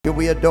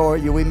We adore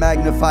you. We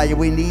magnify you.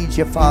 We need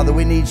you, Father.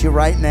 We need you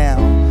right now.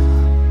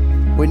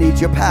 We need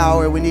your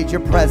power. We need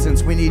your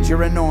presence. We need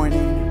your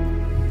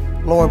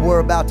anointing. Lord, we're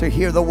about to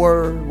hear the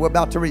word. We're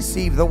about to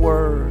receive the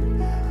word.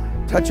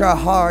 Touch our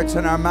hearts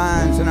and our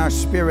minds and our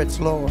spirits,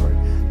 Lord.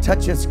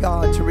 Touch us,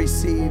 God, to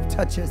receive.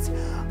 Touch us.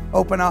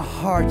 Open our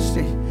hearts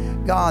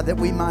to God, that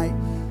we might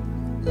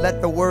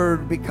let the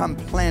word become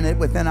planted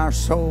within our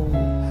soul.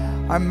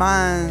 Our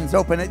minds,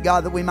 open it,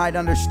 God, that we might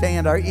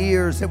understand. Our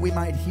ears, that we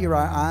might hear.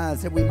 Our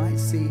eyes, that we might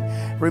see.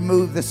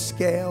 Remove the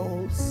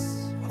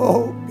scales.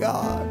 Oh,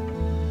 God.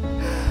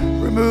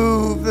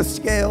 Remove the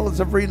scales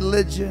of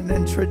religion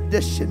and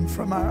tradition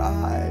from our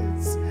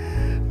eyes.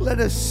 Let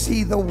us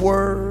see the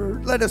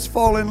word. Let us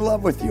fall in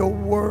love with your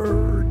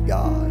word,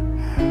 God.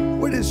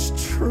 What is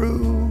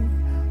true?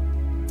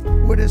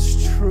 What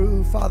is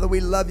true? Father, we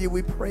love you.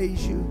 We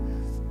praise you.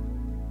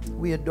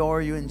 We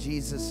adore you in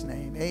Jesus'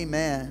 name.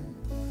 Amen.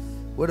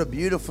 What a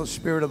beautiful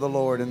Spirit of the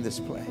Lord in this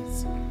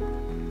place.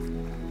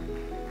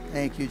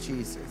 Thank you,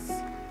 Jesus.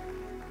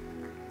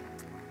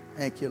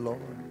 Thank you,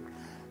 Lord.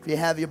 If you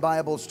have your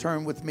Bibles,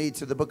 turn with me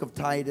to the book of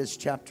Titus,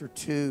 chapter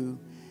 2.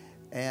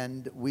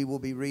 And we will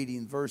be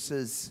reading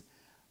verses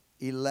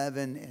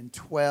 11 and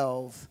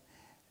 12.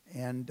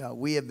 And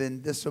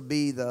this will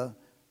be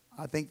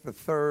I think the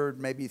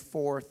third, maybe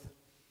fourth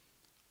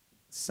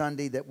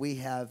Sunday that we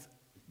have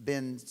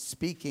been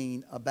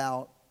speaking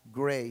about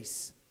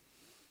grace.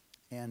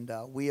 And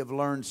we have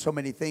learned so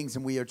many things,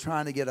 and we are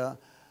trying to get a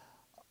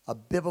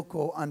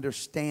biblical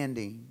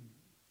understanding,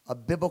 a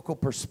biblical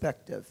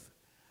perspective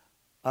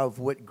of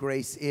what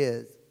grace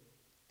is,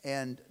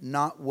 and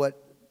not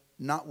what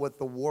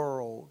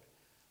the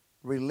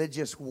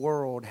religious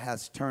world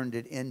has turned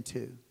it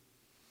into.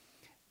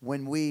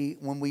 When we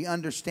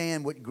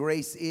understand what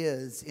grace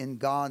is in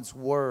God's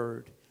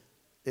word,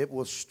 it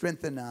will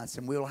strengthen us,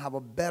 and we will have a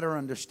better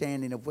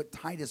understanding of what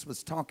Titus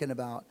was talking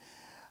about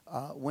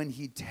when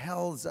he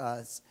tells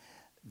us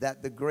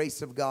that the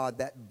grace of God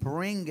that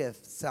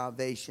bringeth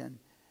salvation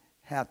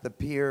hath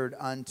appeared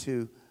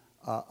unto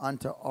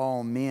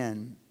all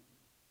men.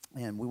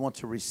 And we want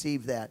to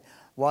receive that.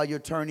 While you're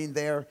turning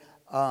there,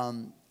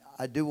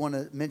 I do want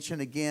to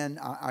mention again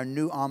our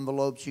new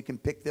envelopes. You can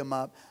pick them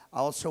up. I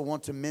also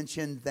want to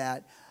mention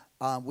that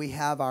we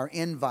have our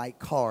invite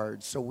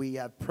cards. So we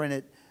have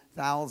printed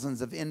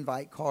thousands of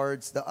invite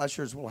cards. The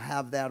ushers will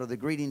have that, or the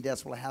greeting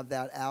desk will have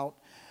that out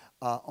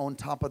on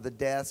top of the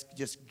desk.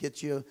 Just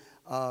get you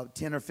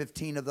 10 or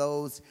 15 of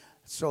those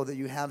so that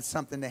you have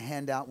something to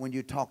hand out when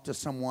you talk to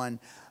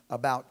someone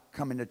about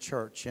coming to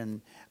church.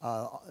 And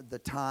the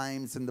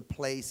times and the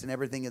place and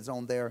everything is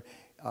on there.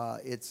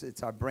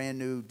 It's our brand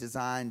new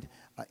designed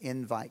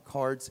invite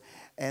cards.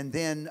 And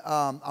then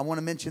I want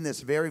to mention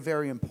this, very,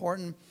 very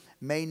important.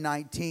 May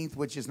 19th,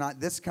 which is not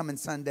this coming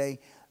Sunday,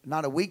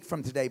 not a week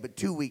from today, but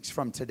 2 weeks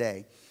from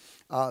today.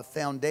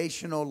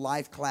 Foundational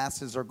life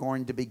classes are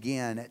going to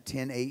begin at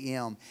 10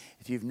 a.m.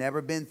 If you've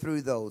never been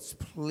through those,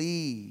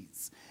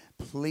 please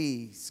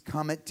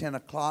come at 10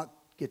 o'clock.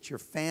 Get your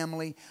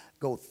family.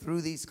 Go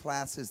through these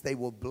classes. They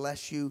will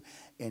bless you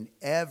in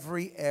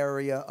every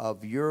area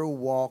of your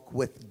walk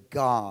with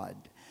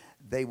God.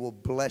 They will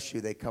bless you.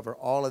 They cover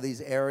all of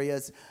these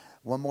areas.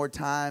 One more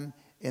time,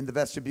 in the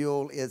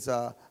vestibule is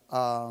one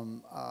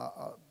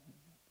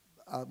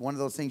of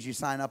those things you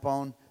sign up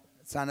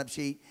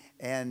sheet.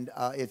 And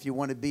if you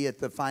want to be at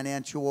the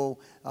financial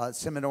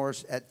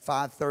seminars at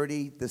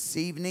 5:30 this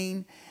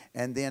evening,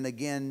 and then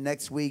again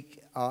next week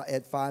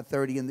at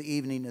 5:30 in the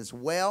evening as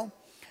well,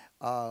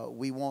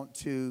 we want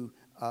to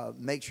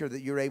make sure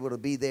that you're able to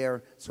be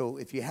there. So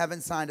if you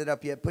haven't signed it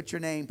up yet, put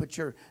your name, put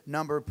your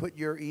number, put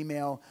your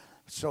email,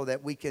 so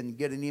that we can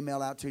get an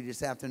email out to you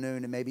this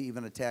afternoon, and maybe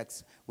even a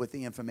text with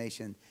the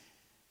information.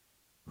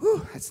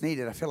 Whew, that's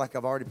needed. I feel like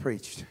I've already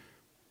preached.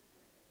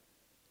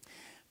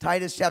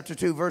 Titus chapter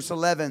 2, verse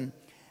 11.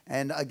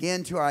 And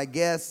again, to our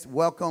guests,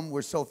 welcome.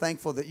 We're so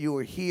thankful that you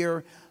are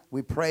here.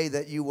 We pray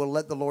that you will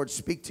let the Lord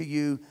speak to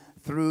you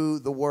through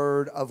the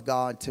word of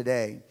God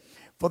today.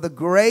 For the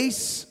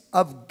grace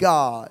of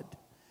God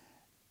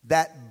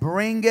that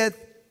bringeth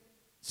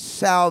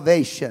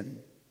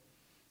salvation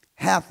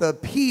hath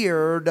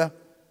appeared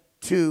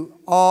to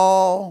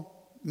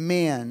all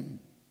men.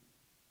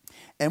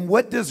 And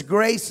what does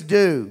grace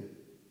do?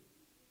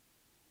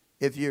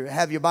 If you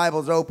have your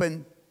Bibles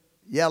open,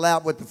 yell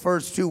out what the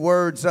first two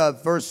words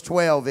of verse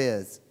 12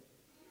 is.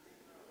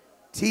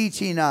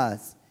 Teaching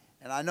us.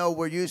 And I know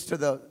we're used to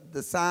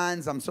the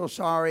signs. I'm so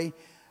sorry.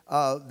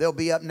 They'll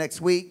be up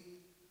next week.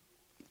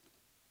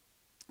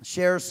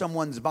 Share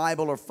someone's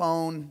Bible or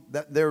phone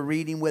that they're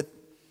reading with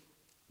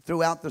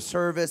throughout the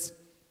service.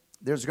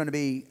 There's going to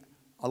be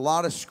a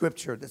lot of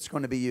scripture that's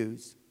going to be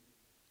used.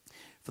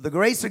 For the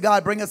grace of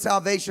God bringeth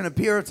salvation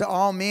appeareth to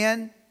all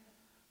men,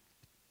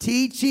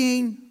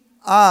 teaching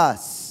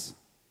us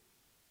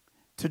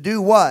to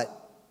do what?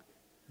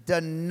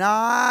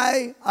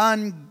 Deny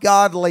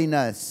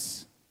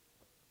ungodliness,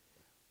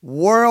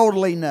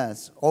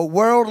 worldliness, or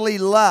worldly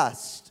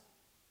lust.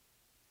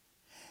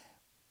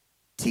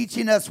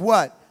 Teaching us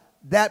what?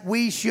 That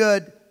we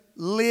should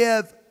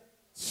live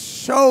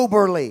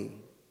soberly,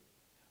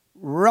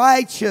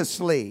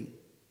 righteously,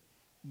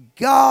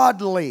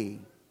 godly.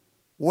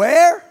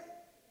 Where?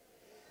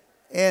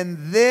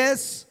 In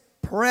this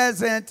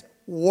present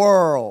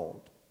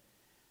world.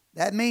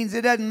 That means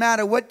it doesn't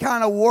matter what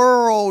kind of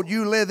world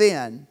you live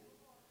in.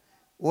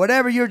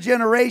 Whatever your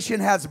generation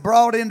has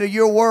brought into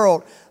your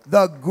world,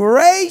 the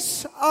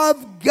grace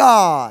of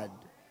God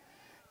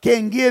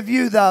can give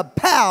you the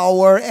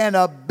power and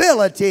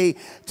ability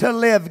to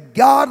live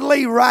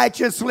godly,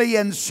 righteously,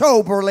 and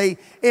soberly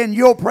in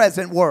your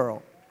present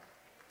world.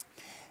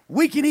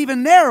 We can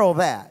even narrow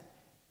that.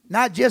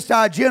 Not just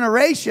our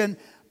generation,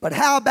 but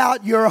how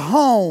about your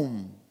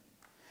home?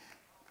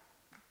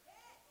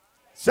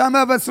 Some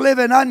of us live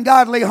in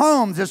ungodly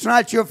homes. It's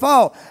not your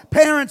fault.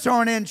 Parents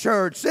aren't in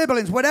church,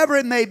 siblings, whatever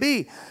it may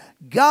be.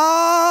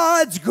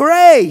 God's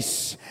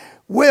grace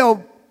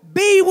will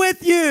be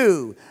with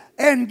you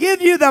and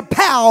give you the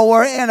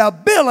power and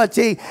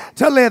ability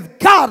to live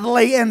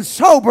godly and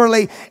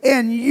soberly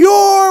in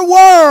your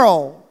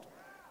world,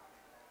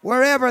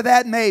 wherever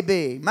that may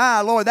be. My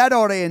Lord, that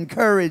ought to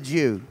encourage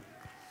you.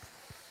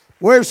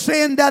 Where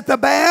sin doth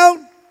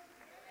abound,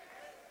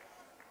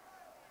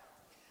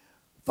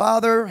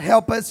 Father,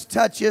 help us,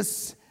 touch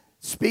us,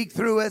 speak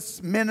through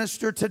us,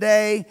 minister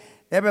today.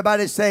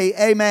 Everybody say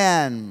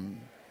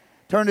amen.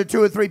 Turn to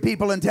 2 or 3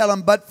 people and tell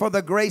them, but for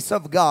the grace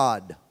of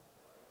God.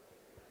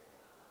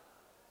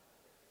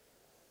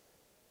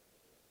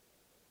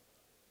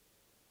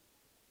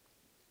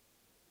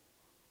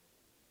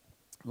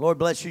 Lord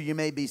bless you. You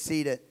may be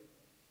seated.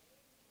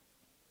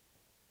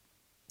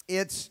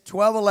 It's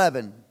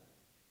 12:11.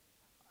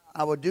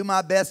 I will do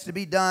my best to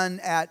be done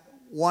at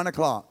 1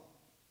 o'clock.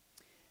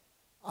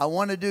 I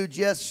want to do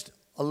just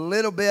a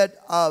little bit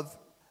of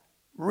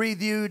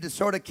review to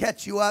sort of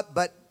catch you up,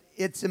 but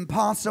it's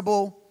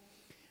impossible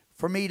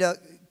for me to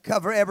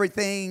cover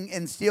everything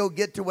and still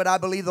get to what I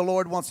believe the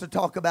Lord wants to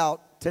talk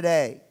about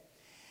today.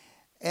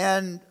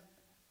 And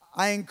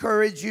I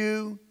encourage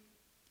you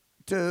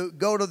to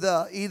go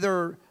to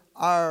either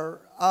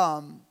our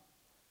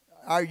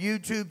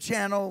YouTube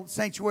channel,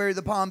 Sanctuary of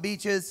the Palm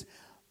Beaches,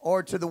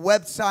 or to the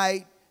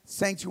website,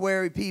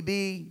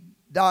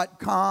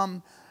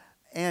 sanctuarypb.com,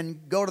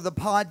 and go to the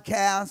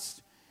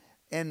podcast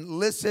and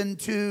listen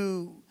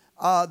to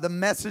the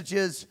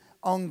messages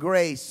on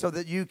grace so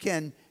that you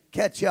can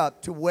catch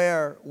up to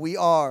where we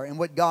are and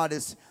what God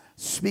is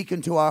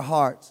speaking to our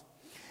hearts.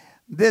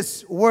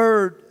 This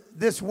word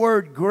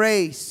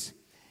grace,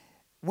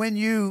 when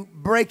you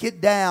break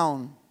it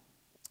down,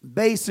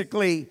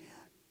 basically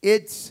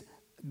its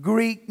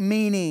Greek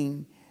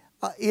meaning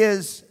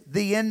is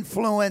the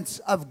influence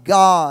of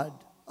God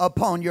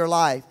upon your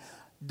life.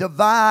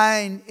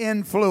 Divine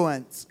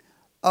influence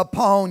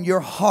upon your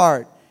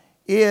heart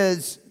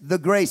is the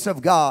grace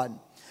of God.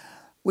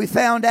 We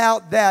found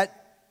out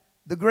that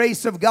the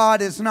grace of God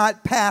is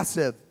not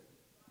passive.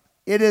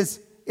 It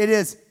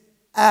is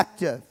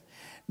active.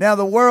 Now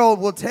the world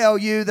will tell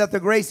you that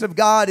the grace of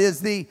God is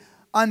the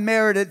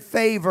unmerited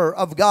favor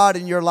of God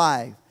in your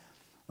life.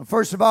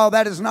 First of all,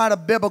 that is not a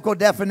biblical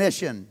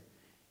definition.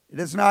 It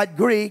is not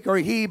Greek or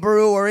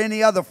Hebrew or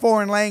any other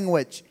foreign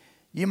language.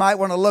 You might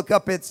want to look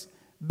up its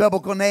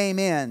biblical name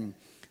in.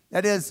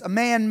 That is a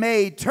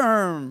man-made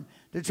term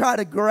to try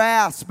to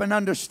grasp an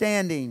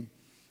understanding.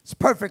 It's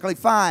perfectly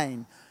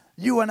fine.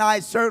 You and I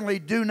certainly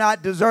do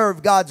not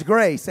deserve God's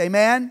grace.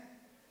 Amen?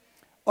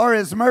 Or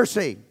His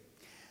mercy.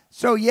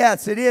 So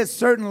yes, it is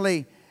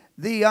certainly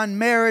the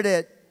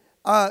unmerited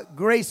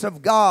grace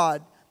of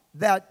God,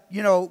 that,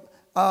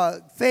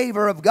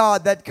 favor of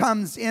God that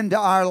comes into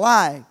our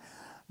life.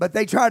 But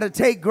they try to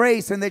take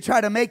grace and they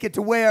try to make it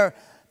to where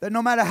that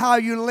no matter how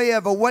you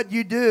live or what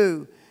you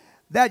do,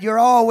 that you're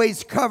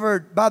always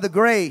covered by the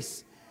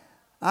grace.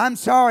 I'm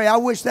sorry, I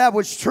wish that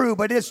was true,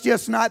 but it's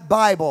just not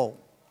Bible.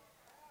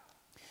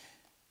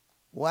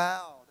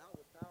 Wow, that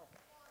was powerful.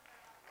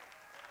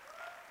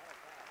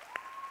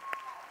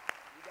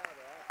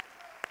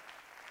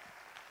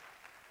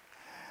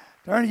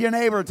 Turn to your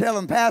neighbor and tell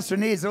him, Pastor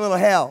needs a little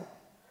help.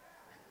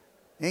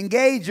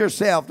 Engage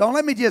yourself. Don't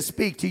let me just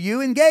speak to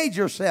you. Engage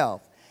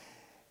yourself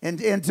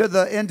into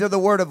the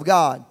Word of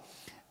God.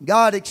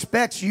 God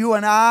expects you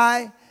and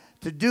I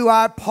to do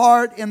our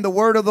part in the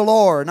Word of the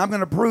Lord. And I'm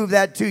going to prove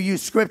that to you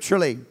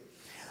scripturally.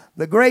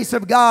 The grace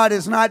of God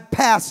is not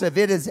passive.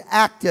 It is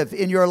active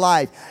in your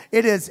life.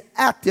 It is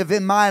active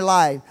in my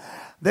life.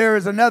 There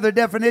is another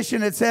definition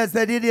that says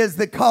that it is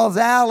the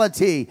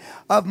causality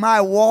of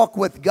my walk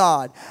with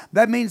God.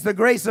 That means the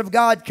grace of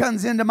God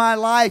comes into my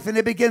life and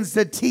it begins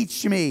to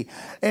teach me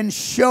and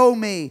show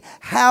me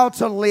how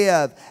to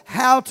live,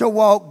 how to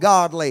walk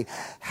godly,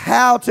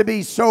 how to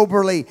be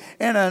soberly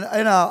in an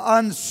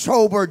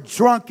unsober,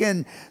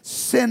 drunken,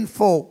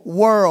 sinful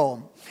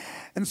world.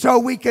 And so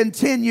we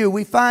continue.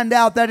 We find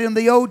out that in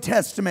the Old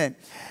Testament,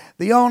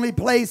 the only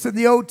place in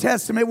the Old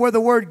Testament where the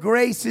word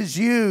grace is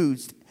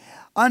used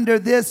under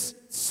this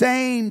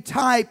same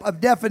type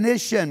of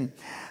definition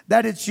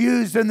that it's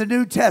used in the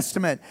New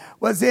Testament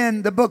was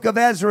in the book of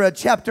Ezra,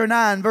 chapter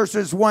 9,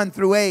 verses 1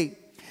 through 8.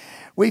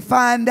 we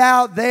find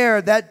out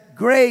there that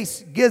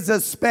grace gives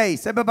us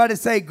space. Everybody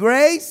say,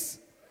 grace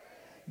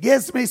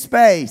gives me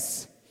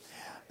space.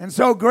 And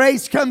so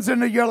grace comes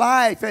into your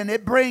life and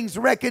it brings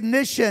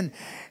recognition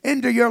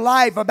into your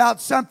life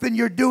about something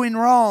you're doing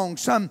wrong,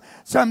 some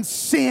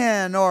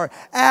sin or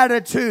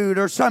attitude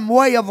or some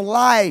way of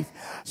life,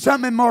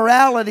 some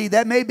immorality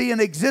that may be in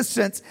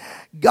existence.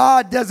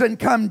 God doesn't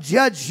come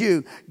judge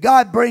you.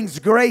 God brings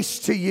grace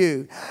to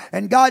you.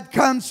 And God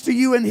comes to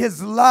you in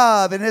His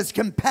love and His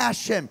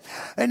compassion.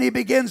 And He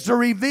begins to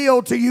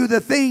reveal to you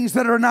the things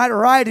that are not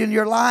right in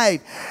your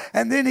life.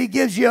 And then He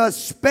gives you a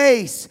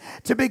space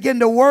to begin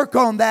to work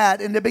on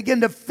that and to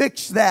begin to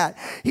fix that.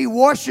 He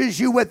washes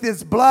you with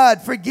His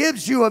blood,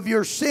 forgives you of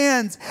your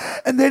sins.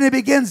 And then He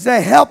begins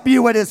to help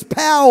you with His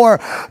power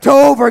to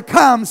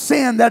overcome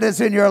sin that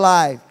is in your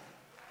life.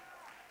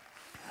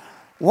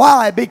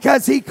 Why?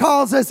 Because He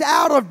calls us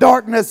out of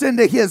darkness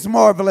into His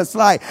marvelous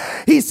light.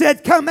 He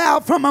said, come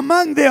out from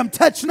among them,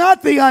 touch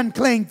not the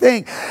unclean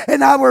thing,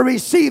 and I will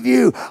receive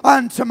you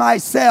unto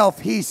myself,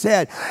 He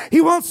said.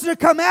 He wants to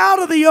come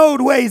out of the old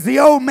ways. The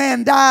old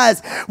man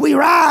dies. We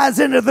rise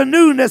into the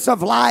newness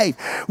of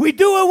life. We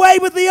do away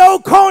with the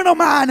old carnal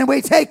mind and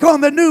we take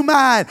on the new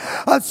mind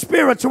of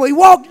spiritual. We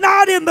walk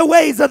not in the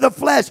ways of the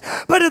flesh,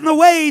 but in the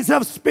ways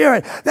of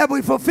spirit, that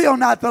we fulfill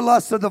not the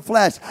lust of the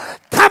flesh.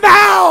 Come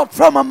out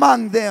from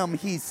among them,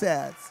 He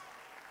says.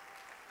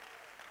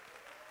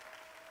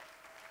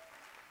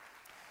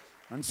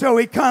 And so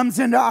He comes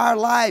into our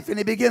life and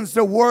He begins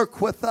to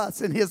work with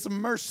us in His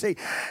mercy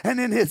and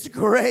in His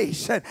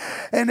grace.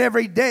 And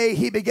every day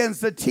He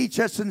begins to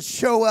teach us and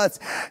show us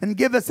and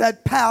give us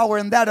that power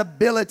and that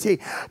ability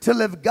to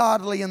live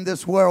godly in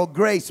this world.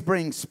 Grace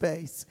brings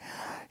space.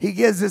 He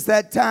gives us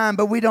that time,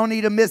 but we don't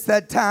need to miss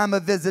that time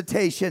of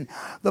visitation.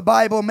 The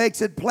Bible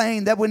makes it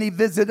plain that when He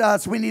visits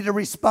us, we need to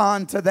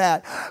respond to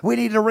that. We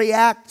need to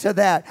react to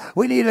that.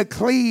 We need to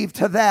cleave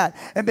to that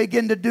and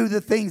begin to do the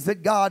things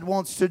that God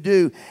wants to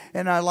do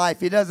in our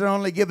life. He doesn't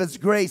only give us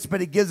grace, but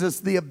He gives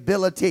us the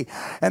ability.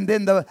 And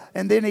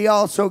then He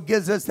also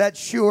gives us that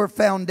sure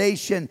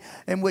foundation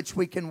in which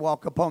we can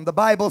walk upon. The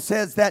Bible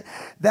says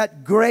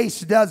that grace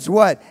does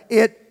what?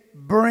 It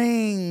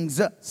brings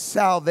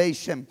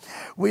salvation.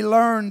 We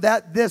learn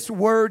that this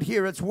word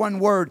here, it's one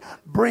word,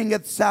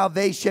 bringeth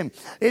salvation.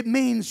 It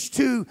means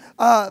to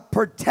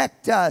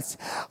protect us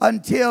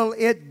until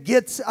it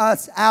gets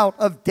us out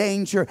of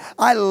danger.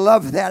 I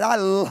love that. I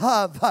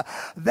love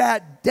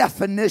that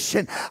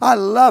definition. I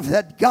love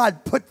that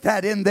God put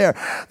that in there.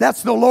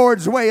 That's the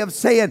Lord's way of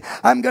saying,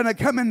 I'm going to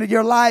come into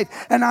your life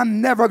and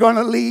I'm never going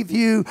to leave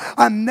you.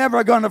 I'm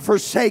never going to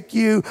forsake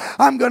you.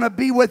 I'm going to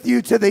be with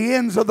you to the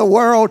ends of the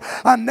world.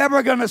 I'm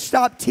never going to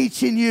stop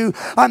teaching you.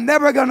 I'm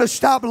never going to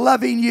stop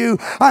loving you.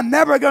 I'm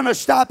never going to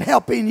stop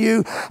helping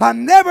you.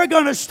 I'm never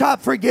going to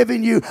stop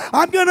forgiving you.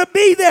 I'm going to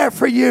be there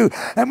for you.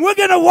 And we're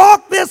going to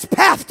walk this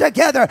path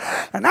together.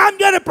 And I'm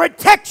going to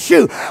protect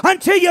you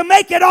until you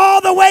make it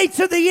all the way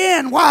to the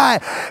end. Why?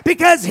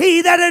 Because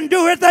he that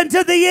endureth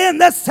unto the end,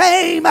 the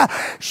same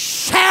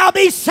shall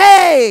be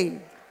saved.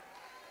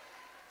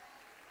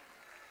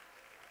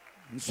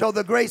 And so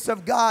the grace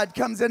of God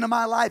comes into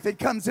my life. It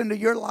comes into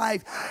your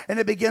life. And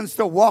it begins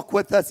to walk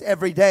with us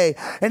every day.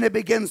 And it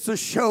begins to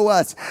show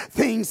us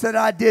things that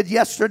I did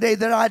yesterday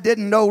that I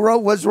didn't know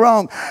was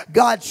wrong.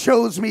 God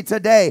shows me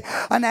today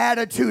an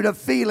attitude, a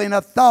feeling,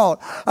 a thought,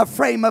 a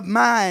frame of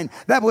mind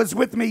that was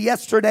with me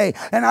yesterday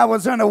and I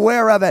was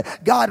unaware of it.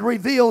 God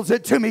reveals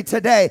it to me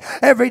today.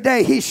 Every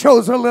day He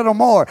shows a little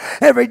more.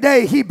 Every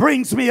day He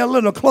brings me a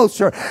little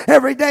closer.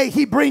 Every day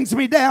He brings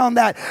me down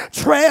that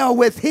trail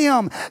with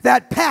Him,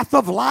 that path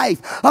of life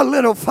a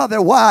little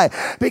further. Why?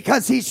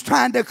 Because He's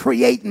trying to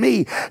create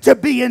me to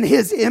be in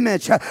His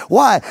image.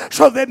 Why?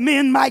 So that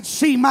men might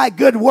see my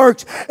good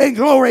works and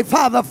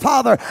glorify the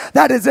Father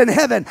that is in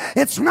heaven.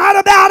 It's not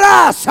about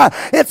us.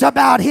 It's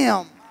about Him.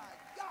 My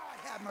God,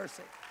 have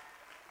mercy.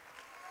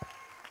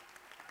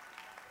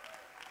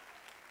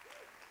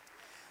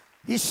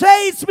 He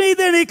saves me,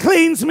 then He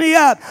cleans me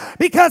up,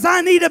 because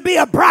I need to be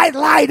a bright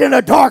light in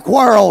a dark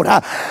world.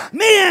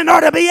 Men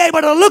are to be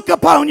able to look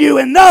upon you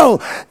and know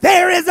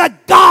there is a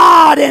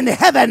God in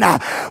heaven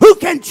who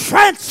can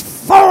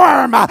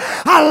transform a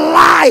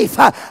life.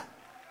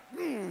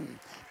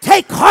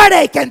 Take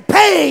heartache and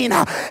pain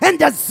and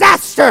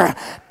disaster,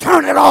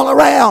 turn it all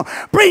around.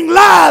 Bring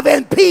love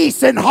and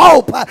peace and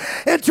hope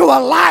into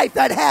a life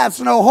that has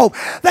no hope.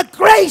 The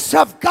grace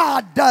of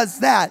God does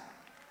that.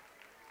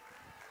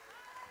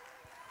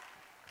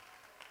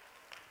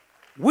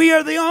 We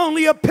are the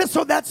only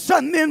epistle that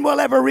some men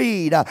will ever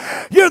read.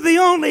 You're the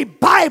only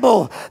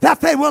Bible that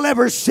they will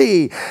ever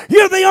see.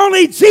 You're the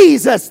only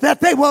Jesus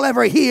that they will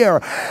ever hear.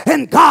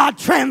 And God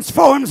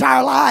transforms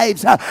our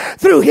lives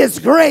through His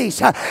grace,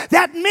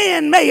 that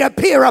men may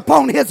appear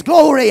upon His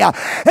glory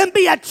and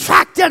be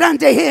attracted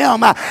unto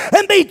Him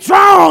and be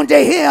drawn to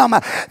Him,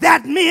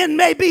 that men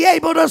may be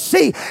able to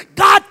see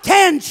God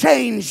can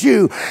change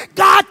you.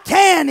 God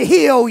can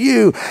heal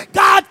you.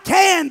 God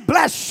can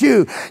bless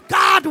you.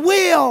 God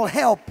will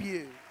help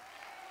you.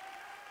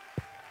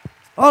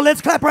 Oh,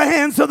 let's clap our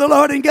hands to the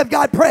Lord and give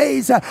God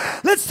praise.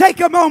 Let's take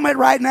a moment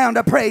right now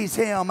to praise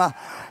Him.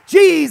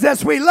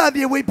 Jesus, we love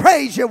you, we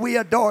praise you, we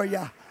adore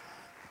you.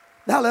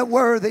 Thou art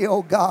worthy,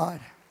 O God.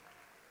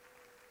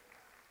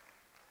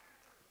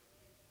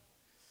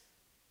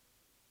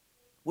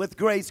 With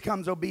grace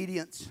comes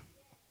obedience.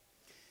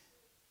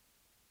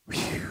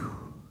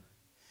 Whew.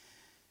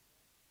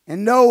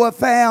 And Noah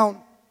found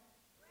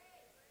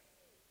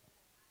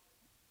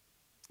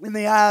in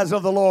the eyes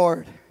of the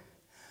Lord.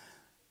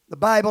 The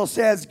Bible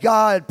says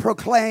God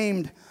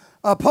proclaimed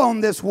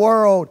upon this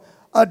world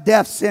a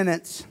death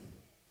sentence.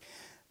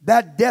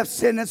 That death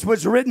sentence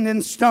was written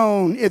in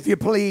stone, if you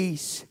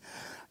please.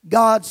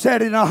 God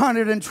said in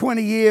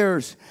 120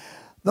 years,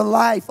 the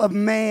life of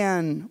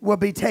man will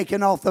be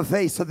taken off the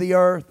face of the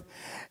earth.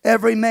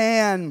 Every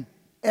man,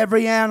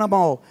 every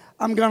animal,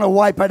 I'm going to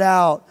wipe it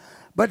out.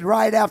 But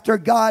right after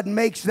God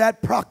makes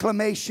that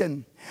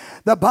proclamation,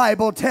 the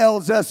Bible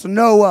tells us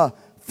Noah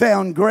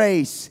found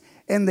grace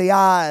in the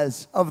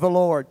eyes of the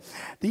Lord.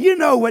 Do you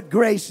know what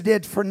grace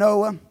did for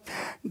Noah?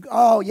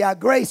 Oh yeah,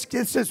 grace,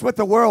 this is what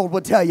the world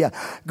will tell you.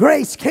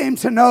 Grace came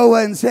to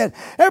Noah and said,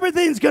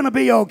 everything's going to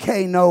be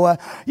okay, Noah.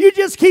 You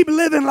just keep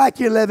living like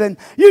you're living.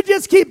 You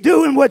just keep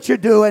doing what you're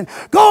doing.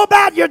 Go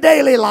about your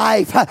daily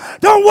life.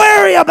 Don't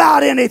worry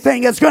about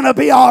anything. It's going to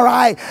be all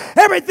right.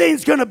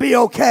 Everything's going to be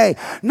okay.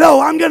 No,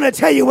 I'm going to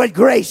tell you what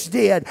grace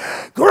did.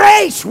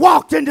 Grace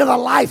walked into the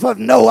life of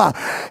Noah,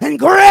 and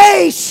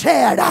grace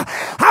said,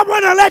 I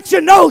want to let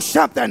you know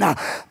something.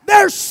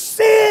 There's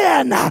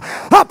sin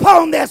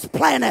upon this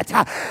planet.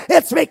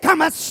 It's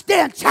become a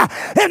stench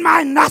in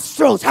my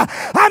nostrils.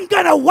 I'm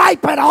going to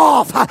wipe it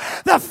off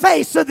the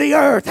face of the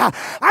earth.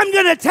 I'm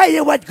going to tell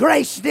you what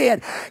grace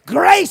did.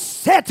 Grace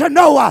said to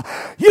Noah,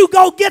 you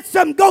go get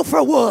some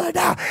gopher wood.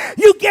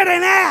 You get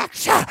an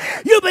axe.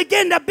 You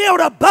begin to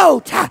build a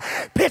boat.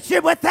 Pitch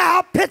it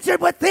without, pitch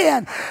it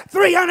within.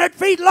 300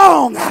 feet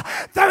long,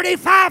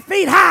 35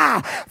 feet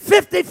high,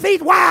 50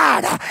 feet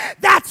wide.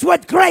 That's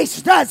what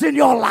grace does in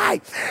your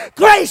life.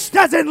 Grace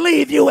doesn't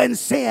leave you in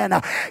sin.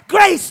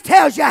 Grace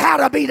tells you how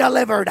to be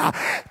delivered.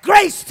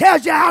 Grace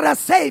tells you how to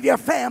save your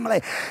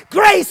family.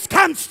 Grace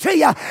comes to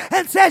you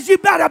and says you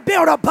better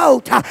build a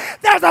boat.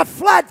 There's a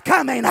flood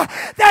coming.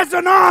 There's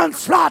an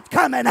onslaught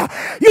coming.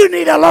 You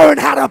need to learn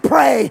how to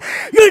pray.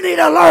 You need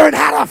to learn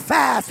how to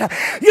fast.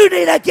 You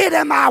need to get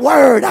in my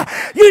word.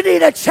 You need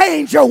to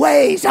change your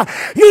ways.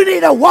 You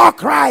need to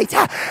walk right.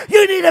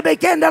 You need to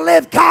begin to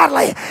live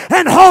godly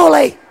and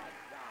holy.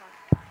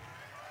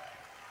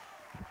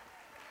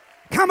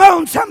 Come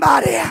on,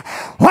 somebody.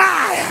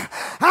 Why?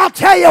 I'll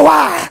tell you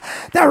why.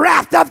 The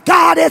wrath of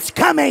God is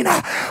coming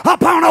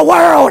upon a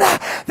world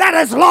that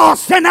is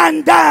lost and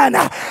undone.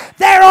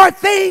 There are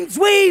things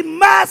we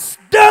must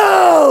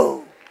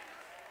do.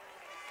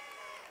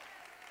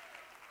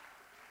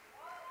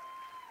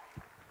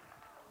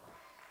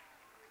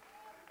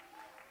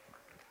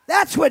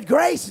 That's what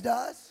grace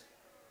does.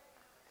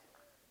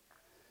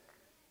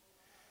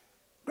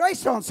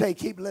 Grace don't say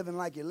keep living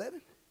like you're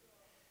living.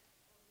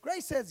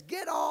 Grace says,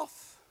 get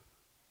off.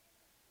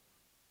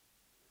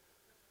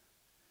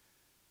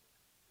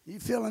 You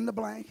fill in the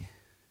blank.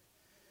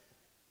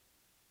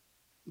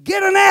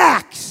 Get an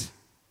axe.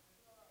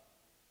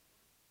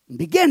 And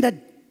begin to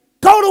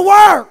go to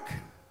work.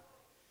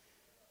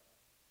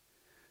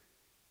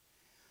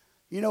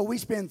 You know, we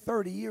spend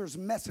 30 years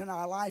messing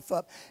our life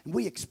up, and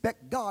we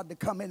expect God to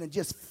come in and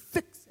just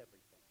fix everything.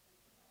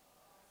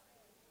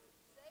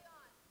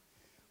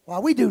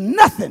 While we do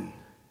nothing.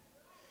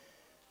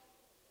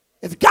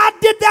 If God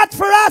did that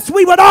for us,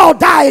 we would all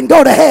die and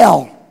go to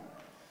hell.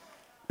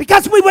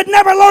 Because we would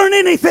never learn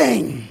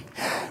anything.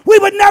 We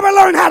would never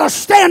learn how to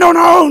stand on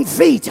our own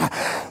feet.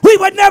 We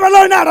would never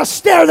learn how to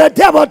stare the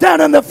devil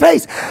down in the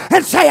face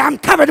and say, I'm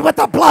covered with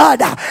the blood.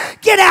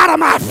 Get out of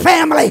my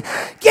family.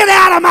 Get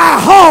out of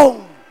my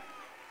home.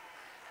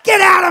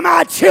 Get out of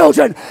my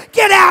children.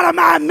 Get out of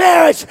my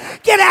marriage.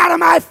 Get out of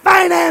my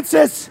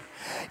finances.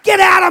 Get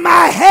out of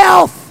my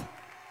health.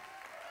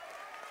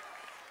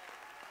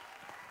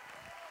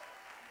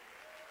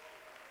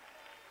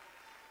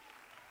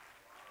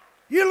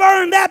 You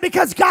learn that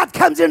because God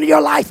comes into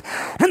your life,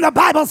 and the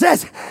Bible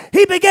says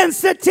He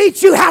begins to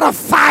teach you how to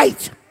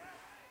fight.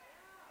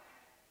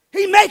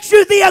 He makes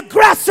you the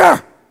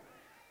aggressor.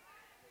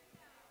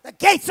 The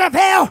gates of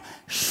hell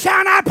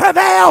shall not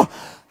prevail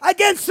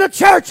against the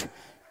church.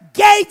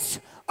 Gates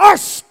are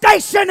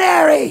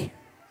stationary.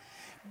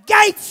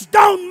 Gates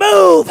don't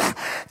move.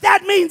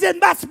 That means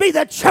it must be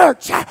the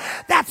church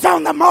that's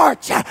on the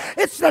march.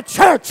 It's the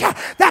church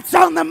that's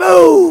on the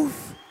move.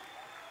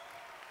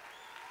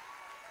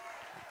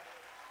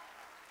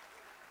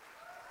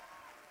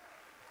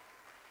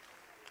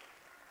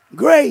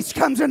 Grace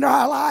comes into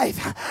our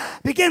life,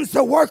 begins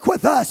to work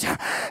with us.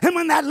 And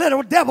when that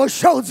little devil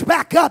shows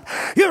back up,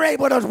 you're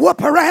able to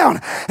whoop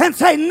around and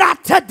say,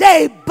 not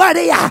today,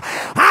 buddy.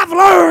 I've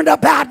learned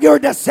about your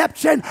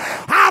deception.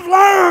 I've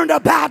learned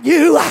about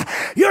you.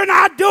 You're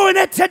not doing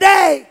it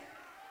today.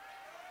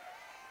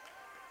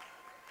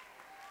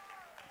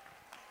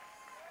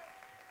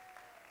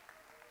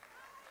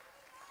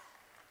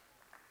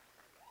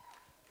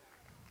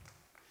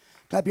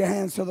 Clap your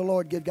hands to the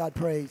Lord. Give God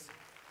praise.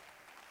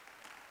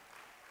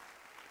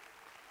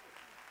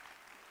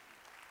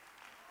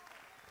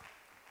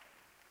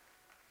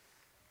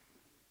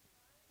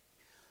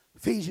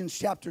 Ephesians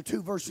chapter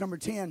 2, verse number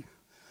 10.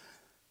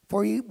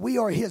 For we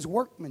are his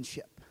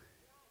workmanship.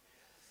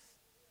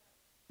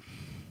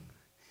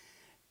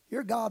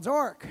 You're God's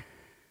ark.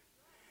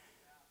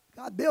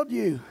 God built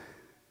you.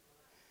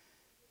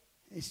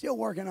 He's still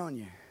working on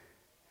you.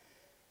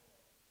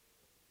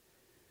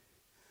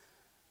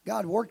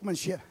 God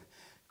workmanship.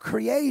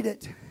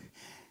 Created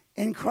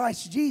in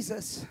Christ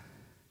Jesus.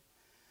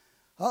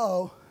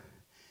 Uh-oh.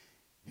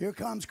 Here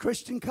comes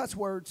Christian cuss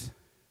words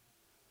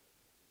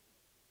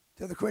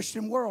to the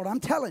Christian world. I'm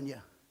telling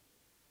you.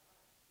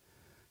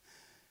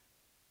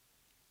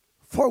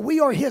 For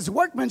we are his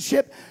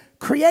workmanship,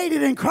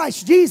 created in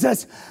Christ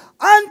Jesus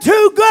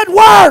unto good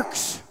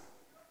works.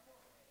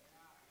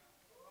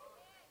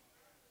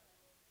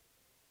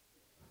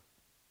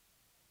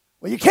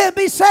 Well, you can't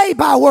be saved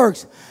by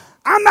works.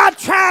 I'm not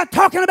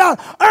talking about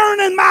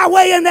earning my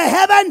way into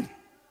heaven.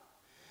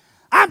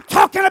 I'm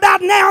talking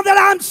about now that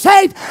I'm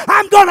saved,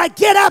 I'm going to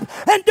get up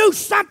and do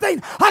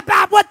something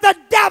about what the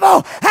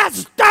devil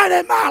has done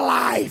in my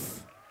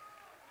life.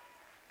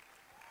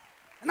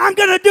 And I'm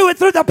going to do it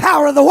through the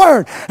power of the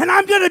Word. And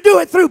I'm going to do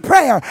it through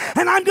prayer.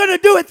 And I'm going to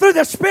do it through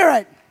the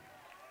Spirit.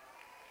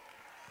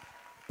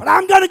 But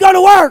I'm going to go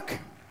to work.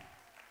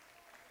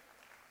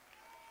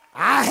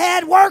 I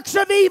had works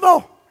of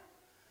evil.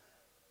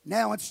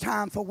 Now it's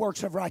time for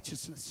works of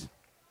righteousness.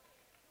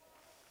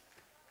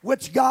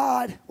 Which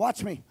God,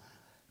 watch me,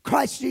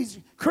 Christ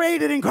Jesus,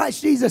 created in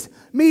Christ Jesus,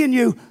 me and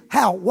you,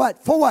 how,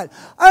 what, for what?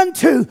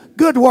 Unto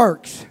good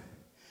works.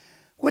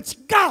 Which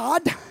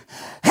God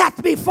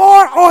hath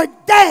before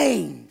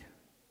ordained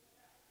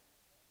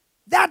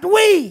that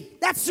we,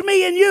 that's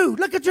me and you.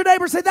 Look at your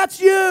neighbor and say,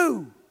 that's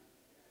you.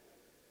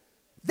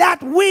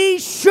 That we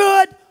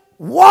should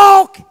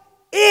walk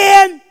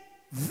in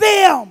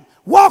them.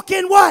 Walk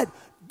in what?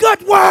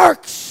 Good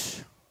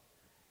works.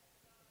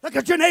 Look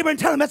at your neighbor and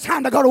tell him it's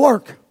time to go to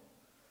work.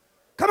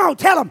 Come on,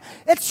 tell him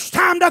it's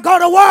time to go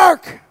to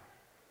work.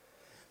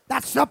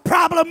 That's the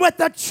problem with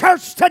the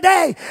church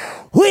today.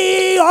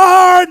 We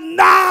are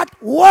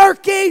not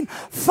working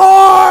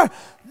for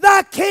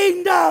the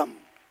kingdom.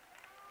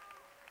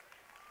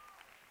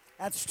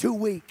 That's too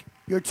weak.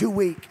 You're too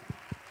weak.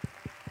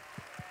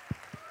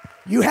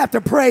 You have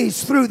to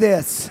praise through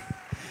this.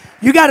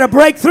 You got to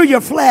break through your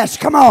flesh.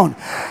 Come on.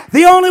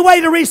 The only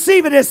way to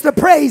receive it is to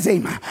praise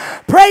him.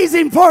 Praise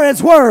him for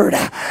his word.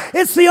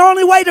 It's the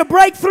only way to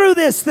break through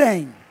this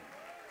thing.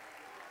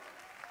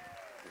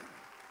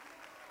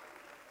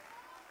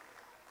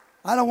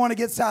 I don't want to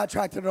get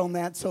sidetracked on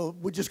that, so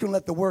we're just going to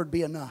let the word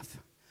be enough.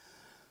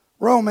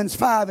 Romans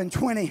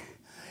 5:20.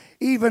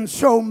 Even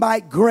so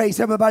might grace,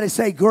 everybody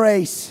say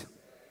grace.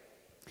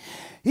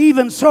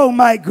 Even so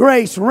might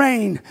grace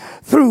reign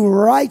through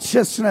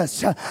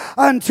righteousness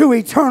unto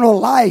eternal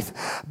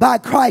life by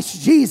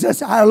Christ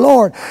Jesus our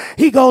Lord.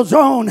 He goes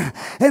on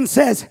and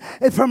says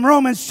from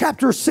Romans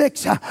chapter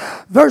 6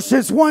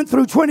 verses 1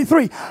 through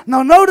 23.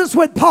 Now notice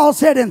what Paul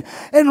said in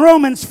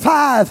Romans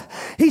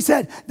 5. He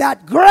said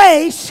that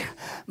grace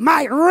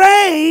might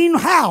reign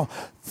how?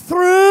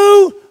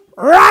 Through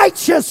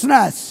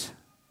righteousness.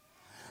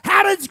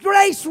 How does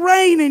grace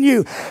reign in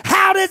you?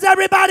 How does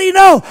everybody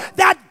know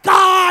that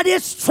God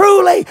is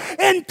truly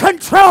in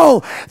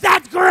control?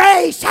 That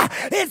grace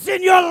is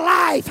in your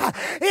life.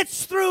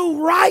 It's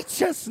through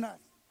righteousness.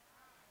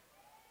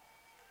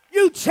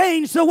 You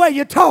change the way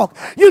you talk.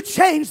 You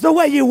change the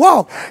way you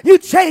walk. You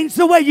change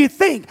the way you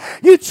think.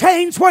 You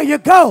change where you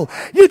go.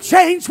 You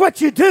change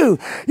what you do.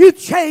 You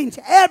change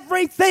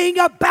everything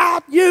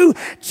about you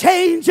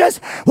changes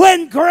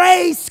when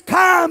grace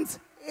comes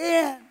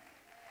in.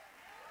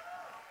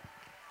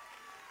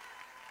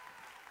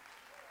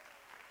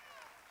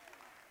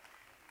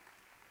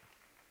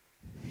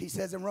 He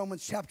says in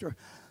Romans chapter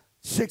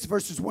 6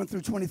 verses 1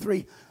 through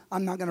 23.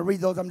 I'm not going to read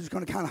those. I'm just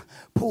going to kind of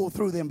pull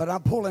through them. But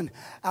I'm pulling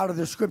out of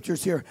the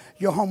scriptures here.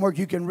 Your homework,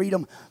 you can read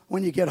them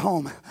when you get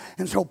home.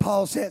 And so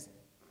Paul says,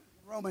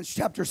 Romans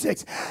chapter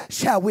 6,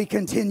 shall we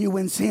continue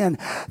in sin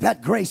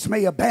that grace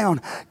may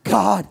abound?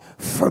 God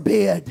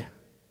forbid.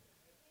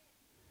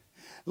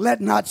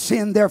 Let not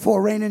sin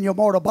therefore reign in your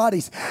mortal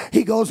bodies.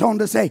 He goes on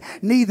to say,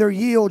 neither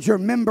yield your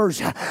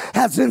members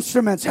as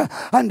instruments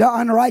unto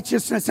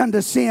unrighteousness,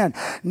 unto sin.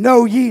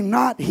 Know ye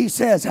not, he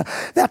says,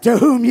 that to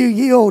whom you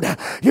yield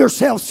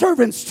yourselves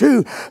servants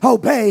to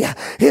obey,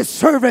 his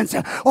servants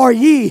are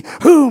ye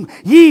whom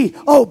ye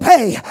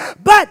obey.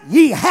 But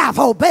ye have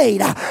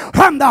obeyed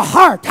from the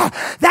heart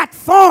that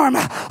form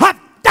of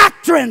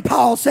doctrine,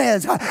 Paul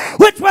says,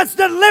 which was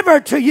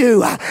delivered to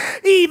you.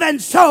 Even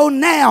so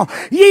now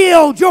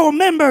yield your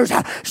members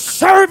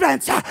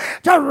servants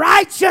to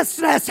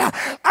righteousness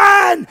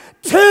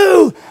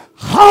unto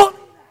holiness.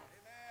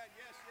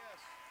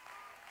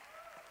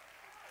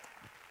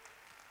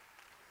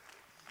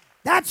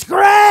 That's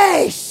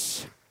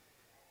grace.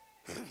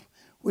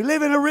 We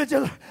live in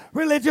a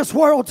religious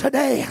world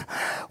today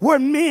where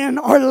men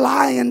are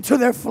lying to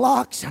their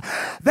flocks.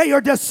 They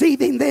are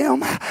deceiving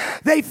them.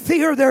 They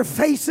fear their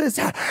faces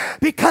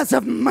because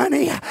of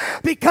money,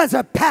 because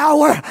of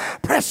power,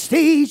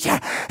 prestige,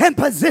 and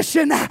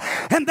position.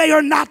 And they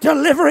are not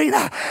delivering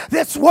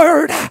this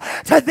word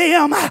to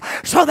them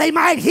so they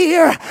might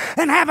hear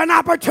and have an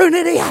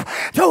opportunity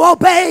to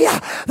obey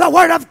the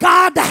word of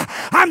God.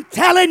 I'm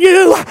telling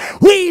you,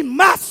 we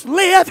must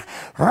live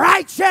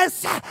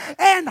righteous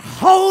and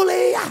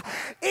holy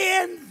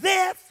in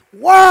this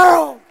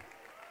world.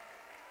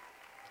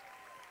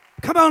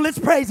 Come on, let's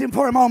praise him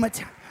for a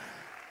moment.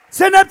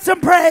 Send up some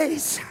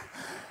praise.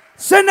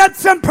 Send up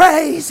some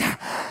praise.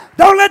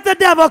 Don't let the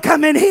devil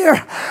come in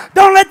here.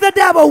 Don't let the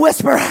devil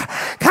whisper.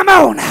 Come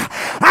on,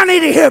 I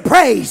need to hear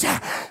praise.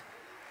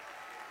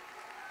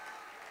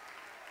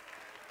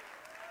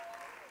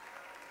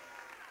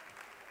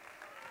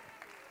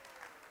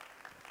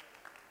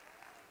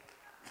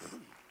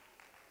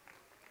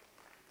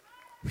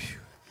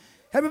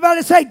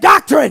 Everybody say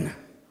doctrine.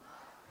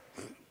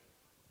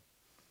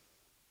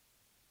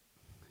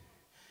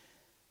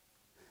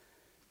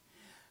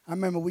 I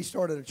remember we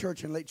started a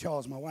church in Lake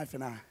Charles, my wife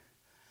and I.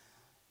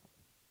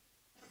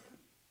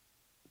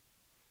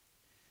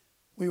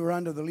 We were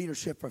under the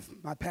leadership of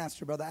my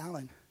pastor, Brother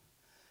Allen.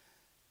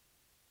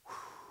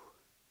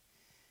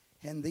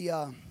 And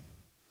the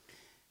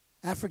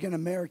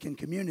African-American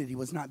community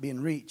was not being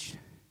reached.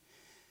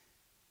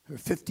 There were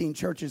 15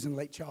 churches in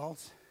Lake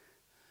Charles.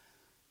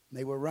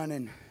 They were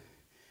running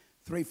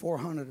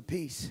 300-400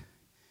 apiece.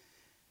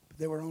 But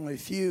there were only a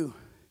few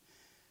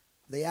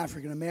of the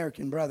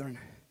African-American brethren.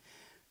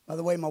 By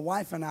the way, my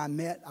wife and I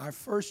met our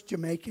first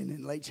Jamaican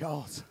in Lake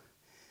Charles. It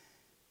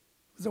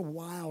was a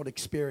wild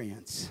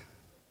experience.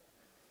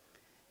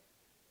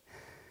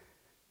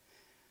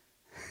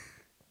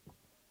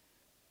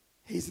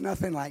 He's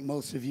nothing like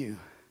most of you.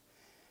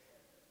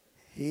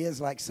 He is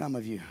like some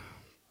of you.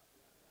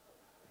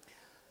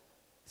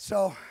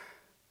 So,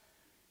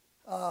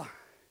 the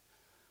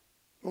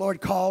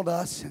Lord called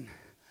us and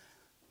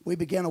we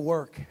began to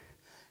work.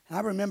 And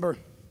I remember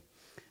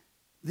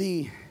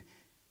the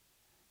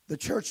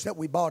church that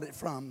we bought it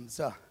from.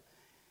 So,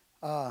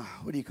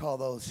 what do you call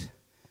those?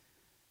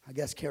 I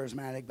guess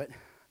charismatic, but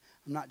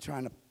I'm not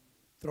trying to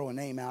throw a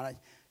name out.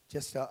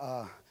 Just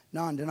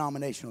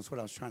non-denominational is what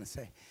I was trying to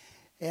say.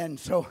 And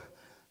so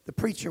the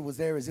preacher was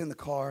there, is in the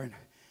car,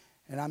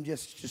 and I'm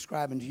just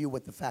describing to you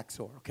what the facts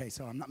are. Okay,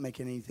 so I'm not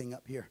making anything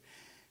up here.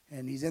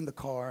 And he's in the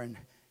car, and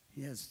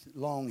he has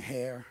long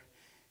hair.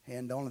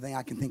 And the only thing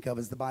I can think of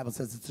is the Bible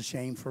says it's a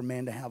shame for a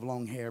man to have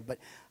long hair. But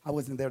I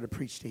wasn't there to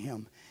preach to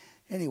him.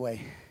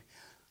 Anyway,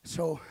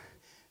 so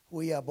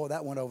we, boy,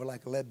 that went over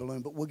like a lead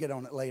balloon, but we'll get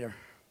on it later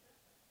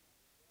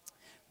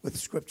with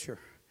Scripture.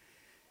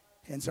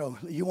 And so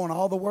you want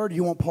all the word or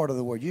you want part of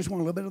the word? You just want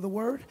a little bit of the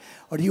word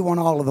or do you want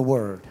all of the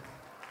word?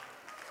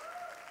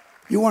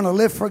 You want to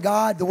live for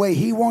God the way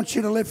he wants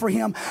you to live for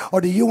him,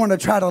 or do you want to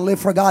try to live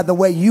for God the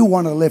way you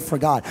want to live for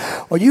God?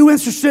 Are you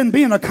interested in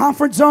being a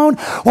comfort zone,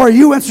 or are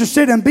you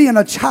interested in being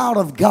a child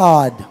of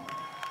God?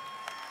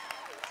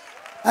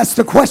 That's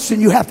the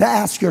question you have to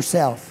ask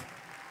yourself.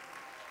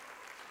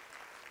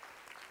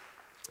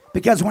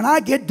 Because when I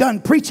get done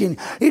preaching,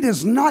 it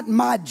is not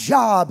my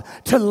job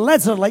to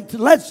legislate.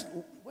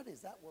 What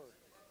is that word?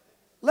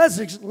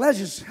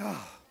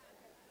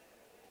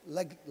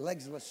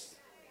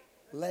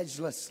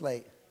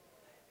 Legislate.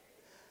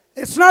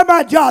 It's not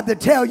my job to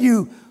tell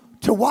you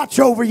to watch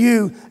over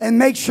you and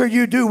make sure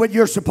you do what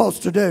you're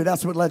supposed to do.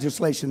 That's what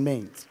legislation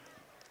means.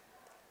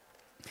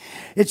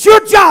 It's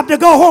your job to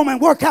go home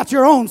and work out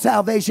your own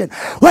salvation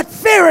with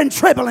fear and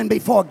trembling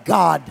before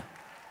God.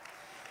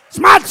 It's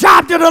my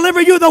job to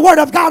deliver you the word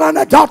of God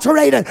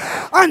unadulterated,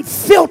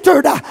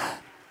 unfiltered.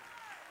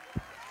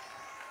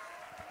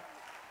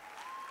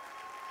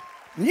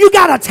 You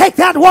got to take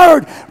that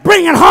word,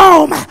 bring it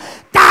home,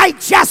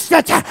 digest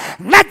it,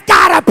 let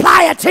God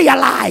apply it to your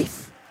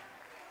life.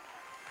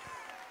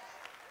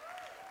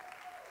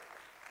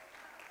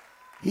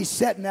 He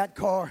sat in that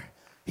car.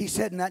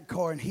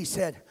 And he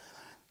said,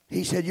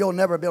 you'll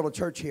never build a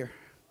church here.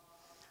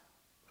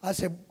 I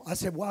said,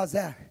 why is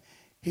that?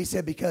 He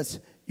said,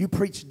 because you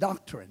preach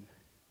doctrine.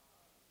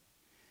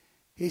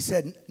 He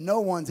said,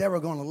 no one's ever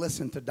going to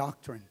listen to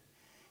doctrine.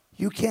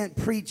 You can't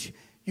preach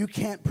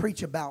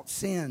about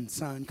sin,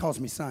 son. He calls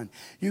me son.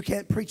 You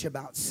can't preach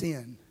about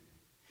sin.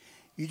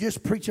 You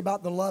just preach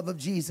about the love of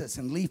Jesus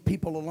and leave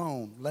people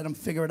alone. Let them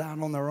figure it out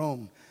on their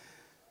own.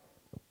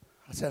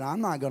 I said,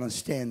 I'm not going to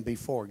stand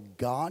before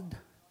God,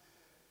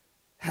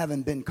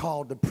 having been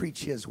called to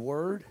preach his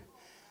word,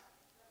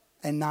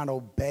 and not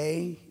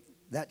obey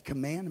that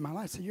command in my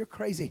life. I said, you're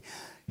crazy.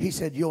 He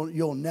said,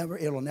 it'll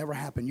never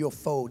happen. You'll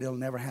fold. It'll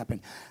never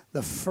happen.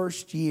 The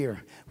first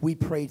year, we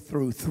prayed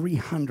through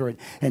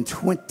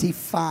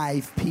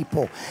 325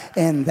 people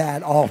in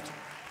that altar.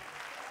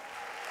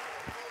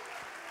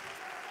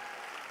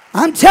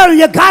 I'm telling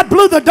you, God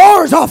blew the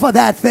doors off of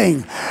that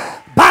thing.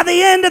 By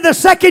the end of the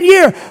second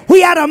year,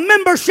 we had a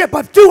membership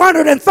of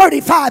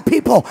 235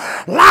 people.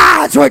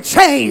 Lives were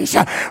changed,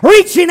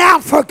 reaching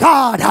out for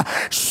God,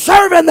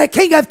 serving the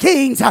King of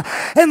Kings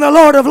and the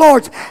Lord of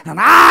Lords. And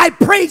I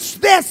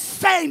preached this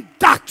same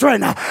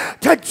doctrine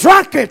to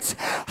drunkards,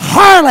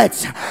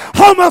 harlots,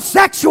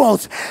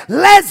 homosexuals,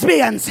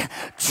 lesbians,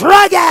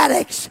 drug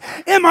addicts,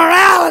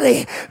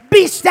 immorality,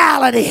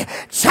 bestiality,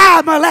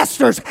 child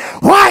molesters,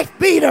 wife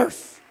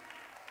beaters.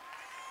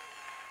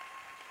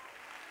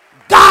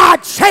 God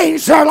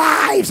changed their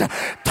lives,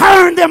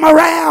 turned them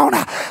around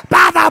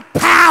by the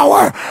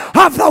power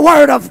of the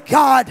Word of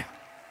God.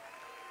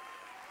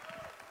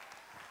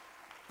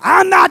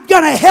 I'm not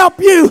going to help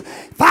you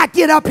if I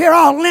get up here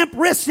all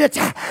limp-wristed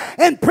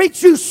and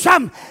preach you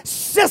some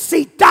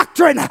sissy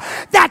doctrine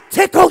that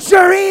tickles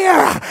your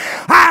ear.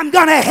 I'm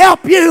going to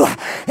help you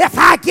if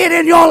I get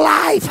in your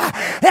life,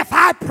 if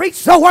I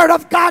preach the Word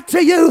of God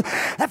to you,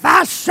 if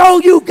I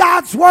show you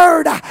God's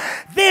Word,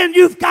 then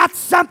you've got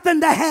something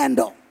to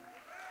handle.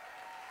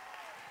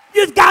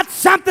 You've got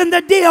something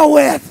to deal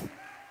with.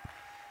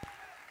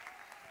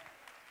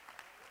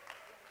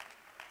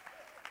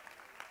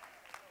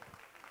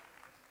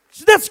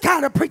 It's this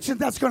kind of preaching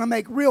that's going to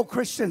make real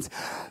Christians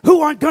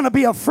who aren't going to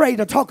be afraid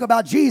to talk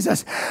about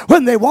Jesus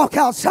when they walk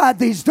outside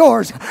these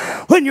doors,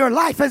 when your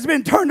life has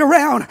been turned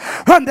around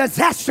from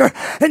disaster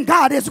and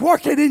God is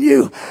working in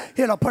you.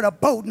 It'll put a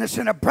boldness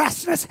and a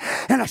brassness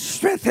and a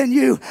strength in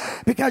you,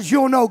 because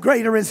you'll know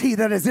greater is He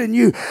that is in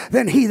you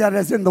than he that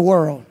is in the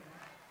world.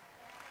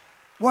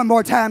 One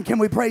more time, can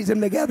we praise Him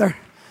together?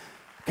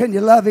 Can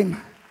you love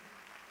Him?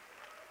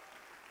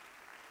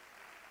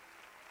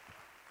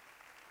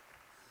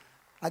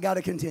 I got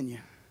to continue.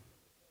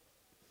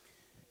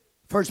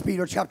 1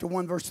 Peter chapter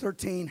 1, verse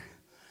 13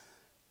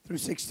 through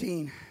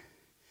 16.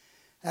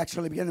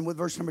 Actually, beginning with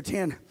verse number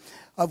 10.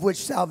 Of which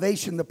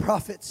salvation the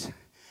prophets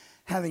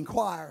have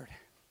inquired,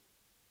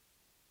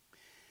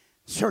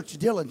 searched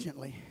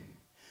diligently,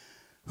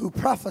 who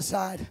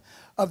prophesied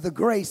of the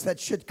grace that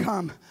should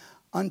come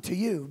unto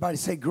you. Everybody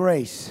say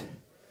grace.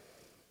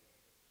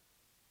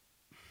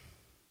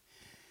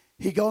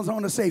 He goes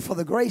on to say, for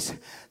the grace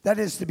that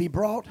is to be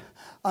brought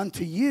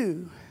unto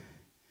you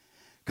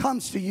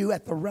comes to you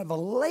at the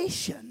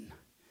revelation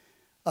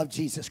of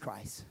Jesus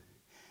Christ.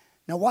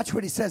 Now watch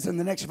what he says in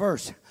the next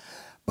verse.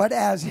 But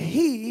as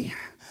He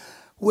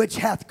which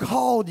hath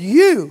called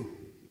you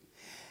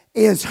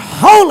is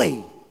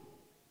holy,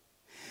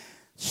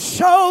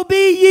 so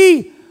be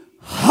ye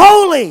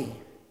holy.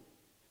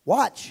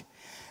 Watch.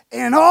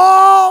 In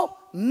all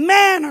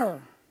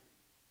manner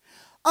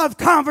of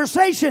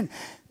conversation.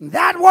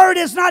 That word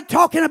is not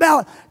talking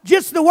about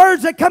just the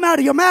words that come out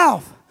of your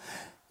mouth.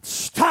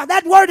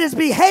 That word is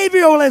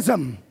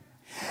behavioralism.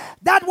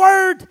 That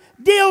word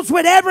deals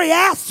with every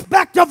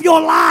aspect of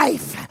your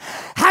life.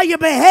 How you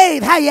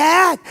behave, how you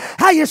act,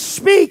 how you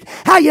speak,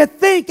 how you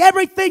think,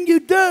 everything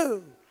you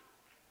do.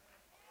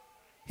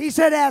 He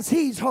said, as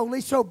He's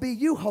holy, so be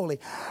you holy.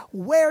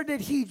 Where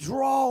did he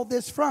draw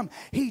this from?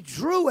 He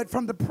drew it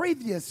from the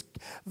previous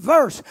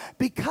verse.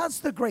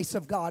 Because the grace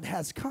of God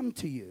has come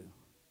to you.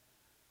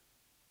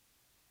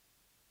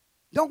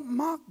 Don't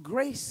mock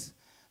grace.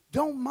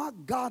 Don't mock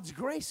God's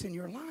grace in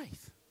your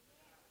life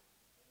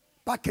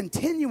by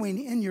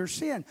continuing in your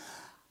sin.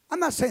 I'm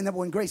not saying that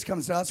when grace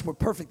comes to us, we're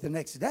perfect the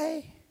next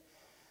day.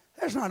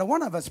 There's not a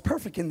one of us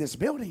perfect in this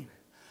building.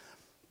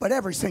 But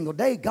every single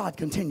day, God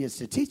continues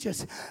to teach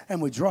us,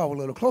 and we draw a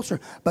little closer.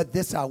 But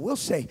this I will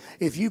say,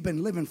 if you've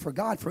been living for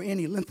God for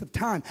any length of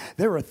time,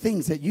 there are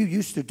things that you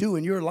used to do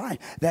in your life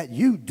that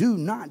you do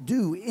not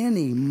do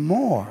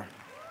anymore.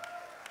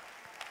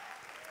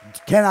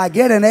 Can I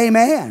get an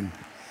amen?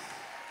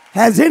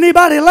 Has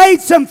anybody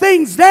laid some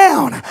things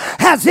down?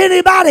 Has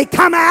anybody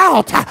come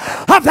out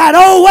of that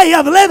old way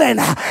of living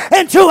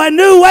into a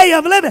new way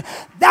of living?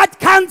 That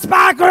comes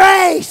by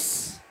grace.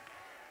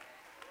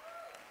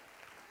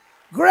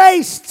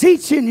 Grace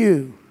teaching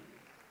you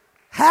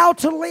how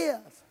to live.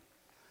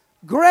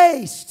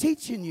 Grace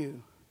teaching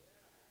you.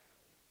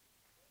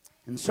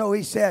 And so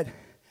he said,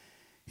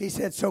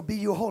 so be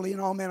you holy in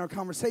all manner of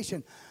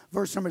conversation.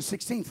 Verse number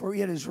 16, for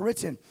it is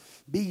written,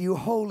 be you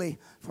holy,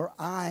 for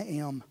I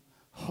am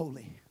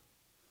holy.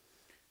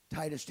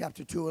 Titus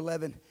chapter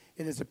 2:11,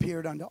 it has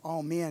appeared unto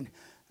all men.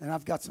 And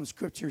I've got some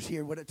scriptures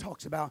here what it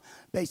talks about,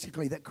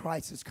 basically that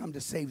Christ has come to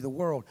save the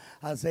world.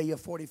 Isaiah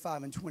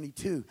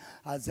 45:22,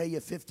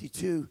 Isaiah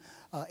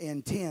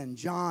 52:10,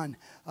 John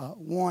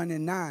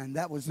 1:9.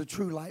 That was the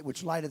true light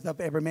which lighteth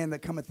up every man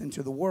that cometh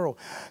into the world.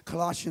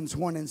 Colossians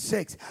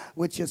 1:6,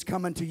 which is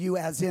come unto you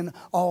as in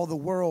all the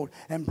world,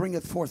 and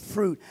bringeth forth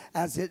fruit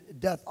as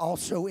it doth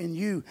also in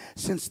you,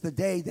 since the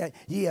day that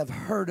ye have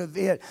heard of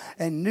it,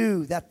 and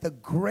knew that the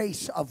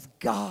grace of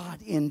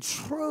God in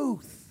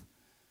truth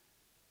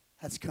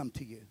has come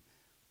to you.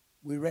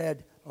 We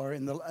read, or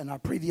in our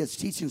previous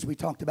teachings, we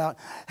talked about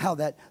how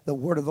that the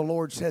word of the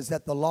Lord says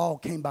that the law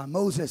came by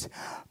Moses,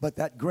 but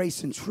that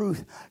grace and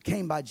truth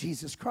came by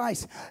Jesus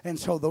Christ. And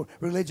so the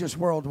religious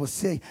world will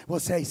say,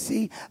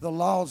 see, the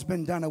law's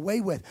been done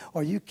away with.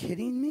 Are you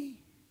kidding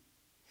me?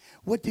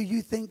 What do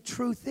you think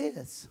truth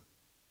is?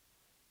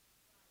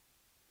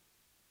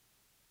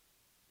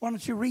 Why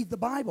don't you read the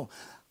Bible?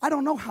 I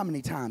don't know how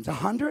many times,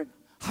 100,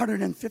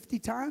 150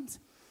 times.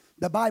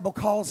 The Bible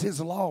calls his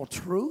law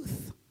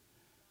truth,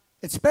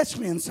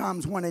 especially in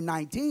Psalms 1 and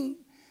 19.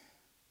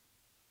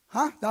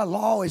 The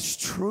law is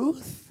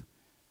truth,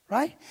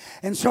 right?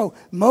 And so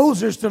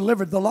Moses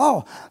delivered the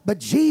law, but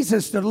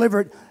Jesus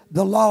delivered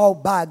the law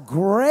by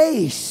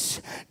grace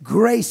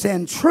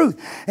and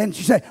truth. And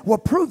you say, well,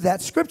 prove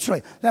that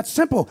scripturally. That's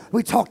simple.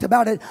 We talked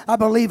about it, I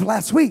believe,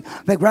 last week.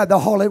 They grabbed the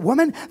harlot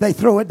woman. They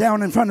threw it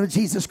down in front of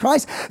Jesus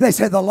Christ. They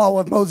said the law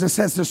of Moses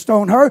says to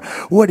stone her.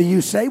 What do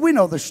you say? We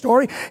know the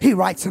story. He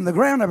writes in the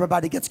ground.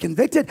 Everybody gets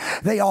convicted.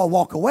 They all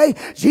walk away.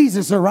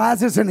 Jesus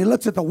arises and he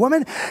looks at the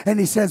woman and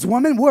he says,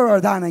 woman, where are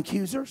thine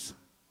accusers?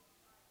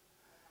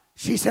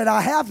 She said,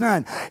 I have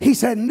none. He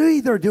said,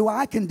 neither do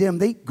I condemn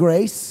thee.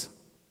 Grace.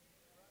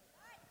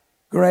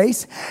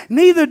 Grace.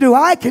 Neither do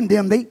I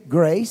condemn thee.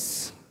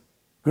 Grace.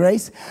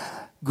 Grace.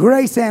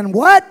 Grace and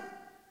what?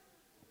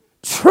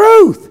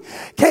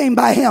 Truth came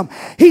by him.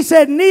 He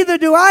said, neither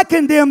do I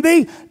condemn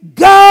thee.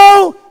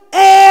 Go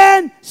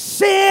and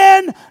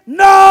sin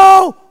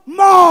no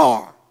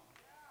more.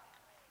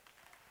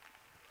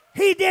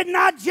 He did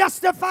not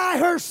justify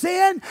her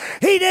sin.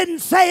 He didn't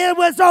say it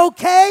was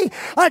okay.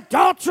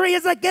 Adultery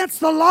is against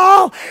the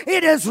law.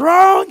 It is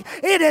wrong.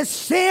 It is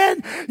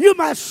sin. You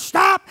must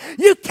stop.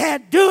 You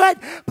can't do it,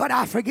 but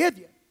I forgive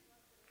you.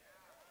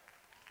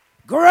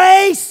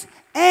 Grace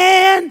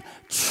and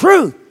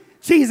truth.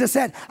 Jesus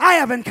said, I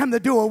haven't come to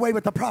do away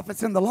with the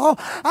prophets and the law.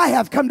 I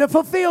have come to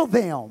fulfill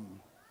them.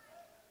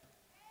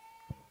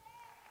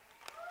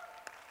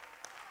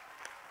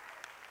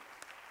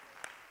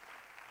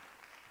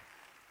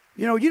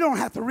 You know, you don't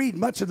have to read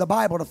much of the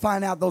Bible to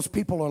find out those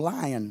people are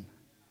lying.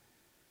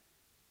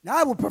 Now,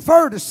 I would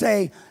prefer to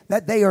say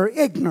that they are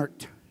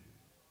ignorant.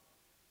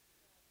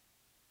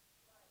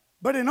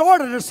 But in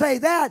order to say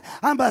that,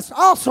 I must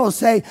also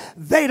say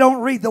they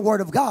don't read the Word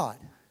of God.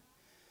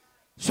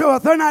 So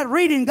if they're not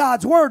reading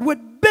God's Word,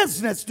 what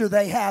business do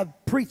they have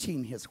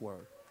preaching His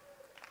Word?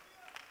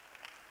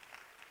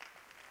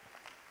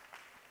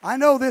 I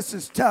know this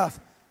is tough,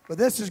 but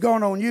this is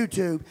going on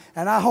YouTube,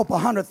 and I hope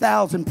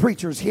 100,000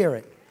 preachers hear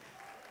it.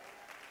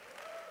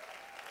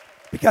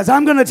 Because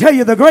I'm going to tell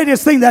you the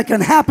greatest thing that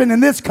can happen in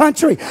this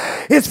country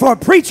is for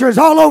preachers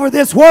all over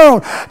this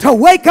world to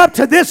wake up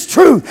to this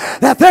truth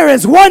that there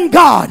is one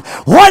God,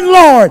 one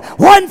Lord,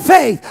 one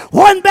faith,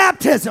 one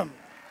baptism.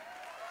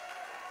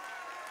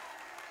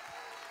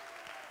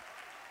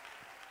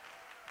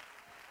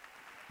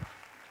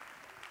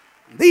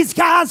 These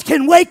guys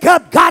can wake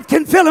up. God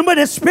can fill them with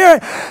His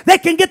Spirit. They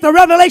can get the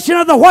revelation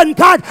of the one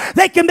God.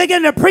 They can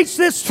begin to preach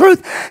this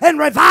truth, and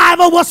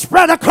revival will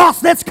spread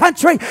across this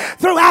country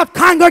throughout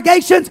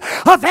congregations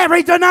of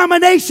every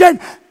denomination.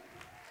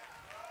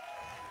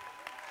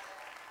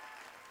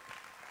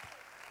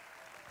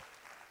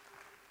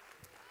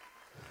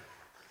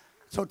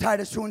 So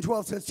Titus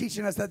 2:12 says,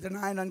 teaching us that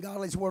denying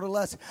ungodly is word of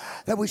lust,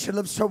 that we should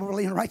live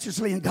soberly and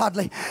righteously and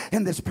godly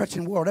in this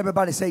present world.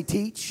 Everybody say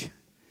teach.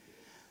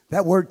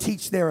 That word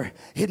teach there,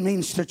 it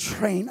means to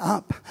train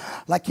up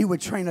like you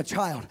would train a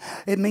child.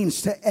 It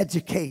means to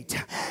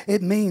educate.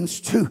 It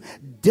means to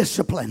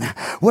discipline.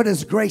 What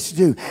does grace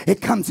do? It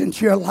comes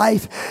into your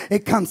life.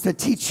 It comes to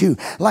teach you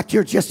like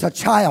you're just a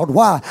child.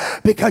 Why?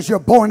 Because you're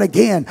born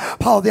again.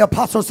 Paul the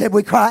apostle said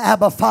we cry,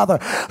 Abba, Father,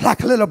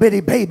 like little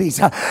bitty babies.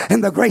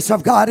 And the grace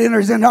of God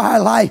enters into our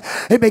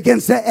life. It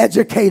begins to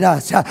educate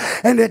us.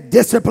 And it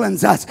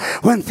disciplines us.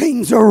 When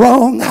things are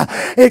wrong,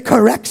 it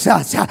corrects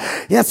us.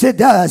 Yes, it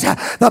does.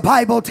 The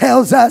Bible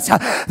tells us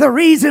the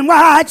reason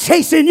why I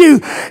chasten you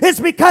is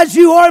because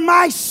you are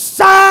my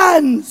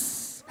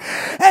sons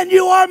and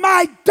you are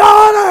my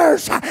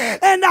daughters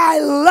and I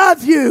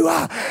love you.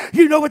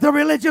 You know what the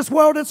religious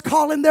world is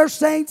calling their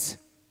saints?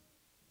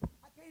 I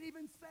can't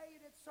even say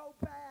it. It's so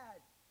bad.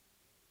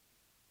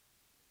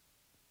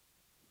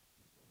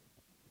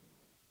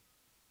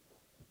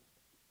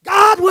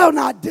 God will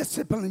not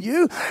discipline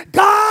you.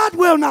 God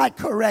will not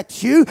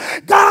correct you.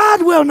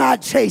 God will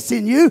not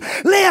chasten you.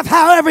 Live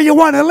however you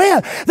want to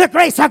live. The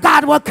grace of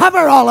God will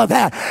cover all of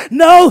that.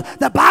 No,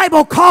 the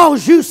Bible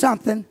calls you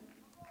something.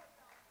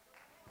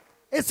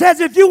 It says,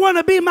 if you want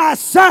to be my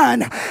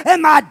son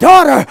and my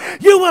daughter,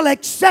 you will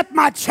accept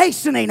my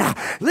chastening.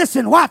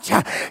 Listen, watch.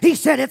 He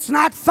said, it's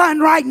not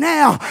fun right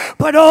now,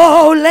 but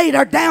oh,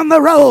 later down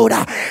the road,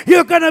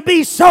 you're going to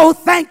be so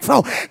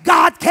thankful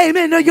God came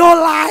into your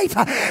life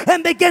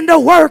and began to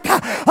work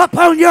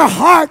upon your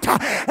heart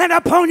and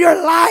upon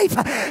your life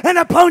and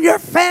upon your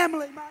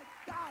family. My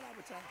God, I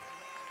would say.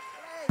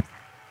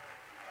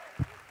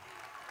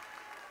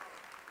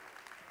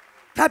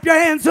 Clap your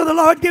hands to the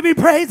Lord. Give Him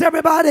praise,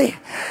 everybody.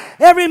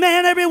 Every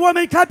man, every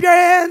woman, clap your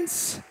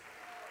hands.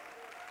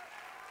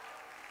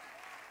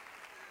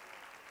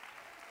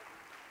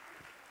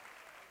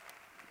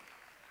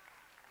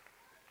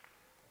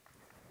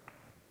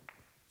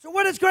 So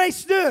what does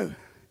grace do?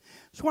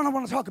 It's what I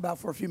want to talk about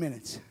for a few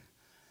minutes.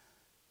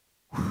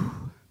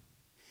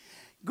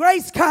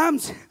 Grace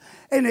comes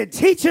And it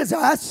teaches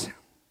us,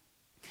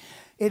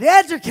 it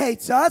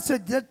educates us,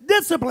 it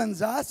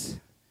disciplines us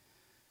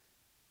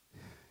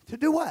to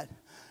do what?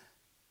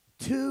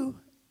 To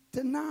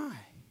deny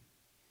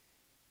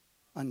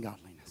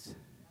ungodliness.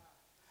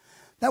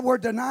 That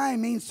word deny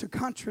means to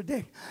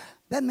contradict.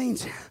 That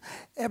means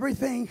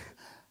everything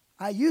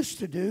I used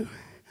to do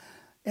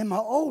in my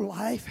old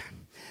life,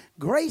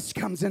 grace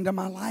comes into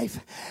my life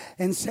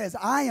and says,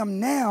 I am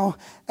now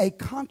a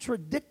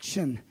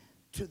contradiction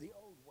to the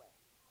old way.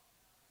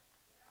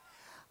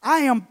 I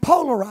am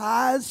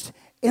polarized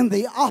in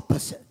the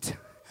opposite.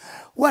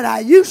 What I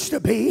used to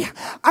be,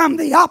 I'm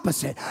the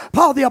opposite.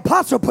 Paul the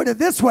Apostle put it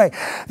this way: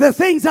 the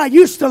things I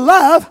used to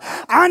love,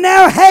 I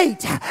now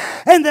hate.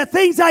 And the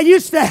things I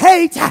used to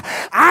hate,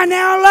 I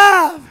now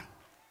love.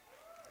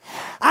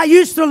 I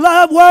used to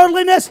love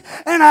worldliness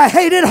and I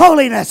hated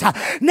holiness.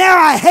 Now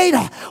I hate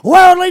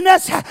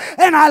worldliness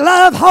and I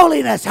love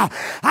holiness.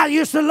 I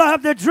used to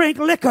love to drink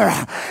liquor.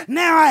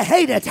 Now I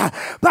hate it.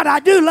 But I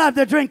do love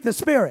to drink the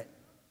Spirit.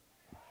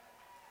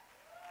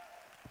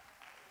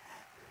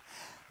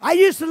 I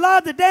used to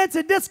love to dance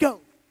at disco.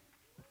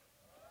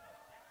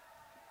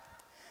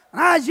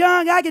 When I was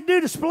young, I could do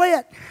the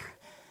split.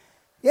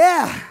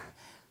 Yeah,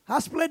 I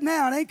split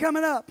now. It ain't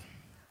coming up.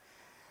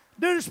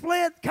 Do the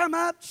split, come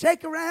up,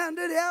 shake around,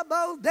 do the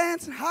elbows,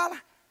 dance and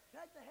holler.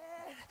 Shake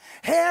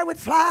the hair would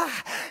fly,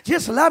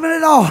 just loving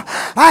it all.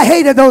 I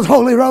hated those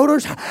holy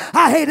rollers.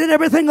 I hated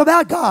everything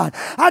about God.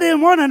 I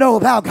didn't want to know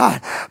about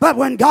God. But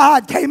when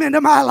God came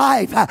into my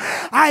life,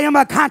 I am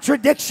a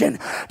contradiction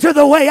to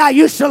the way I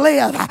used to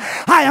live.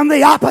 I am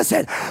the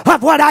opposite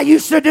of what I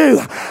used to do.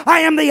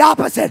 I am the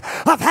opposite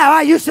of how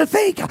I used to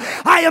think.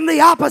 I am the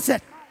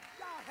opposite.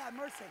 God have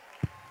mercy.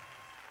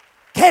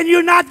 Can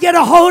you not get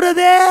a hold of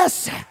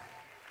this?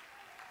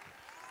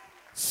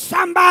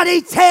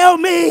 Somebody tell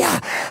me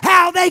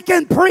how they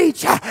can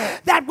preach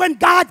that when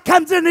God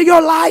comes into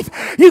your life,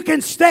 you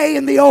can stay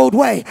in the old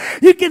way.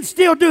 You can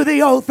still do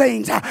the old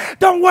things.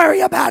 Don't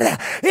worry about it.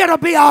 It'll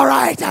be all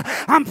right.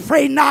 I'm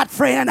afraid not,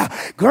 friend.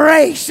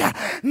 Grace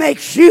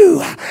makes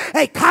you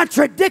a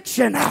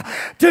contradiction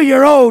to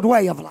your old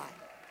way of life.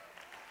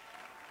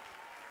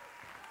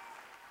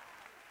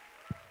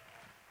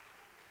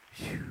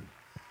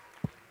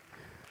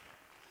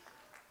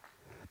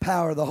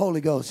 Power of the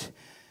Holy Ghost.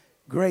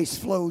 Grace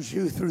flows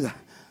you through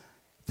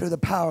the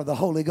power of the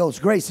Holy Ghost.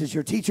 Grace is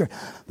your teacher.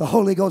 The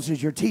Holy Ghost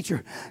is your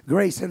teacher.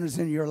 Grace enters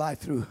into your life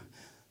through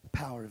the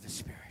power of the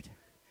Spirit.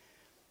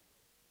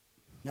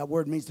 That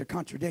word means to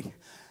contradict.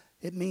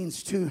 It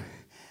means to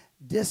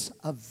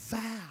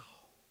disavow,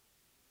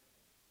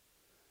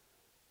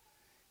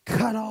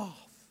 cut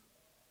off,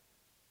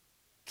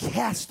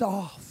 cast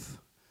off.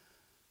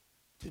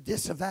 To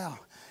disavow.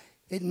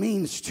 It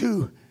means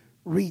to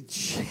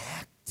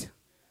reject.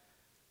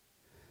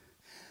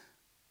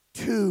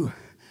 To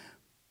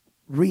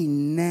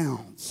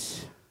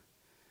renounce.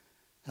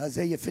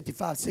 Isaiah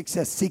 55:6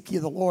 says, seek ye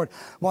the Lord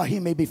while he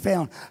may be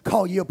found.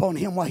 Call ye upon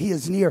him while he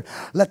is near.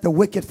 Let the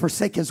wicked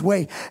forsake his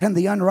way, and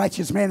the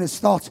unrighteous man his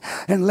thoughts,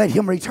 and let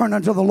him return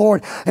unto the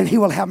Lord, and he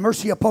will have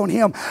mercy upon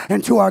him,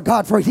 and to our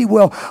God, for he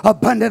will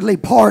abundantly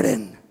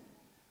pardon.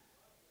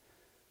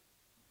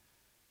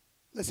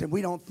 Listen,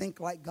 we don't think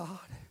like God.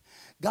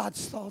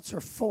 God's thoughts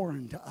are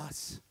foreign to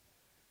us.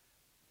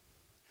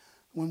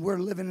 When we're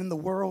living in the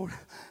world,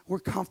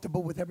 we're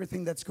comfortable with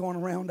everything that's going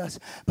around us.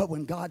 But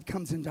when God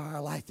comes into our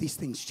life, these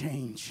things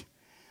change.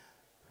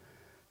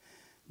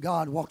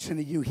 God walks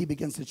into you. He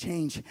begins to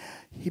change.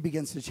 He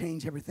begins to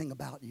change everything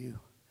about you.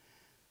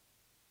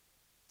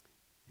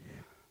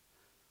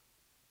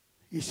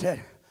 You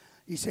say,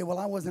 well,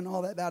 I wasn't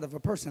all that bad of a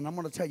person. I'm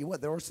going to tell you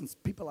what, there are some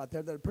people out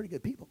there that are pretty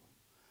good people.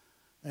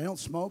 They don't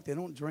smoke. They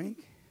don't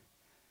drink.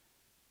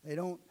 They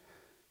don't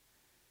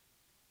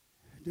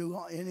do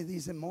any of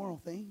these immoral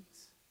things.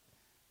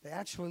 They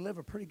actually live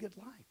a pretty good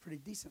life, pretty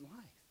decent life.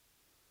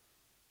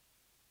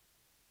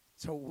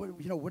 So,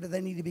 what do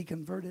they need to be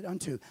converted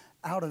unto?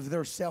 Out of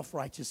their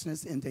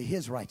self-righteousness into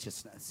his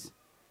righteousness.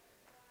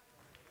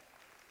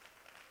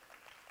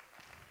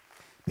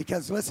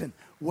 Because listen,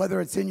 whether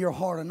it's in your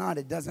heart or not,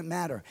 it doesn't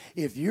matter.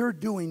 If you're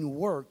doing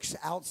works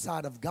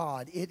outside of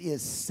God, it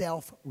is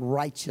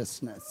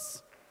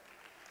self-righteousness.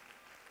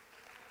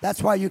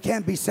 That's why you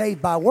can't be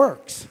saved by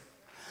works.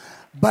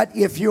 But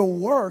if your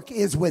work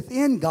is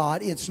within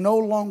God, it's no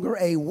longer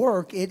a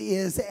work, it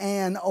is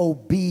an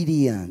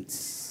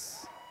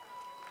obedience.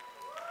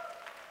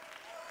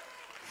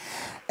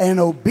 And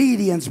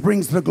obedience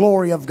brings the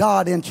glory of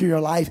God into your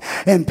life,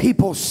 and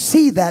people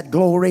see that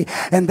glory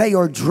and they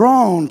are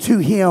drawn to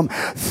him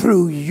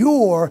through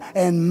your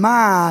and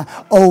my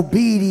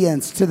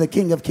obedience to the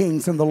King of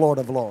Kings and the Lord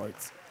of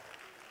Lords.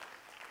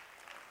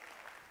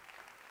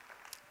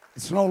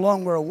 It's no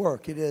longer a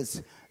work, it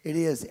is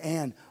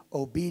an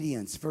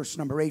obedience. Verse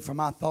number 8, for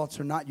my thoughts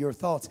are not your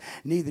thoughts,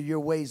 neither your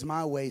ways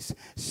my ways,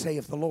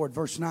 saith the Lord.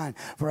 Verse 9,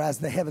 for as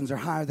the heavens are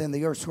higher than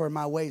the earth, so are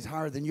my ways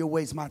higher than your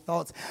ways, my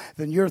thoughts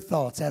than your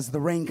thoughts. As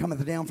the rain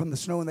cometh down from the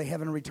snow, and the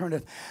heaven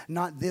returneth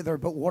not thither,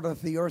 but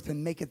watereth the earth,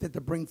 and maketh it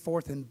to bring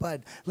forth and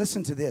bud.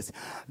 Listen to this,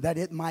 that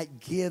it might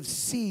give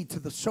seed to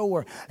the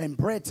sower and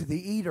bread to the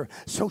eater,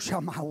 so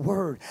shall my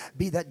word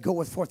be that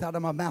goeth forth out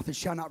of my mouth. It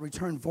shall not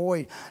return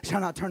void, shall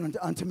not turn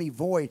unto me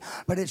void,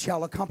 but it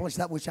shall accomplish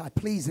that which I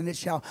please, and it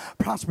shall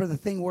prosper the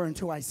thing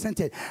whereunto I sent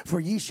it. For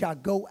ye shall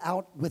go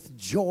out with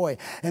joy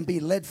and be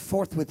led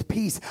forth with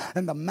peace,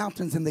 and the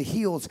mountains and the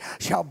hills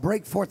shall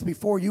break forth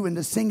before you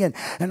into singing,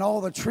 and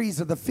all the trees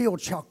of the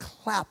field shall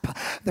clap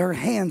their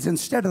hands.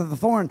 Instead of the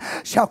thorn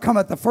shall come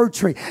at the fir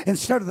tree,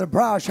 instead of the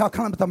briar shall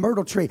come at the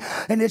myrtle tree,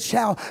 and it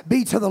shall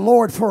be to the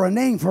Lord for a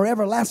name, for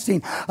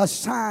everlasting, a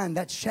sign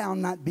that shall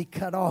not be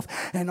cut off.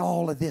 And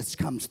all of this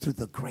comes through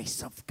the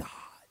grace of God.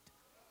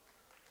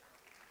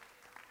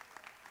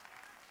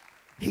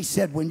 He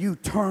said, when you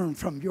turn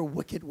from your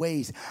wicked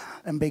ways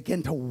and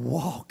begin to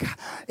walk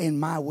in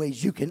my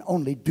ways, you can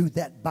only do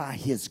that by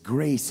his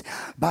grace,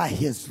 by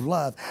his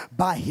love,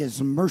 by his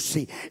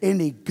mercy.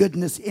 Any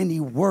goodness, any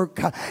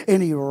work,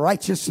 any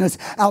righteousness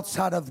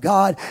outside of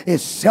God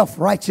is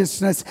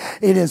self-righteousness.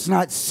 It is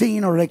not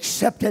seen or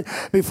accepted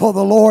before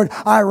the Lord.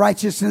 Our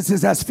righteousness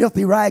is as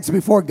filthy rags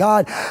before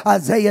God,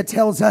 Isaiah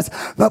tells us.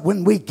 But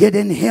when we get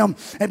in him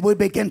and we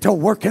begin to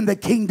work in the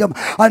kingdom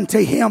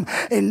unto him,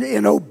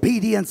 in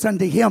obedience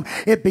unto him,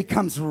 it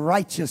becomes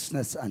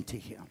righteousness unto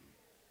him.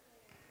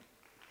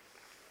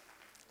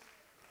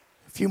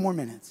 A few more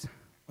minutes.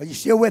 Are you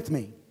still with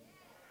me?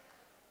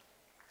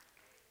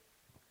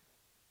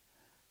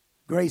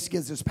 Grace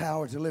gives us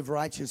power to live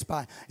righteous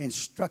by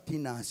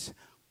instructing us,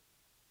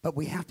 but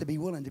we have to be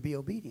willing to be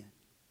obedient.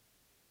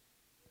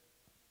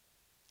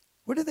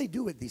 What do they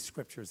do with these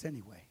scriptures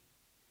anyway?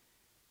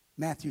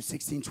 Matthew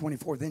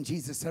 16:24. Then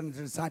Jesus said unto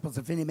the disciples,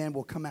 if any man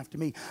will come after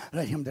me,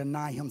 let him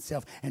deny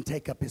himself and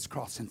take up his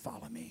cross and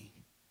follow me.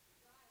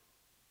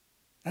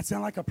 That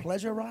sound like a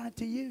pleasure ride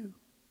to you?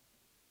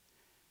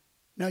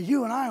 Now,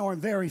 you and I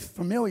aren't very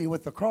familiar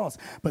with the cross,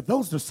 but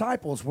those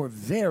disciples were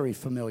very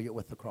familiar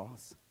with the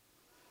cross.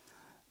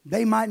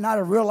 They might not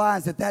have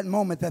realized at that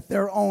moment that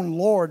their own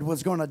Lord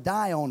was going to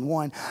die on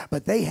one,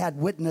 but they had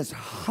witnessed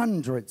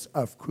hundreds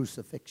of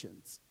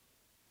crucifixions.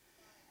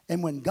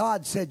 And when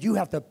God said, you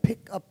have to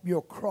pick up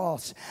your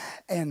cross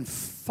and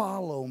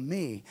follow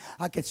me,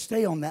 I could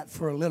stay on that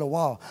for a little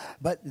while.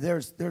 But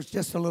there's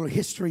just a little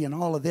history in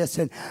all of this.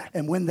 And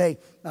when they,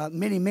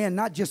 many men,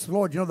 not just the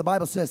Lord, you know, the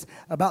Bible says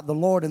about the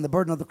Lord and the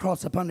burden of the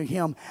cross upon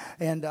him,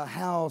 and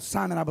how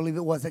Simon, I believe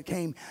it was, that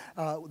came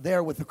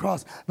there with the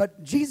cross.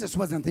 But Jesus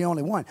wasn't the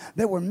only one.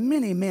 There were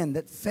many men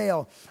that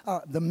fell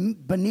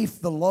beneath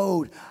the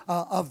load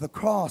of the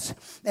cross.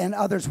 And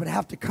others would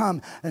have to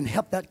come and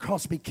help that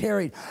cross be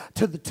carried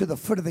to the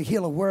foot of the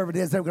hill of wherever it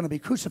is they're going to be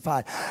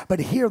crucified.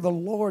 But here the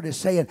Lord is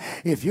saying,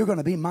 if you're going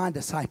to be my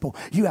disciple,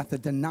 you have to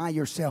deny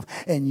yourself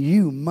and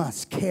you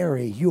must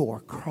carry your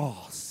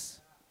cross.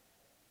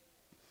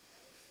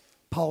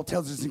 Paul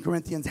tells us in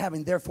Corinthians,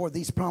 having therefore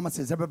these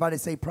promises. Everybody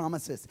say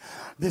promises.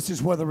 This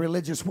is where the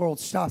religious world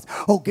stops.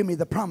 Oh, give me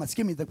the promise.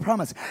 Give me the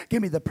promise.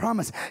 Give me the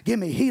promise. Give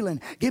me healing.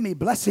 Give me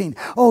blessing.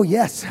 Oh,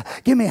 yes.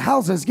 Give me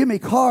houses. Give me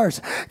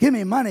cars. Give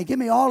me money. Give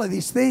me all of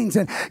these things.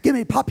 And give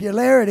me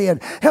popularity.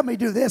 And help me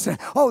do this. And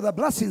oh, the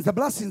blessings, the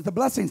blessings, the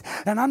blessings.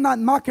 And I'm not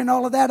mocking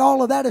all of that.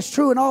 All of that is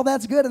true and all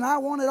that's good. And I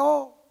want it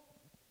all.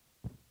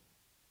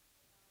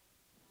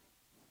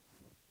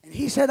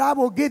 He said, I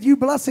will give you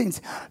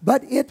blessings,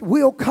 but it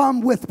will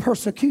come with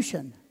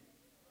persecution.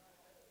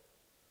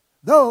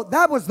 Though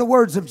that was the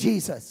words of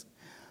Jesus.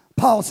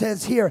 Paul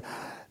says here,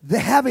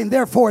 having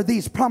therefore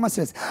these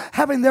promises,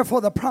 having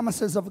therefore the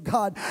promises of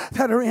God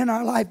that are in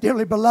our life,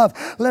 dearly beloved,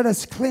 let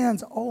us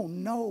cleanse. Oh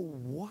no,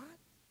 what?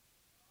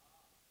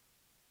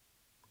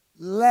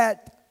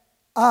 Let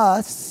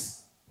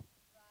us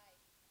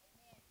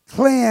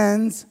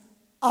cleanse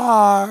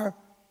ourselves.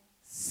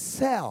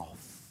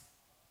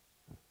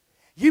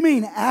 You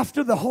mean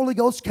after the Holy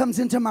Ghost comes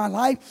into my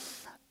life,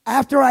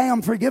 after I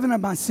am forgiven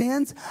of my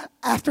sins,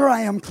 after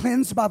I am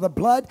cleansed by the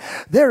blood,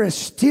 there is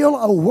still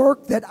a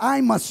work that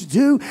I must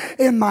do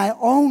in my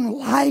own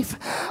life.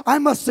 I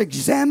must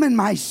examine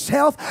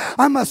myself.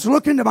 I must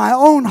look into my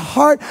own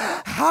heart.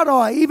 How do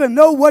I even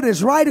know what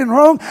is right and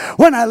wrong?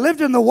 When I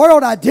lived in the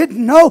world, I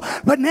didn't know.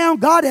 But now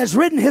God has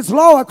written his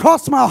law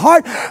across my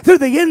heart through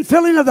the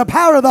infilling of the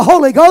power of the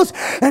Holy Ghost.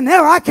 And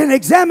now I can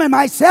examine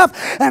myself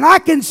and I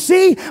can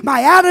see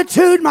my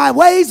attitude, my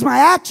ways, my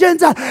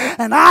actions.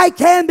 And I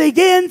can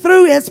begin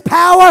through his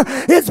power,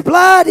 his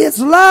blood, his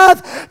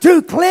love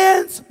to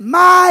cleanse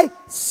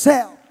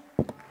myself.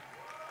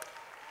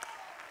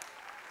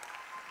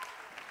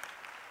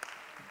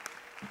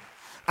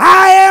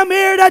 I am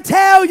here to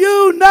tell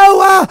you,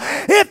 Noah,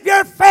 if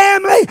your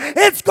family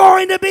is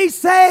going to be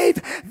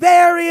saved,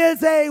 there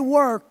is a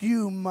work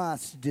you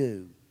must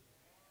do.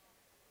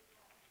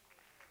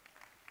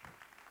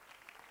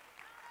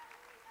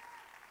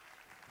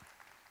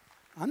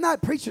 I'm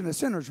not preaching to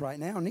sinners right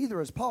now, neither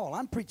is Paul.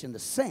 I'm preaching to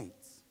saints.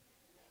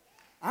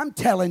 I'm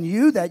telling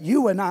you that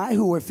you and I,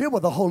 who are filled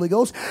with the Holy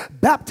Ghost,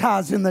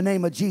 baptized in the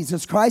name of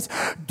Jesus Christ,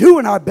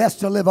 doing our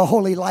best to live a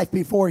holy life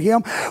before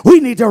Him,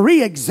 we need to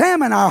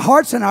re-examine our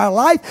hearts and our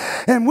life,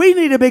 and we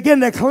need to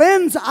begin to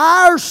cleanse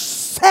ourselves.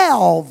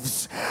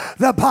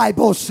 The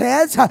Bible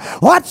says,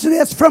 watch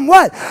this, from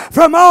what?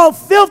 From all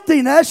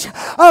filthiness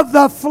of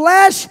the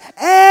flesh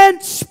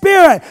and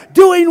spirit.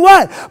 Doing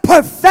what?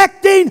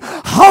 Perfecting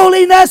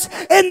holiness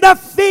in the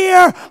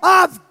fear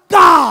of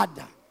God.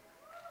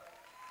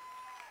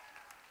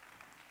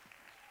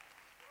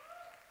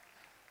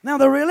 Now,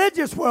 the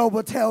religious world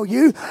will tell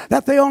you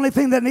that the only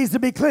thing that needs to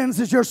be cleansed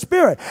is your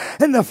spirit.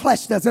 And the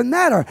flesh doesn't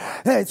matter.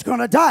 It's going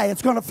to die.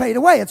 It's going to fade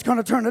away. It's going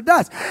to turn to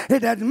dust. It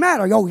doesn't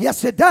matter. Oh,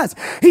 yes, it does.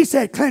 He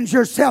said, cleanse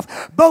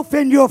yourself both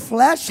in your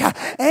flesh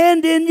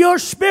and in your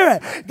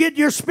spirit. Get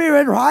your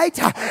spirit right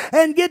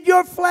and get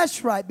your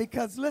flesh right.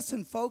 Because,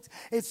 listen, folks,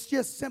 it's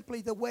just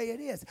simply the way it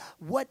is.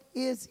 What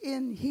is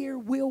in here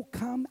will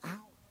come out.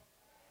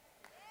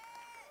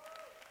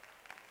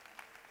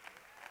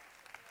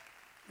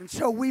 And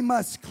so we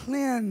must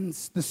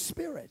cleanse the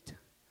spirit.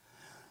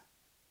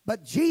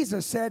 But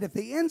Jesus said if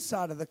the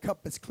inside of the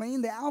cup is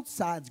clean, the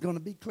outside's going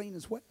to be clean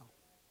as well.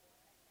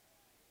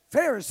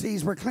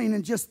 Pharisees were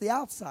cleaning just the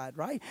outside,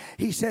 right?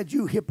 He said,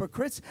 you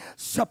hypocrites,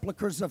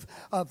 sepulchres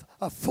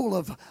full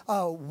of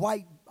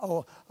white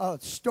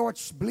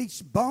starched,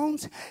 bleached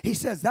bones. He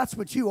says, that's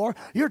what you are.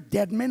 You're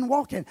dead men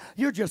walking.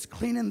 You're just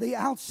cleaning the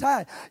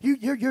outside.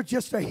 You're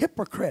just a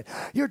hypocrite.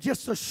 You're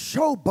just a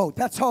showboat.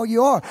 That's all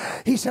you are.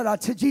 He said,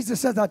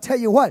 Jesus says, I'll tell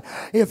you what,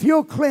 if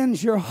you'll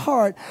cleanse your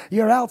heart,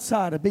 your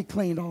outside will be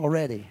cleaned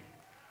already.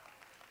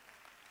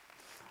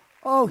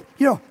 Oh,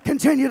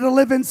 continue to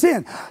live in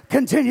sin.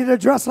 Continue to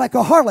dress like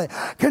a harlot.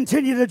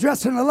 Continue to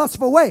dress in a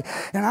lustful way.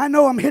 And I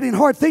know I'm hitting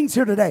hard things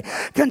here today.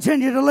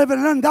 Continue to live in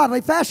an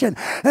ungodly fashion.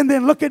 And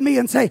then look at me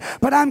and say,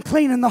 but I'm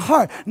clean in the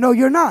heart. No,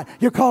 you're not.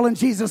 You're calling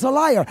Jesus a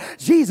liar.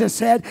 Jesus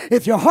said,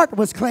 if your heart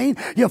was clean,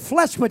 your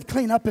flesh would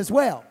clean up as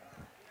well.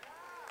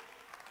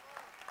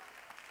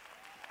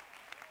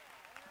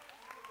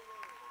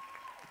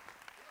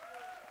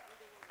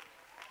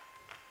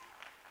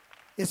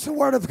 It's the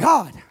Word of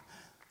God.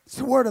 It's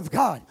the Word of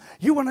God.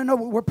 You want to know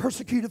what we're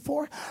persecuted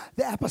for?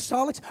 The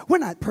apostolics. We're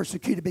not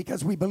persecuted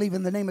because we believe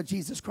in the name of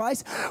Jesus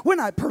Christ. We're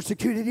not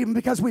persecuted even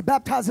because we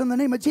baptize in the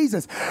name of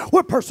Jesus.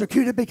 We're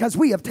persecuted because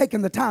we have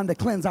taken the time to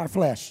cleanse our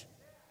flesh.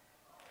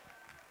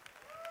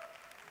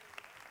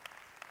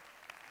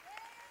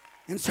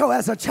 And so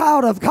as a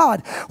child of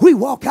God, we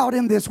walk out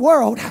in this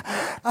world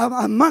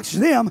amongst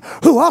them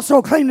who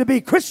also claim to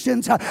be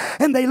Christians,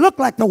 and they look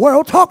like the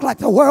world, talk like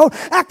the world,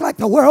 act like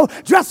the world,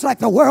 dress like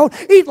the world,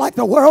 eat like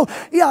the world,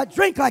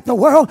 drink like the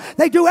world.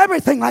 They do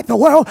everything like the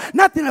world.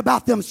 Nothing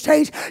about them's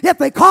changed, yet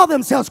they call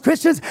themselves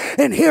Christians.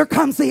 And here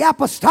comes the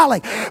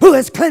apostolic who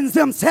has cleansed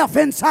themselves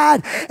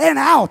inside and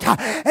out.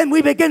 And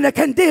we begin to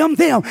condemn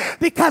them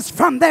because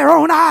from their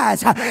own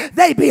eyes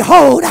they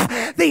behold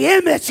the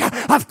image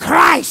of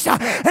Christ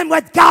and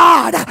what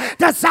God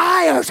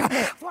desires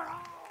for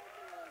all.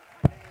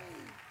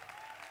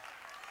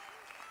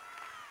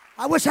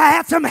 I wish I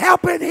had some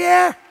help in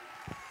here.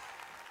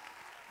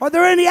 Are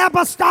there any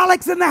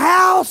apostolics in the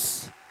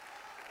house?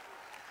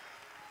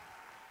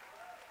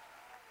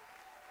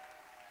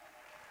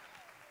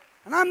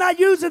 And I'm not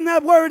using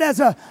that word as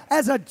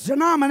a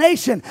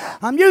denomination.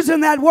 I'm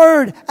using that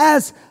word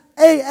as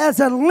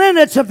a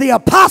lineage of the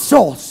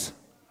apostles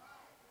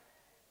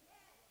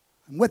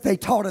and what they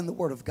taught in the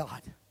Word of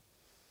God.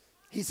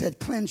 He said,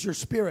 cleanse your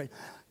spirit,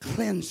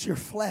 cleanse your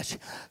flesh.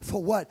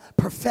 For what?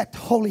 Perfect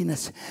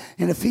holiness.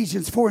 In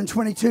Ephesians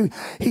 4:22,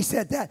 he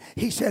said that.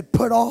 He said,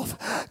 put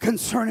off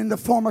concerning the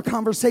former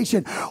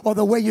conversation or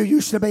the way you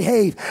used to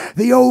behave.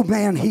 The old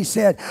man, he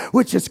said,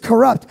 which is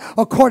corrupt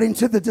according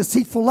to the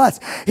deceitful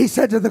lust. He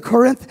said to the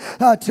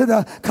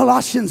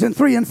Colossians in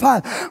 3 and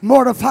 5,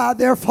 mortify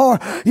therefore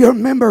your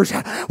members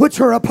which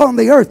are upon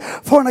the earth,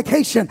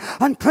 fornication,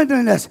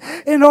 uncleanness,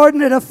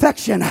 inordinate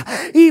affection,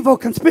 evil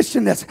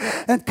concupiscence,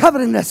 and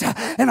covetousness,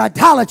 and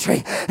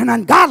idolatry, and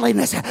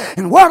ungodliness,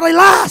 and worldly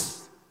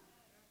lust.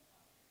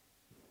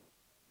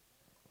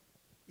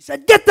 He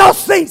said, get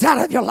those things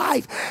out of your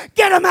life.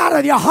 Get them out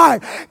of your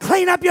heart.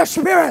 Clean up your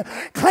spirit.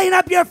 Clean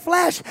up your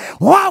flesh.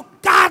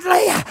 Walk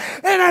godly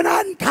in an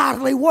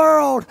ungodly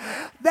world,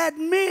 that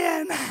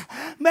men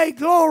may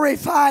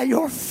glorify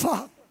your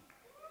Father.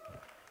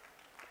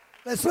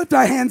 Let's lift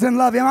our hands and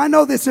love Him. I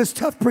know this is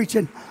tough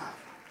preaching,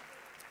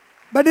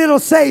 but it'll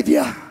save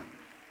you.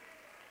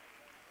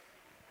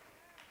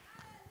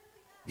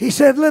 He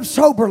said, live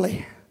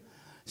soberly.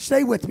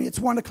 Stay with me. It's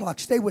 1 o'clock.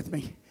 Stay with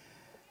me.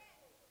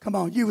 Come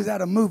on. You was at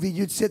a movie.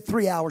 You'd sit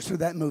 3 hours through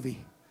that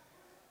movie.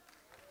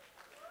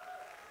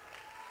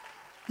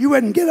 You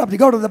wouldn't get up to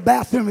go to the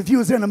bathroom if you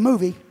was in a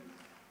movie.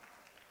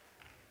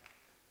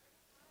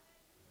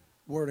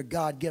 Word of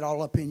God get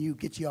all up in you.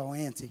 Get you all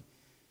antsy.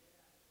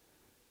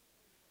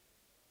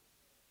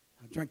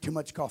 I drank too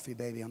much coffee,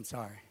 baby. I'm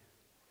sorry.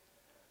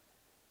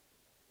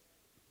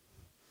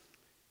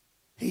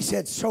 He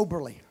said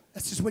soberly.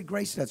 That's just what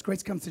grace does.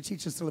 Grace comes to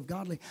teach us to live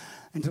godly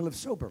and to live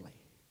soberly.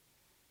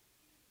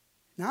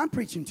 Now I'm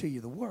preaching to you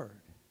the word.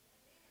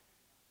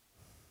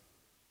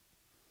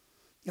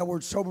 That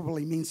word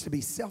soberly means to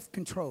be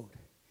self-controlled.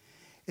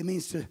 It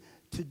means to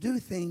do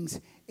things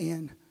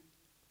in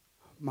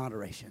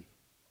moderation.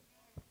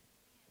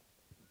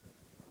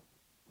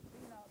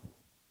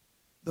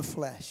 The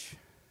flesh.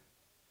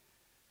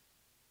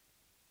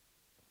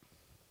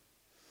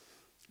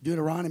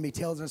 Deuteronomy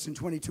tells us in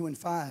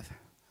 22:5,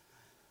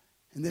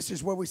 and this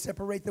is where we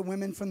separate the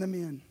women from the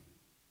men,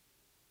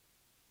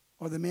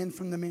 or the men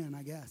from the men,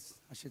 I guess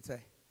I should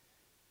say.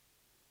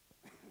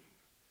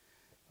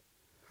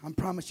 I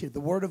promise you,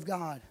 the Word of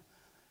God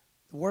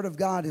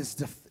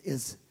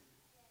is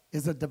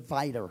a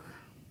divider.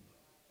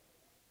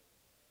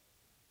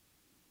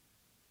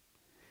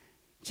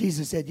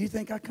 Jesus said, "You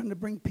think I come to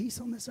bring peace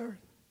on this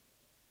earth?"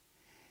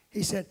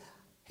 He said,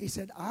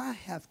 "I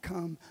have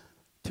come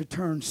to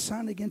turn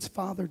son against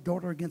father,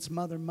 daughter against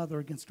mother, mother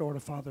against daughter,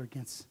 father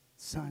against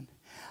son.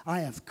 I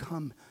have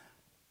come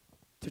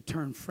to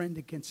turn friend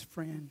against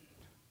friend,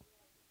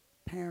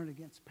 parent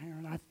against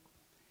parent."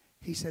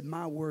 He said,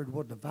 "My word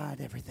will divide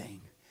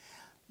everything.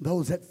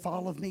 Those that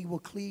follow me will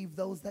cleave.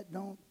 Those that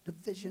don't,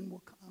 division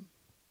will come."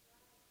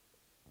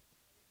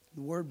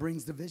 The word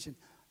brings division.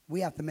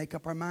 We have to make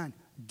up our mind.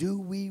 Do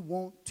we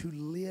want to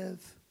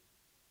live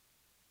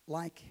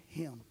like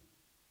him?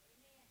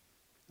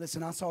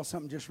 Listen, I saw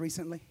something just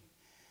recently.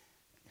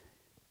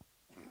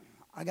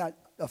 I got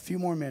a few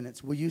more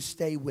minutes. Will you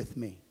stay with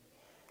me?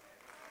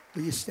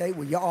 Will you stay?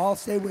 Will you all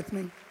stay with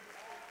me?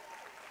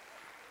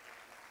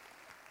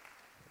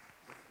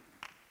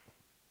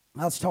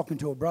 I was talking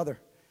to a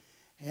brother,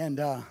 and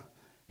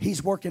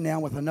he's working now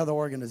with another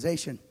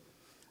organization.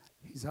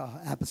 He's an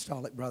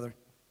apostolic brother,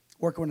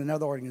 working with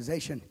another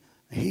organization.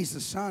 He's the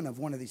son of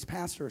one of these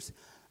pastors.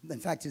 In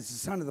fact, he's the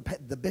son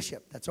of the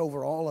bishop that's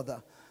over all of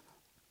the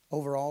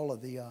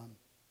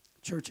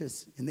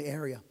churches in the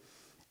area.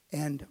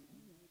 And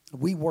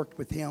we worked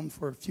with him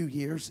for a few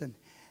years,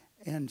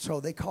 and so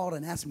they called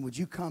and asked him, "Would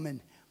you come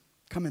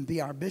and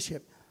be our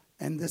bishop?"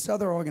 And this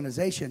other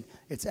organization,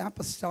 it's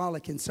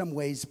apostolic in some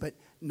ways, but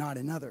not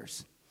in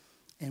others.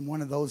 And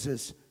one of those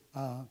is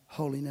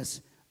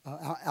holiness,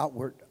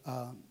 outward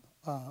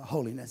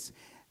holiness.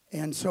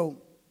 And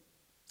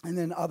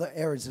then other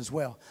areas as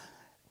well.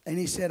 And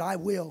he said, "I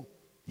will."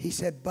 He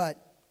said,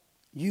 "But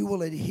you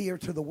will adhere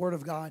to the word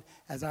of God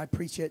as I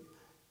preach it."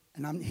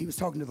 And he was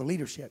talking to the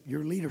leadership,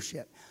 your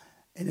leadership.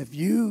 "And if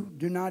you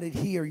do not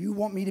adhere, you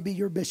want me to be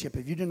your bishop.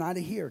 If you do not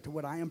adhere to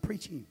what I am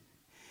preaching,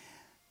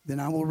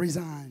 then I will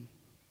resign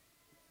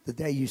the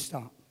day you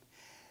stop."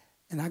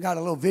 And I got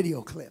a little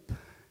video clip.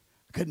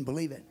 I couldn't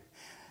believe it.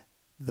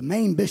 The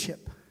main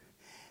bishop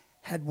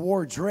had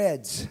wore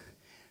dreads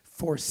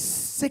for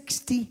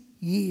 60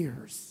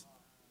 years.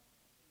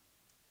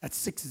 That's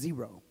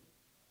 60.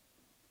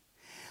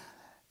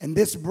 And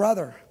this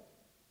brother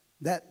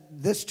that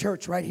this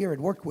church right here had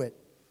worked with,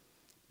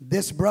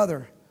 this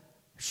brother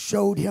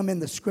showed him in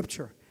the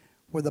scripture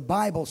where the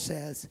Bible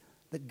says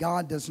that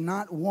God does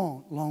not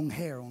want long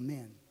hair on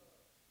men.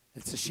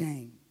 It's a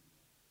shame.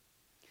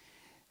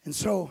 And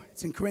so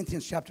it's in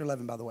Corinthians chapter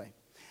 11, by the way.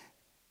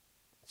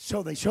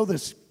 So they show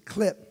this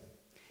clip.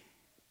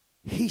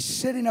 He's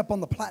sitting up on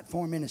the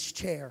platform in his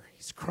chair.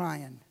 He's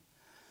crying.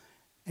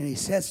 And he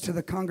says to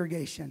the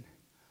congregation,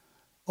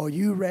 "Are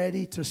you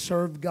ready to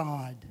serve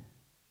God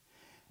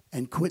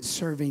and quit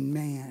serving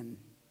man?"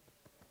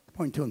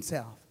 Pointing to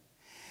himself.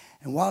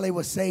 And while he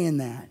was saying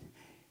that,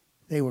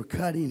 they were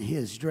cutting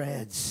his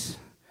dreads.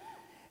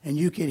 And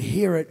you could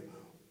hear it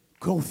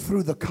go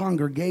through the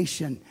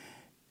congregation.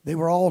 They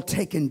were all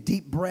taking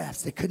deep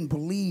breaths. They couldn't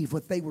believe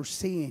what they were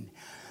seeing.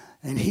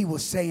 And he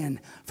was saying,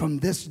 from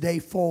this day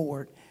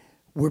forward,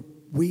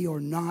 we are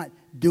not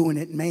doing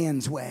it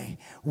man's way.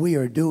 We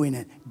are doing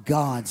it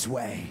God's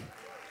way.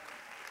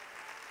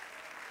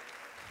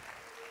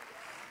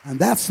 And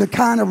that's the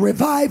kind of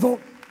revival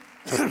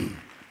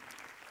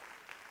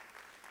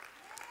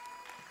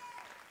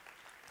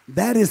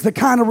that is the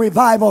kind of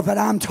revival that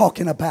I'm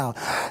talking about.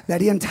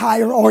 That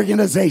entire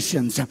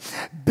organizations,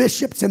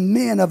 bishops and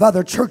men of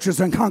other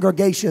churches and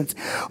congregations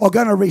are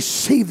going to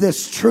receive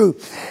this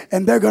truth.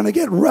 And they're going to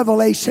get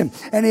revelation.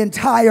 And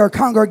entire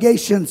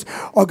congregations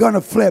are going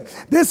to flip.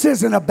 This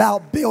isn't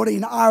about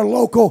building our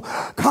local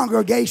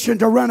congregation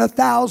to run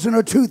 1,000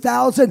 or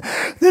 2,000.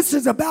 This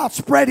is about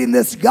spreading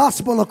this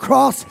gospel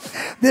across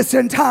this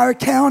entire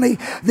county,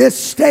 this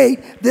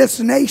state, this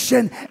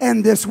nation,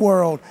 and this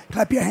world.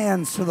 Clap your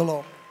hands to the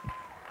Lord.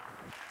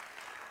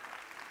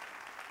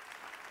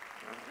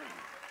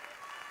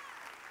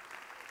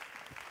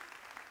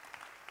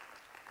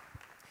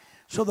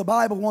 So the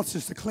Bible wants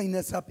us to clean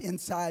this up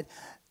inside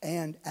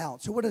and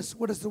out. So what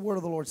does the word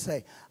of the Lord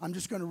say? I'm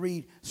just going to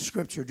read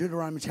scripture.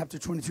 Deuteronomy chapter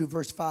 22,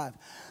 verse 5.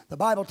 The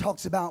Bible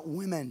talks about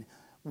women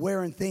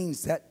wearing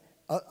things that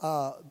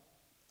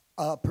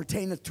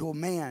pertaineth to a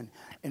man.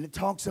 And it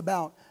talks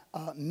about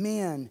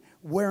men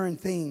wearing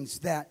things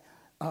that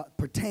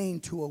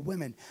pertain to a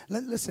woman.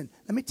 Listen,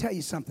 let me tell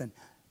you something.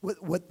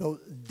 what the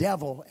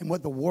devil and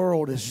what the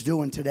world is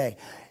doing today.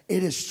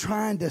 It is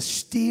trying to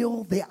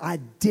steal the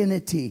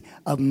identity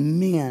of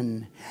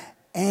men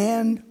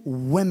and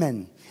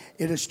women.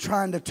 It is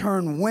trying to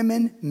turn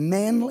women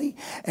manly,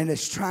 and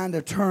it's trying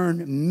to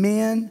turn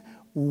men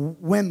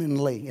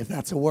womanly, if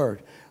that's a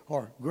word,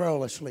 or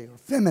girlishly, or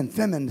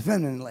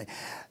femininely.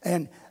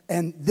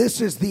 And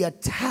this is the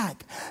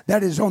attack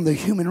that is on the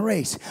human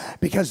race,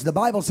 because the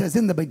Bible says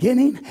in the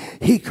beginning,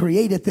 He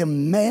created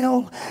them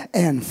male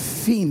and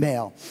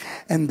female.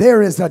 And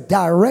there is a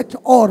direct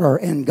order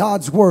in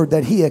God's word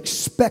that He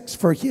expects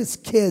for His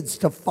kids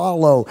to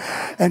follow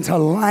and to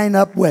line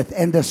up with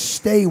and to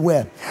stay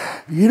with.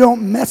 You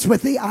don't mess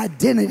with the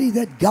identity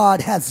that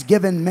God has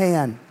given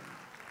man.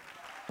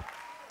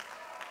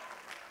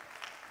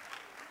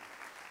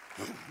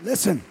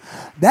 Listen,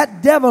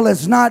 that devil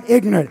is not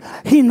ignorant.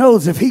 He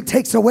knows if he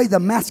takes away the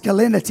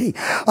masculinity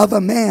of a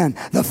man,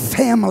 the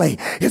family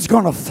is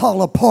going to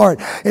fall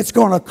apart. It's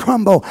going to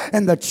crumble,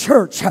 and the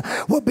church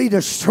will be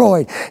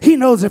destroyed. He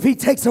knows if he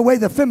takes away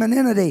the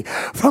femininity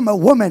from a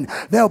woman,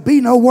 there'll be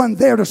no one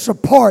there to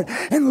support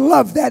and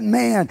love that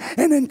man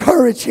and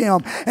encourage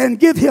him and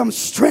give him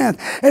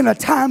strength in a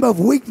time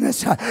of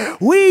weakness.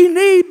 We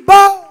need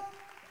both.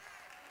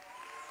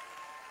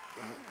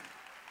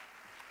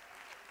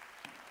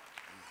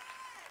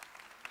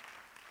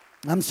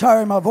 I'm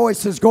sorry, my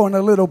voice is going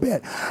a little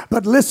bit.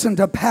 But listen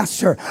to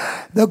Pastor.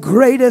 The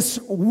greatest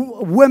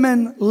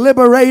women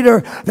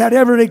liberator that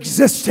ever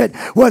existed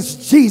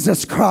was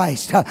Jesus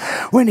Christ.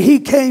 When He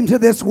came to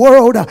this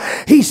world,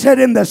 He said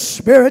in the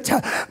Spirit,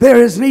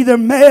 there is neither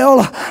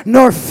male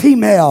nor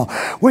female.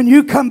 When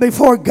you come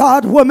before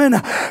God, woman,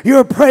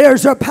 your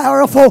prayers are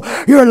powerful.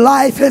 Your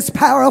life is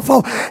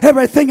powerful.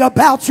 Everything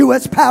about you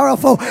is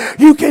powerful.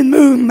 You can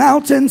move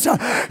mountains.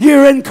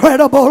 You're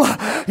incredible.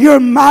 You're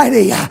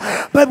mighty.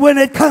 But when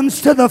it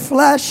comes to the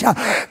flesh,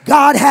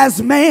 God has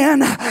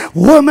man,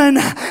 woman,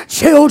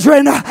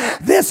 children.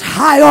 This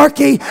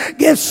hierarchy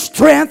gives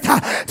strength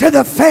to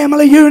the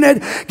family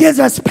unit, gives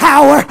us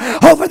power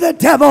over the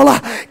devil,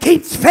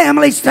 keeps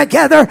families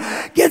together,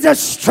 gives us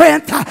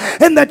strength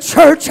in the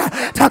church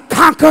to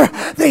conquer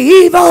the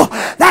evil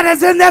that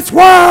is in this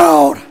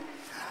world.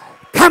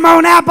 Come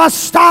on,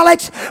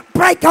 apostolics,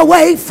 break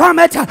away from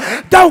it.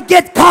 Don't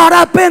get caught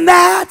up in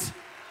that.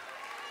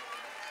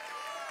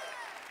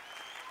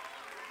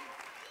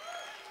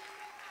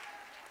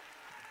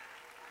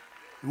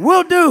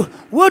 We'll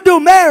do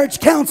marriage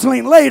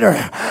counseling later.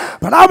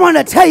 But I want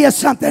to tell you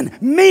something.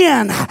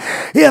 Men,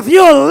 if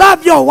you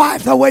love your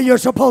wife the way you're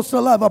supposed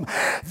to love them,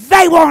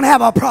 they won't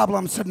have a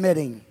problem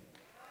submitting.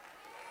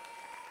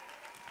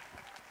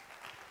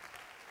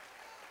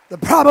 The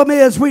problem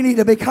is we need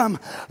to become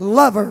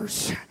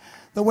lovers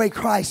the way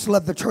Christ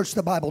loved the church,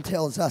 the Bible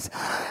tells us.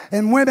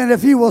 And women,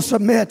 if you will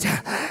submit,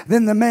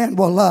 then the man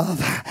will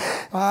love.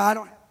 I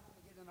don't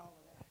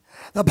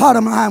The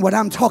bottom line, what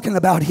I'm talking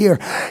about here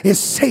is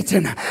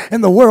Satan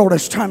and the world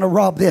is trying to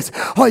rob this.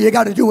 All you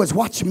got to do is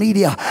watch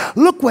media.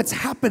 Look what's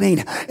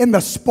happening in the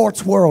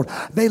sports world.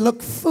 They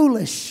look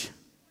foolish.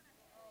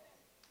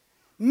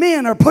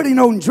 Men are putting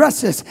on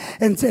dresses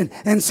and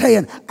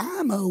saying,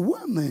 I'm a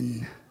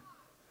woman.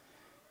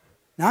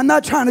 Now, I'm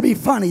not trying to be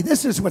funny.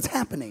 This is what's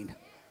happening.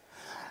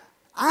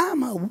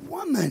 I'm a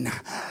woman.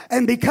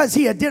 And because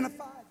he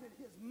identifies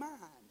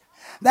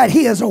that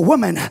he is a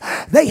woman,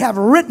 they have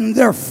written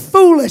their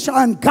foolish,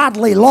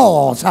 ungodly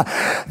laws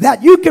that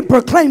you can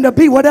proclaim to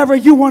be whatever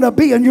you want to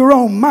be in your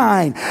own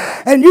mind,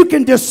 and you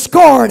can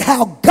discard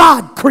how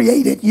God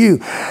created you.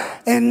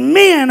 And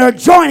men are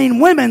joining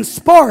women's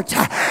sports,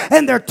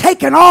 and they're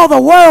taking all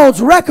the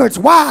world's records.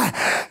 Why?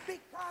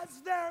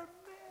 Because they're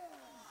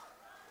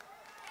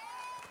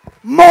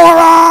men.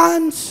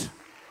 Morons.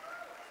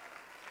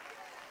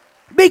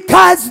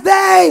 Because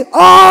they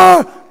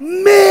are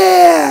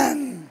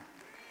men.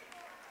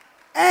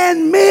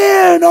 And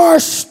men are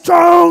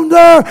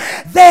stronger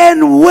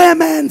than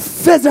women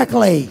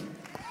physically.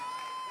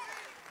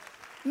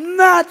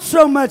 Not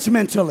so much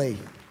mentally.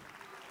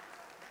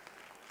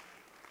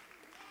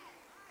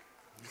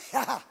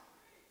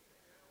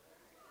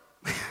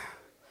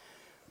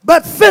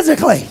 But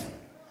physically.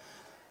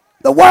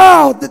 The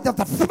world, the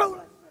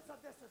foolishness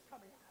of this is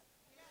coming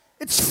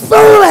out. It's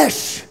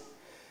foolish.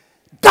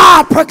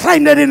 God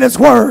proclaimed it in His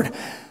Word.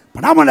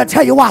 But I want to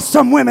tell you why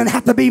some women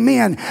have to be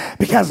men.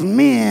 Because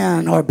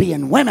men are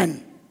being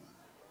women.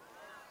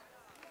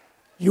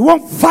 You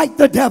won't fight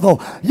the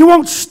devil. You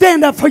won't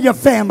stand up for your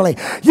family.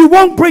 You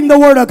won't bring the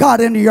Word of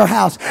God into your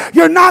house.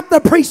 You're not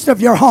the priest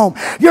of your home.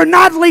 You're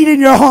not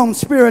leading your home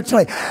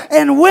spiritually.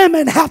 And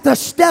women have to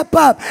step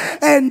up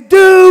and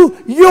do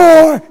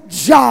your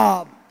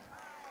job.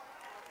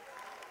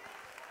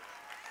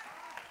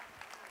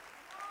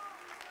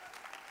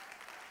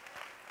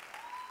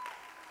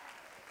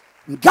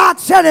 God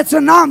said it's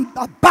an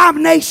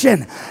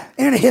abomination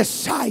in His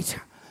sight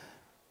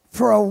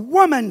for a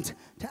woman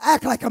to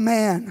act like a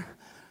man,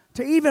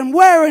 to even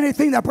wear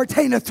anything that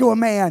pertaineth to a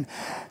man,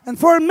 and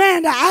for a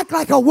man to act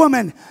like a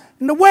woman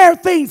and to wear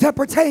things that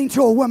pertain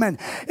to a woman.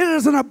 It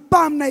is an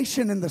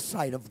abomination in the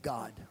sight of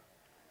God.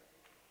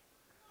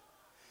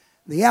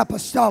 The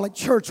apostolic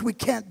church, we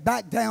can't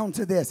back down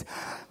to this.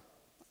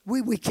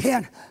 We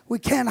can't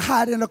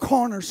hide in a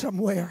corner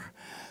somewhere.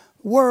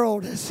 The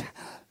world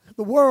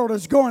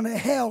is going to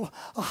hell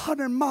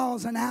 100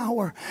 miles an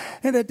hour,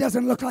 and it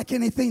doesn't look like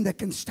anything that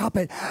can stop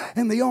it.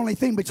 And the only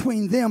thing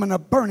between them and a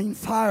burning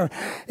fire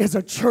is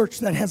a church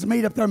that has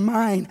made up their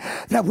mind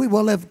that we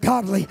will live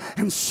godly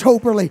and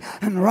soberly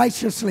and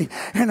righteously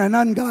in an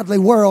ungodly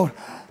world.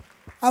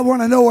 I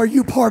want to know, are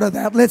you part of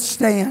that? Let's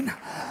stand.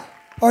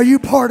 Are you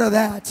part of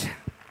that?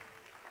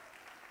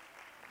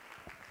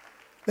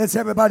 Let's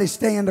everybody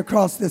stand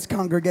across this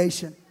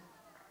congregation.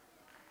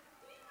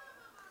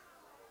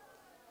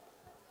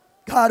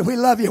 God, we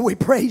love you. We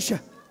praise you.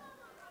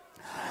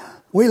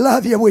 We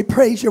love you. We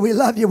praise you. We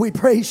love you. We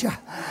praise you.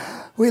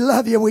 We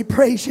love you. We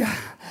praise you.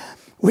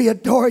 We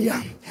adore you.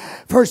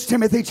 1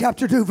 Timothy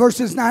chapter 2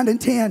 verses 9 and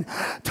 10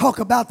 talk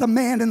about the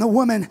man and the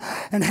woman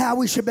and how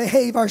we should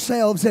behave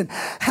ourselves and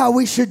how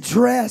we should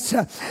dress.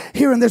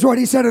 Here in this word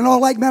he said, in all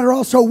like manner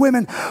also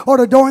women ought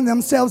to adorn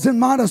themselves in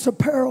modest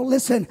apparel.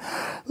 Listen,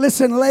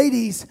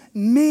 ladies,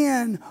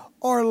 men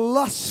are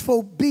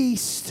lustful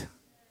beasts.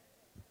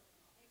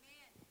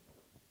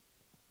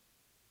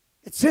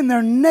 It's in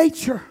their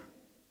nature.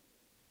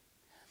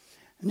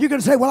 And you're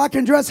going to say, well, I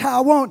can dress how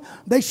I want.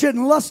 They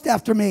shouldn't lust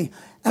after me.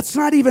 That's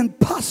not even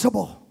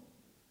possible.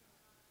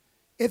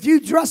 If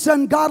you dress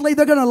ungodly,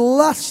 they're going to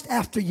lust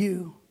after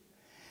you.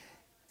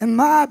 In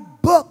my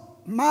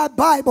book, my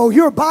Bible,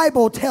 your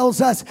Bible tells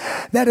us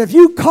that if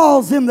you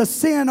cause them the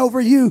sin over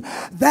you,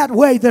 that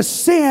way the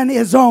sin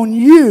is on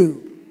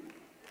you.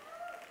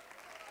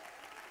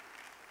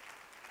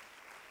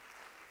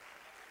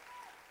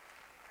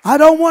 I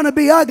don't want to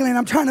be ugly, and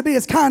I'm trying to be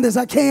as kind as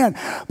I can,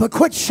 but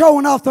quit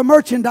showing off the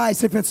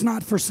merchandise if it's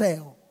not for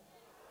sale.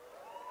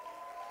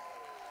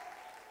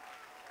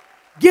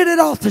 Get it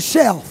off the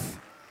shelf.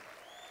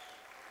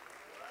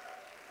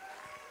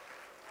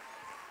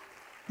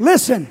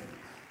 Listen,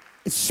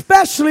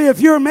 especially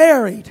if you're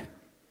married.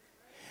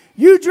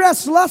 You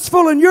dress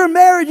lustful and you're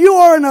married, you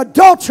are an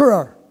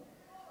adulterer.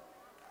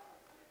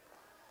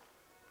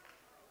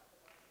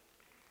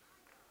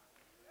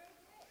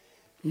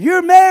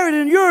 You're married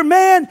and you're a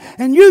man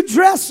and you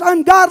dress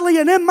ungodly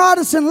and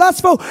immodest and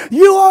lustful,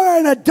 you are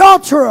an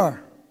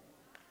adulterer.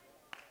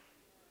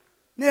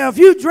 Now, if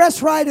you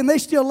dress right and they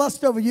still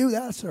lust over you,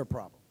 that's their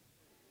problem.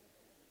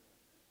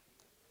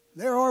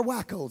 There are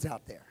wackos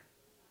out there.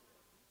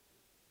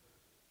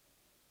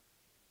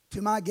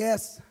 To my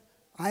guests,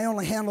 I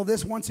only handle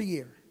this once a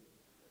year.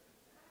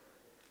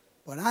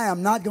 But I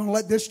am not going to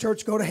let this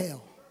church go to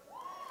hell.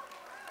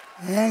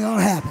 It ain't going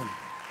to happen.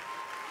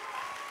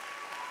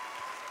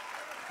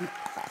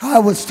 I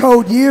was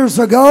told years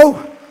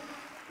ago,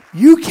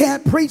 you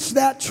can't preach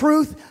that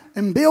truth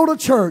and build a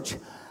church.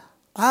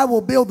 I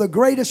will build the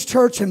greatest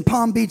church in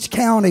Palm Beach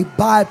County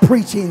by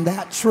preaching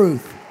that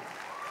truth.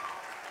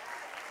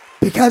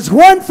 Because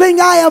one thing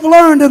I have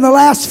learned in the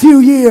last few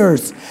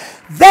years,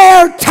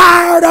 they're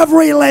tired of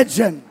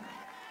religion.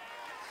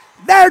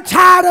 They're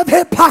tired of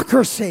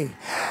hypocrisy.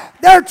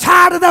 They're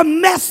tired of the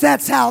mess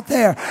that's out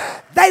there.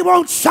 They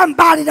want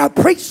somebody to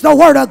preach the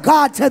word of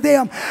God to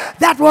them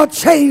that will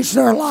change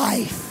their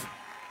life.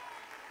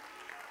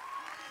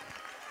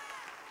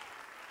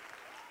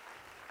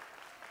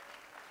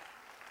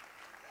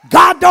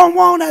 God don't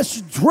want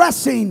us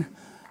dressing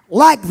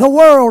like the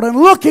world and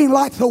looking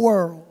like the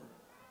world.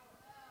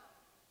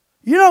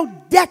 You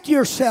don't deck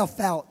yourself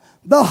out.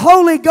 The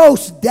Holy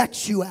Ghost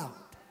decks you out.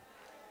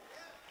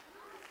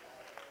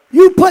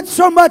 You put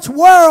so much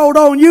world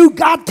on you,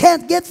 God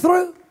can't get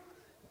through.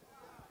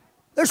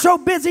 They're so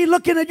busy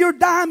looking at your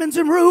diamonds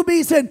and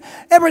rubies and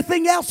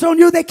everything else on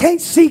you, they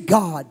can't see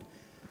God.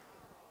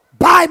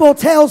 Bible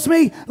tells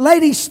me,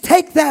 ladies,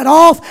 take that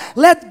off.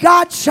 Let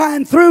God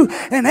shine through.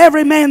 And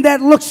every man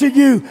that looks at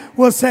you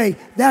will say,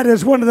 that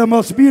is one of the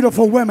most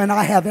beautiful women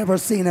I have ever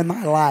seen in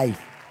my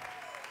life.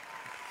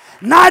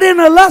 Not in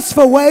a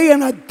lustful way,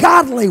 in a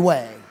godly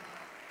way.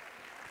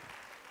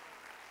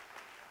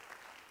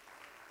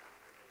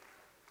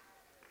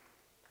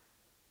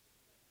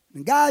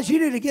 And guys, you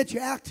need to get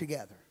your act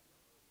together.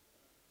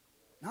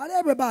 Not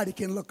everybody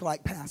can look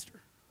like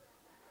Pastor.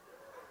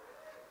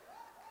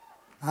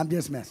 I'm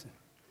just messing.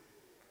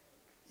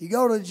 You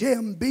go to the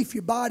gym, beef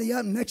your body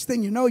up, and next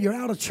thing you know, you're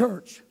out of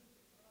church.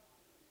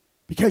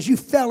 Because you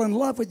fell in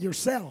love with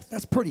yourself.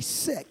 That's pretty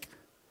sick.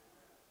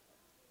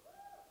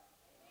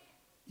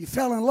 You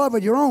fell in love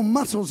with your own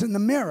muscles in the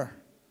mirror.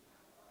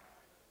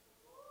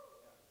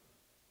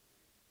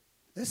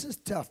 This is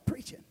tough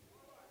preaching.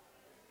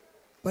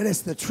 But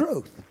it's the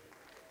truth.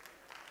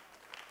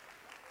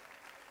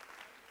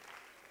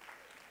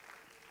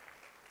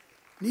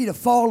 You need to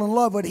fall in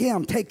love with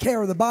Him. Take care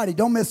of the body.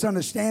 Don't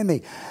misunderstand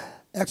me.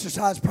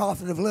 Exercise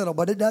profiteth little,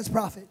 but it does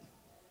profit.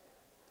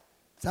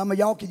 Some of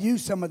y'all could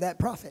use some of that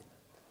profit.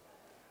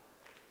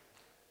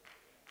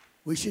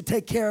 We should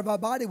take care of our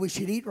body. We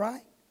should eat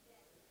right.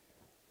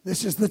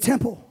 This is the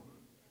temple.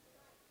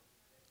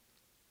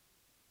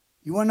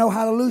 You want to know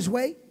how to lose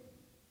weight?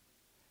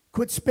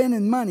 Quit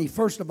spending money,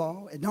 first of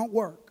all. It don't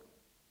work.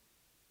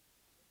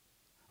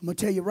 I'm going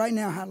to tell you right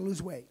now how to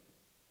lose weight.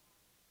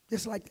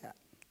 Just like that.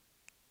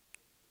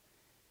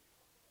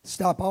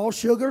 Stop all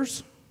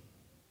sugars.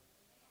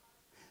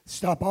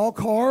 Stop all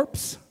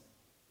carbs.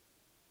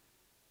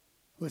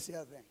 What's the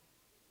other thing?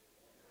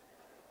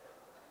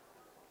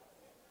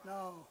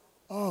 No.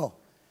 Oh.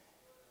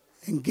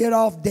 And get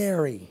off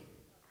dairy.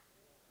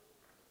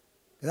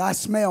 Because I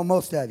smell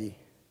most of you.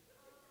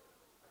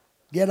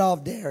 Get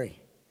off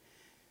dairy.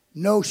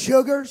 No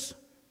sugars,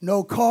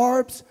 no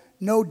carbs,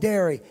 no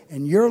dairy.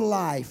 And your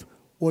life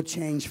will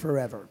change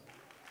forever.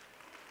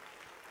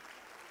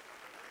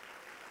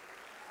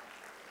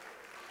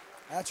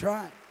 That's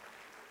right.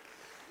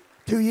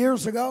 2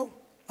 years ago,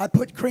 I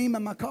put cream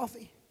in my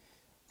coffee.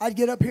 I'd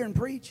get up here and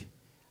preach.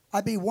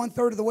 I'd be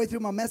 1/3 of the way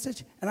through my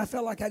message, and I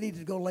felt like I needed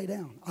to go lay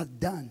down. I was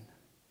done.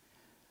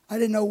 I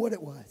didn't know what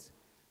it was.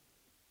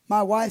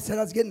 My wife said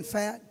I was getting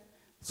fat,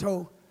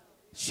 so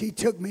she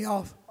took me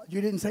off.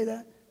 You didn't say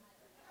that?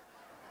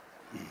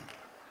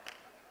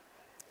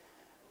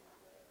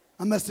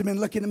 I must have been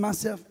looking at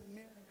myself in the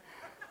mirror.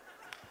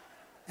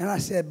 And I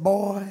said,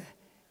 boy,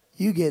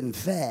 you getting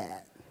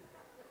fat.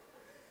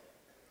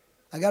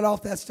 I got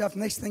off that stuff.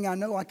 Next thing I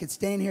know, I could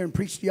stand here and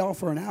preach to y'all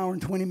for an hour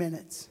and 20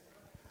 minutes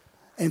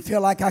and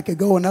feel like I could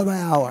go another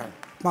hour.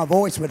 My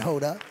voice would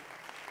hold up.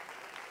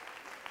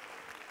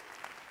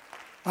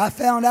 I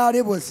found out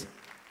it was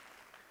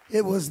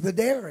the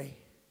dairy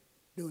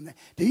doing that.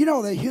 Do you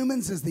know that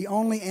humans is the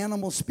only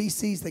animal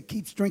species that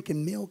keeps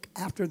drinking milk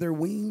after they're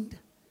weaned?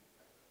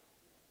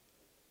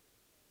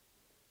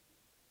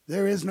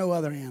 There is no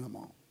other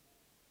animal.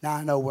 Now,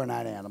 I know we're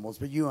not animals,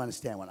 but you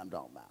understand what I'm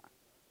talking about.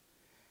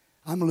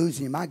 I'm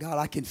losing you. My God,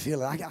 I can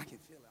feel it. I can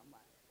feel it.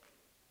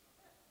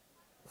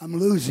 I'm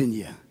losing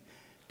you.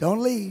 Don't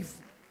leave.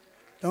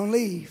 Don't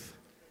leave.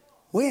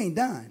 We ain't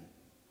done.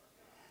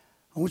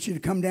 I want you to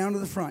come down to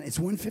the front. It's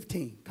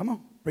 1:15. Come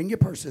on. Bring your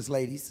purses,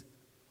 ladies.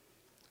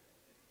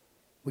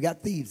 We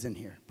got thieves in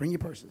here. Bring your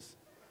purses.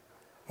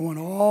 I want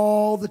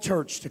all the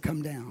church to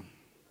come down.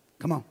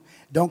 Come on.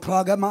 Don't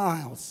clog up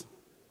my aisles.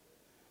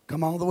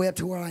 Come all the way up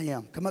to where I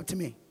am. Come up to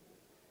me.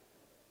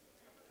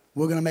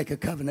 We're going to make a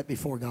covenant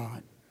before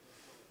God.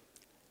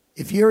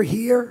 If you're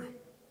here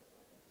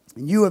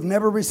and you have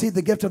never received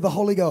the gift of the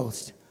Holy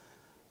Ghost,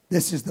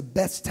 this is the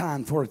best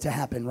time for it to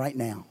happen right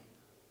now.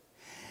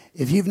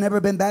 If you've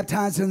never been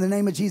baptized in the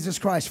name of Jesus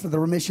Christ for the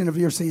remission of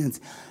your sins,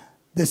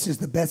 this is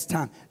the best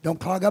time. Don't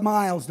clog up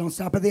my aisles. Don't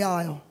stop at the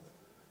aisle.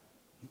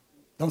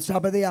 Don't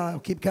stop at the aisle.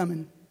 Keep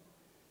coming.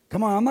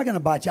 Come on, I'm not going to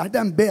bite you. I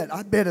done bit.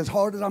 I bit as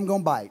hard as I'm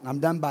going to bite. I'm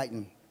done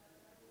biting.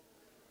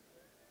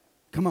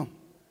 Come on.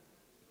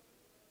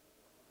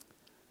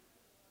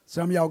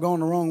 Some of y'all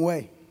going the wrong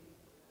way.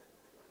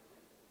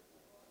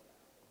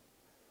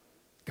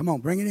 Come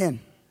on, bring it in.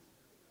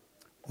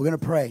 We're going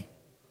to pray.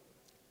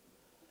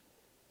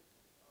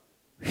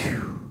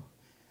 Whew.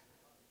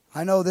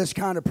 I know this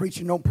kind of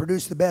preaching don't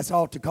produce the best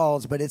altar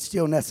calls, but it's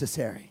still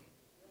necessary.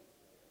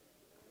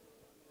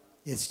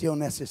 It's still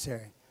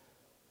necessary.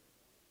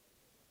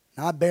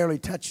 Now, I barely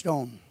touched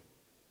on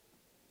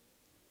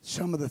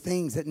some of the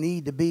things that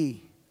need to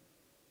be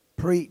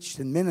preached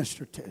and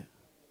ministered to.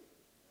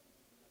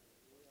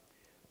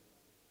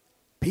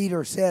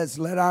 Peter says,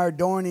 let our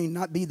adorning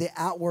not be the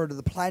outward or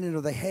the plaiting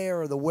of the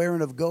hair or the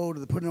wearing of gold or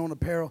the putting on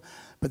apparel,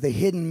 but the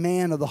hidden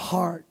man of the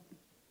heart,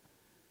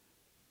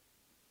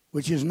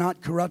 which is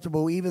not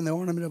corruptible, even the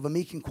ornament of a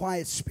meek and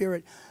quiet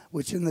spirit,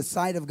 which in the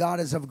sight of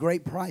God is of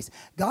great price.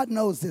 God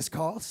knows this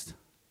cost.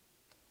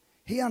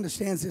 He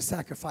understands this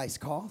sacrifice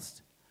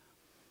cost.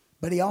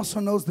 But he also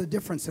knows the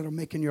difference that it'll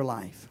make in your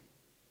life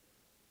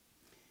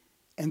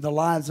and the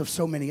lives of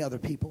so many other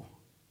people.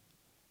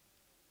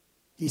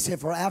 He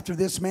said, for after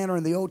this manner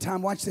in the old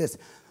time, watch this,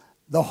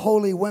 the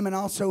holy women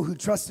also who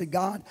trusted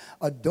God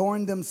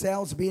adorned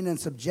themselves, being in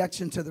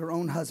subjection to their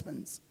own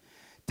husbands.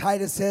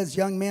 Titus says,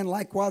 young men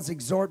likewise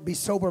exhort, be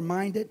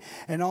sober-minded,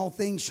 and all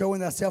things showing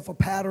thyself a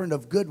pattern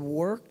of good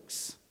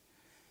works,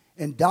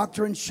 and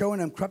doctrine showing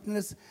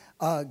uncorruptness,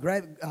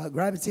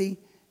 gravity,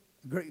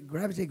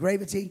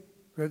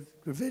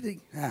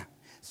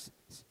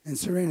 and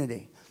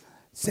serenity.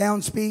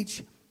 Sound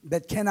speech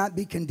that cannot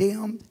be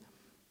condemned,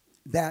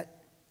 that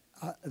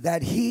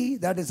he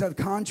that is of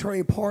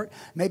contrary part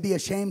may be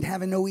ashamed,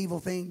 having no evil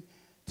thing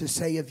to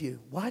say of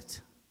you.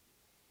 What?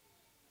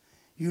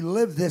 You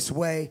live this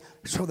way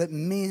so that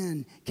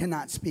men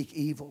cannot speak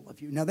evil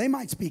of you. Now, they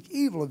might speak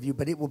evil of you,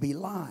 but it will be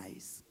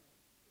lies.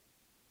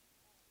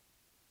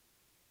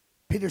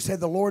 Peter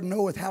said, the Lord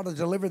knoweth how to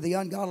deliver the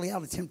ungodly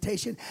out of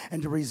temptation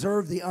and to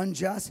reserve the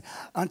unjust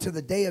unto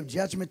the day of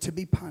judgment to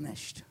be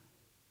punished.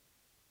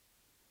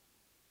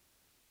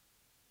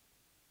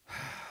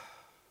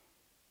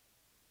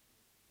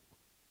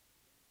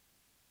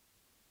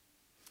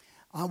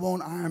 I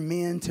want our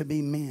men to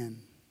be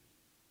men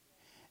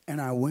and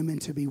our women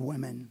to be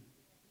women,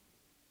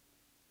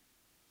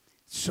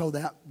 so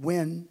that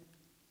when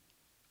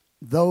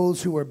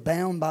those who are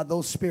bound by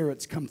those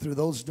spirits come through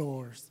those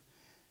doors,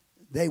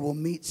 they will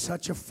meet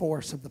such a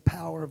force of the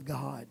power of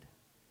God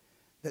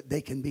that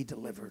they can be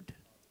delivered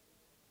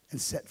and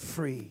set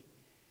free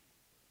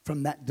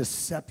from that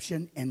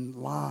deception and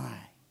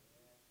lie.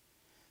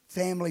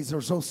 Families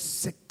are so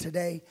sick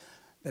today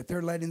that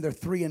they're letting their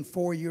 3- and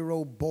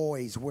 4-year-old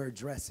boys wear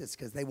dresses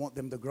because they want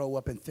them to grow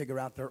up and figure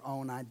out their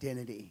own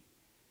identity.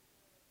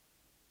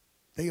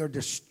 They are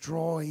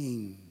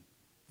destroying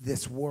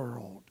this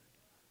world,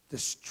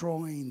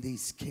 destroying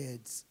these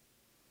kids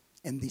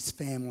and these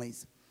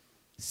families.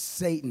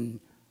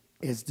 Satan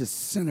is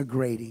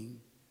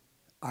disintegrating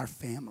our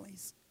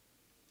families.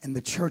 And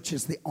the church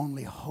is the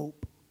only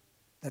hope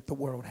that the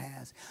world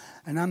has.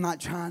 And I'm not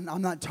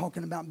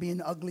talking about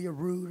being ugly or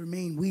rude or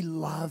mean. We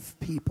love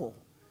people.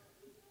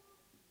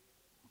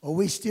 Are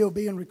we still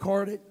being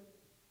recorded?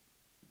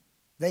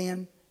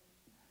 Van?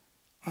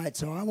 All right,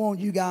 so I want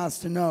you guys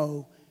to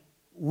know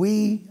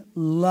we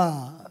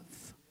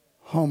love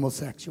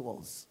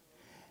homosexuals,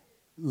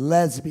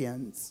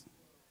 lesbians,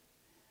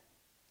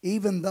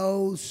 even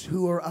those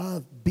who are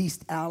of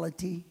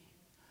bestiality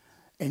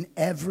and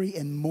every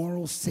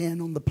immoral sin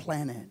on the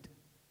planet.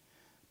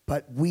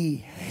 But we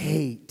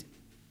hate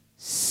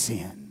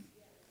sin.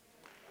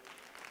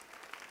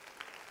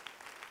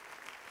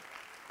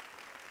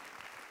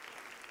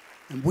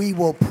 And we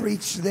will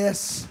preach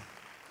this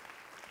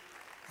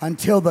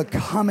until the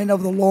coming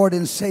of the Lord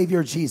and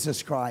Savior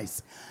Jesus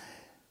Christ.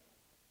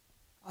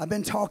 I've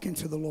been talking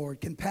to the Lord.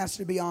 Can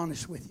Pastor be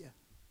honest with you?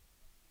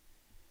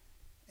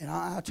 And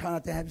I'll try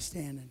not to have you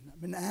standing.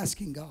 I've been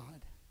asking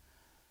God.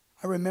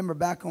 I remember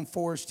back on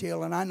Forest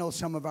Hill, and I know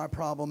some of our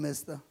problem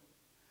is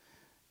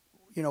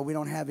we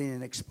don't have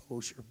any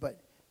exposure,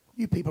 but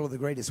you people are the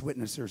greatest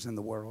witnessers in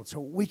the world, so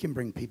we can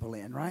bring people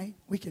in, right?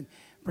 We can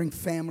bring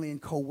family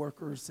and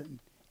co-workers and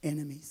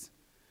enemies,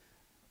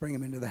 bring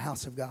them into the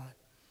house of God.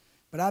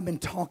 But I've been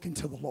talking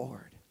to the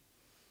Lord.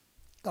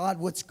 God,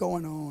 what's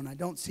going on? I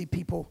don't see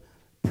people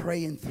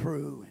praying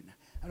through,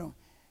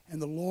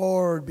 and the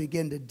Lord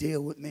began to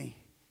deal with me.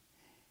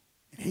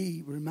 And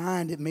He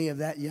reminded me of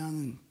that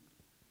young,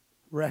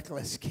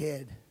 reckless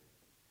kid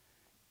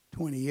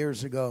 20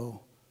 years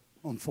ago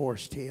on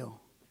Forest Hill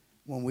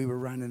when we were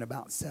running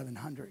about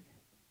 700.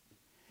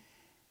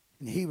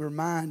 And He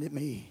reminded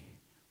me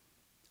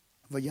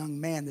of a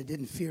young man that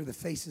didn't fear the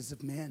faces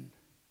of men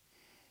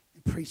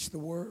and preached the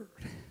word,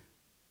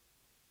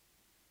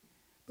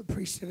 but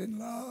preached it in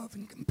love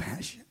and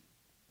compassion.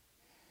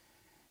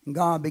 And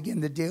God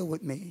began to deal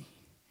with me.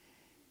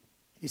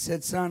 He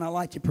said, son, I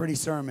like your pretty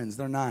sermons.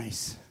 They're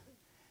nice.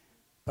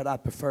 But I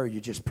prefer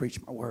you just preach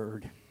my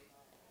word.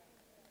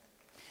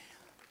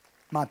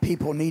 My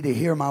people need to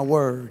hear my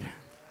word.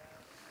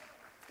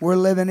 We're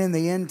living in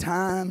the end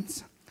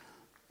times.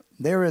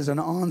 There is an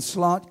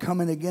onslaught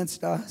coming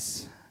against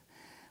us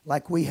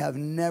like we have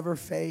never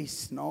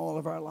faced in all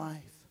of our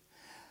life.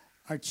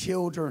 Our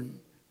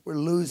children, we're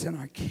losing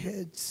our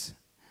kids.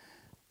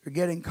 They're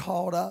getting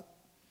caught up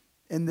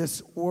in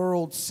this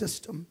world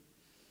system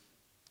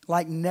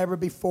like never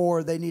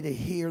before. They need to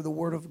hear the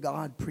word of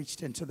God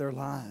preached into their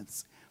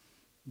lives.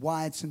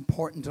 Why it's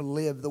important to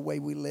live the way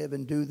we live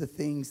and do the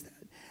things that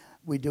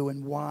we do,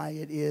 and why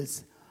it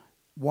is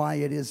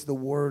the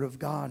word of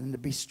God, and to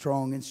be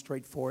strong and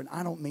straightforward.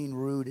 I don't mean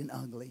rude and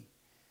ugly.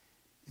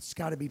 It's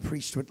got to be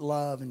preached with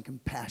love and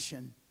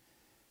compassion.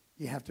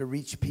 You have to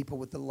reach people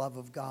with the love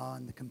of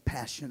God and the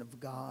compassion of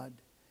God.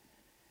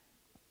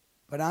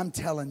 But I'm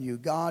telling you,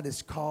 God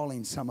is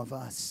calling some of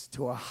us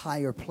to a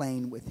higher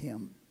plane with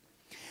Him.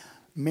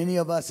 Many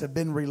of us have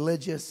been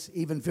religious,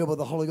 even filled with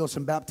the Holy Ghost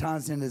and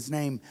baptized in His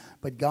name.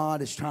 But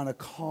God is trying to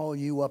call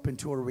you up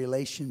into a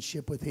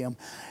relationship with Him.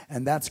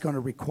 And that's going to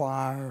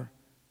require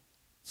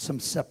some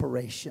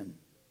separation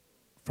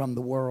from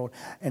the world.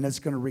 And it's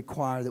going to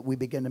require that we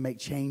begin to make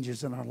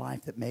changes in our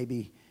life that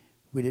maybe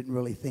we didn't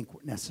really think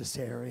were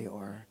necessary,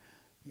 or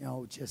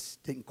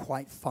just didn't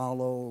quite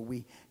follow, or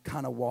we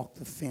kind of walked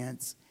the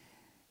fence.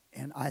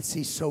 And I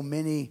see so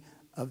many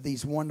of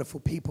these wonderful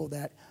people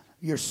that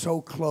you're so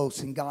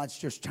close, and God's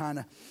just trying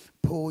to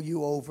pull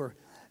you over,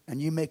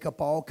 and you make up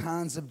all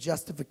kinds of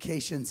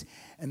justifications.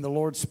 And the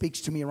Lord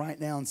speaks to me right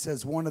now and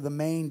says one of the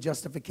main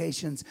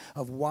justifications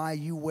of why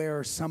you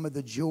wear some of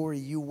the jewelry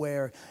you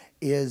wear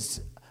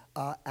is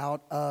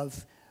out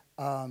of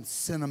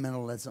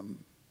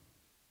sentimentalism.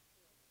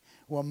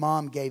 Well,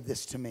 mom gave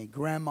this to me.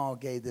 Grandma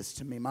gave this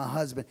to me. My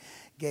husband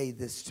gave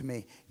this to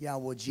me. Yeah,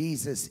 well,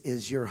 Jesus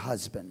is your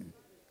husband.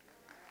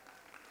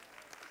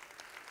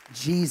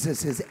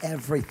 Jesus is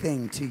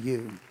everything to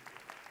you.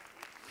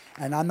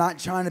 And I'm not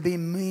trying to be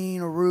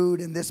mean or rude,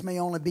 and this may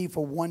only be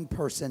for one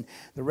person.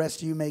 The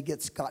rest of you may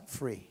get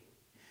scot-free.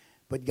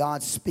 But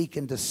God's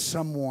speaking to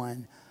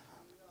someone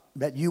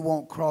that you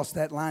won't cross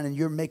that line, and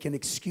you're making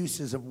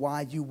excuses of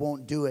why you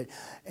won't do it.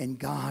 And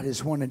God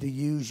is wanting to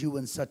use you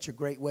in such a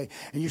great way.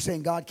 And you're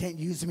saying, God can't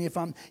use me if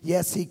I'm...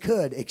 Yes, He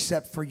could,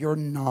 except for your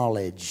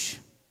knowledge.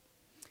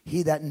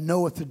 He that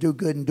knoweth to do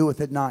good and doeth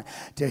it not,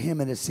 to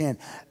him it is sin.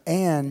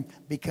 And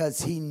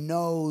because He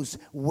knows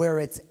where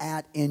it's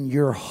at in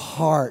your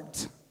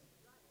heart.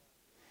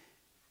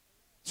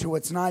 So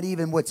it's not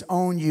even what's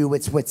on you,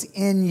 it's what's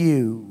in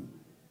you.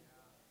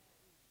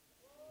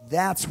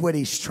 That's what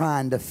He's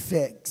trying to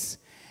fix.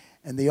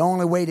 And the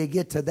only way to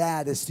get to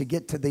that is to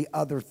get to the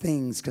other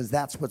things, because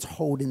that's what's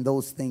holding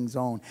those things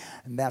on.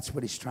 And that's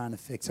what he's trying to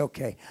fix.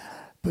 Okay,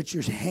 put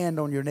your hand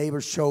on your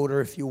neighbor's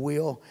shoulder, if you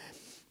will.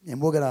 And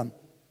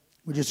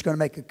we're just going to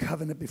make a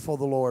covenant before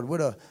the Lord.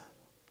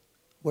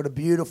 What a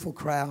beautiful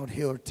crowd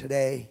here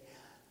today.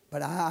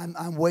 But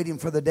I'm waiting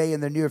for the day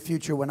in the near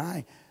future when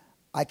I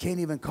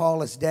can't even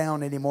call us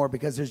down anymore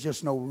because there's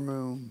just no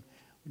room.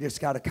 We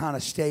just got to kind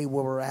of stay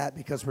where we're at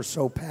because we're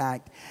so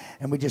packed.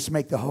 And we just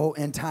make the whole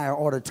entire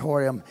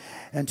auditorium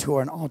into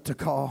an altar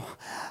call.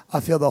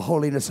 I feel the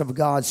holiness of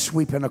God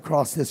sweeping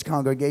across this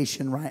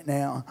congregation right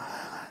now.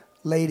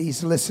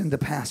 Ladies, listen to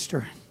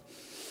Pastor.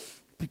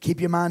 Keep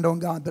your mind on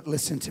God, but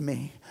listen to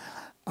me.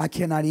 I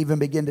cannot even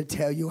begin to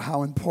tell you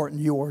how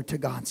important you are to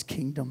God's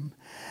kingdom.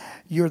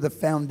 You're the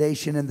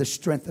foundation and the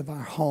strength of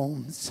our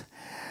homes.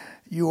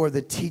 You are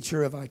the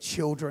teacher of our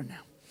children.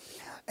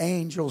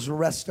 Angels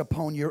rest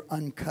upon your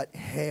uncut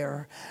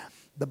hair.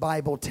 The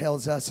Bible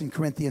tells us in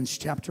Corinthians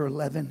chapter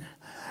 11,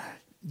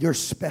 you're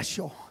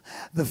special.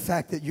 The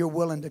fact that you're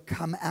willing to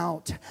come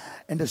out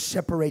and to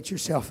separate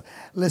yourself.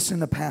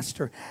 Listen to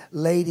Pastor.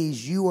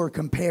 Ladies, you are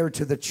compared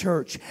to the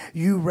church.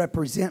 You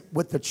represent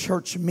what the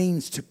church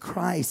means to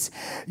Christ.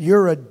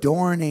 Your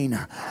adorning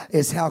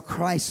is how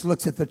Christ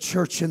looks at the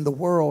church in the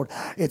world.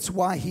 It's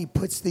why he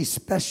puts these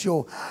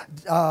special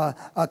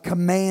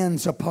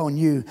commands upon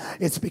you.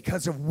 It's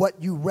because of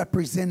what you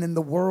represent in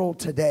the world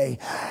today.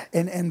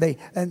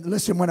 And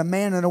listen, when a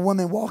man and a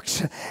woman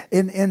walks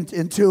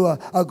into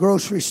a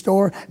grocery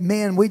store,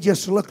 men, we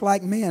just look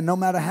like men no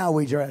matter how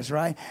we dress,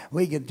 right?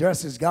 We can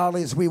dress as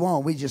godly as we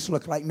want. We just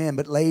look like men.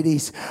 But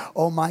ladies,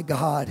 oh my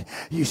God,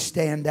 you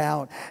stand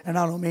out. And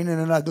I don't mean in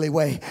an ugly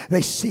way.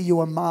 They see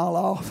you a mile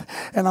off.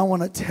 And I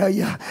want to tell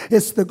you,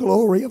 it's the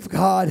glory of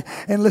God.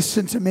 And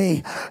listen to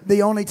me.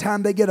 The only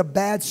time they get a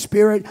bad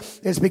spirit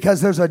is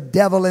because there's a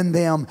devil in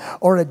them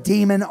or a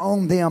demon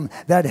on them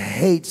that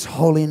hates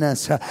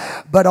holiness.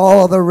 But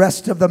all the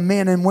rest of the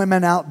men and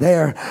women out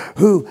there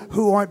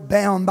who aren't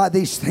bound by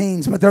these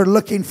things, but they're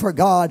looking for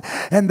God,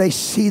 and they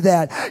see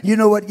that. You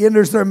know what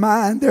enters their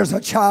mind? There's a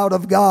child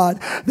of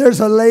God. There's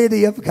a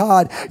lady of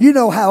God. You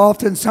know how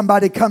often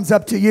somebody comes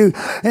up to you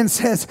and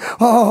says,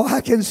 oh,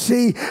 I can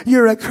see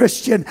you're a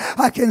Christian.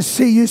 I can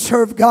see you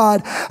serve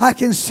God. I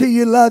can see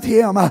you love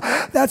him.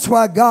 That's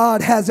why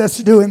God has us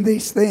doing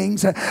these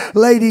things.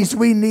 Ladies,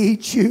 we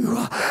need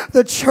you.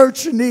 The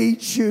church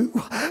needs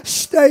you.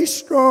 Stay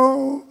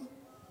strong.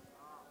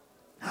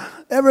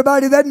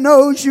 Everybody that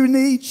knows you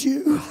needs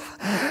you.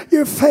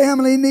 Your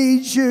family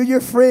needs you.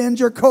 Your friends,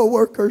 your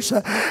co-workers,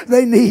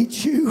 they need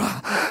you.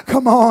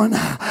 Come on.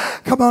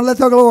 Come on, let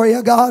the glory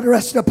of God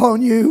rest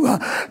upon you.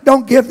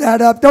 Don't give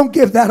that up. Don't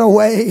give that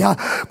away.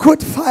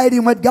 Quit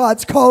fighting what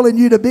God's calling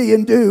you to be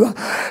and do.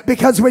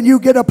 Because when you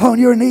get upon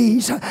your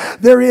knees,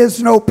 there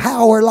is no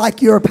power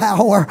like your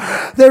power.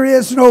 There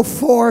is no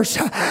force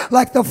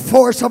like the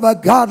force of a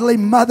godly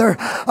mother,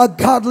 a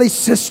godly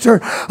sister,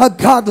 a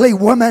godly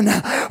woman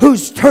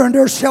who's turned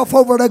herself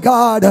over to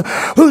God,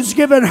 who's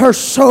given her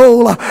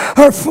soul,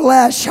 her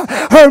flesh,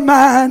 her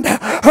mind,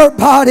 her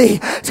body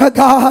to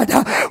God.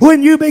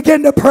 When you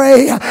begin to pray,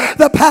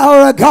 the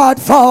power of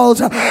God falls.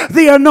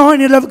 The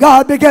anointing of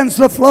God begins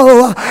to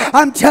flow.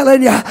 I'm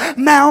telling you,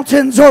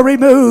 mountains are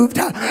removed.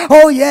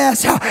 Oh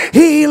yes,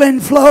 healing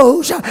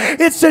flows.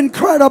 It's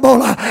incredible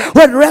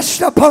what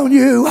rests upon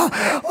you.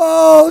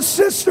 Oh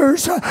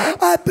sisters,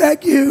 I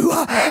beg you,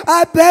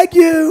 I beg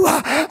you,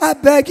 I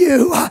beg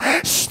you,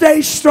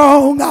 stay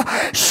strong,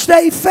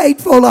 stay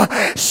faithful,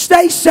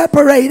 stay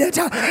separated,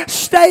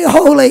 stay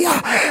holy.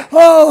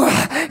 Oh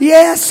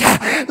yes,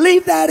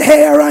 leave that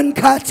hair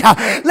uncut.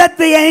 Let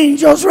the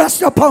angels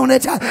rest upon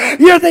it.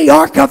 You're the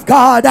ark of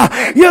God.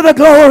 You're the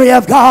glory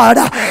of God.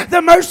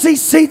 The mercy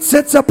seat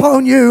sits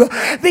upon you.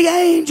 The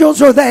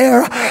angels are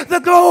there. The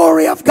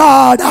glory of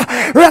God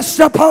rests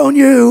upon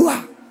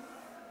you.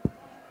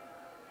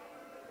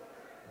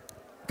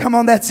 Come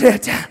on, that's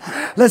it.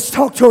 Let's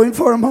talk to him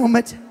for a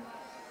moment.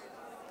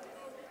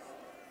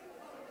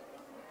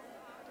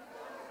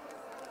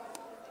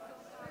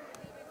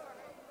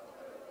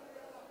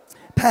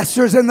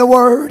 Pastors in the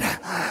Word.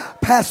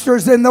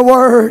 Pastors in the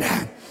Word.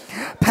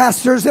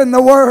 Pastors in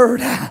the Word.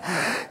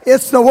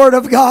 It's the Word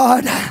of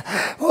God.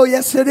 Oh,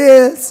 yes, it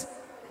is.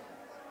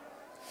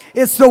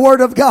 It's the Word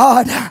of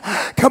God.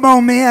 Come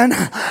on, men.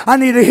 I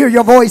need to hear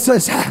your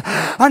voices.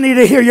 I need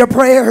to hear your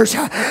prayers.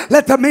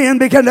 Let the men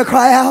begin to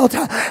cry out.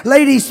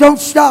 Ladies, don't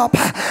stop.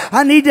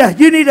 You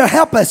need to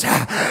help us.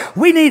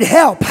 We need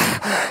help.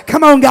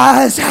 Come on,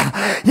 guys.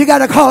 You got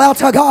to call out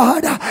to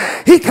God.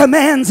 He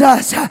commands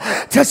us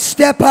to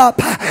step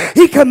up.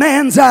 He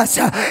commands us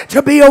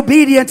to be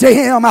obedient to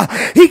Him.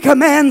 He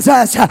commands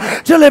us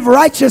to live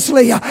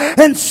righteously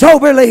and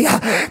soberly.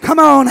 Come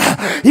on.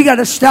 You got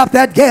to stop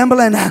that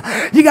gambling.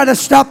 You got to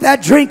stop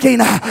that drinking.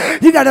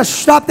 You got to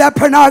stop that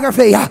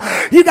pornography.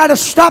 You got to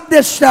stop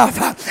this stuff.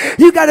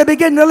 You got to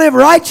begin to live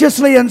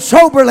righteously and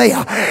soberly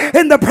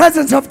in the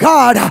presence of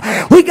God.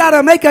 We got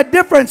to make a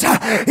difference.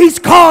 He's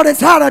called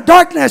us out of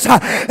darkness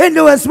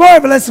into his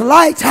marvelous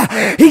light.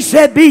 He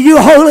said, be you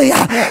holy,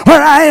 for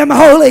I am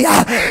holy.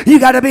 You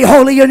got to be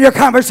holy in your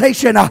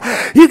conversation.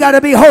 You got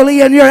to be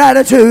holy in your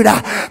attitude.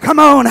 Come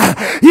on.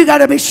 You got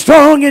to be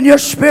strong in your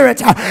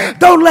spirit.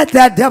 Don't let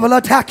that devil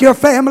attack your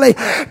family.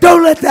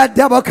 Don't let that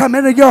devil come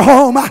into your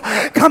home.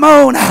 Come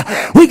on.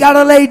 We got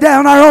to lay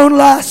down our own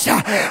lust.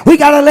 We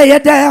got to lay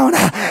it down.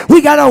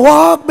 We got to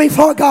walk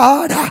before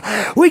God.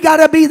 We got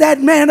to be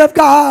that man of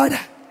God.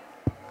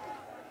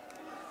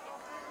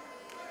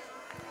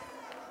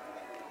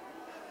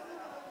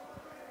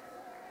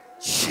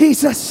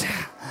 Jesus,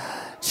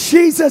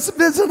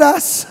 visit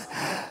us.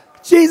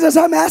 Jesus,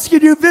 I'm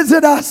asking you,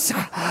 visit us.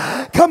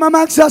 Come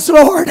amongst us,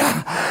 Lord.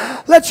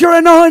 Let your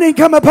anointing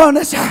come upon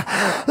us.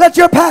 Let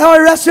your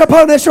power rest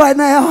upon us right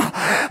now.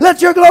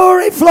 Let your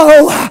glory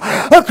flow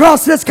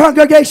across this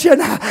congregation.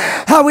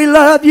 How we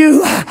love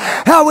you.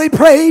 How we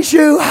praise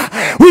you.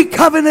 We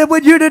covenant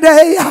with you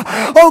today.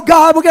 Oh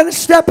God, we're going to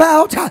step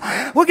out.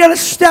 We're going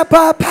to step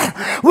up.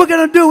 We're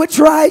going to do what's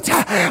right.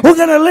 We're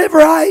going to live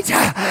right.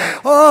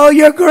 Oh,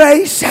 your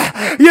grace.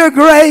 Your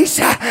grace.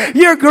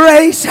 Your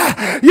grace.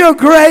 Your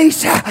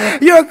grace.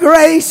 Your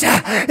grace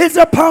is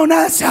upon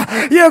us.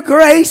 Your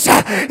grace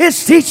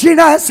is teaching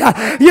us.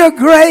 Your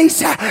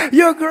grace.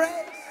 Your grace.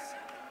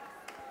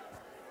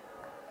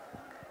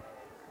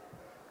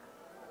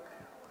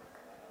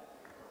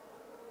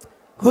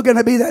 We're going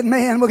to be that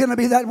man. We're going to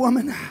be that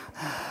woman.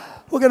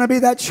 We're going to be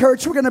that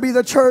church. We're going to be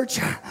the church.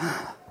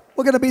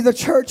 We're going to be the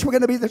church. We're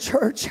going to be the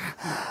church.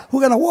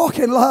 We're going to walk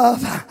in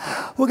love.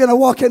 We're going to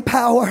walk in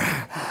power.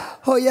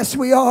 Oh, yes,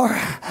 we are.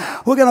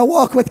 We're going to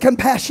walk with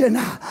compassion.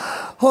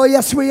 Oh,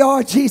 yes, we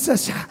are,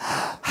 Jesus.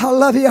 I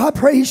love you. I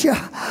praise you.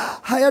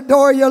 I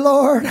adore you,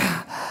 Lord.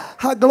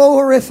 I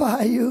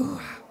glorify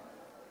you.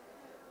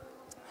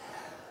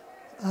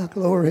 I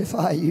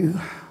glorify you.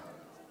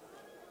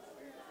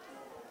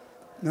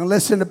 Now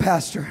listen to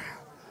Pastor.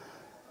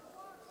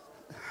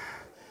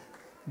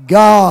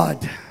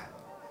 God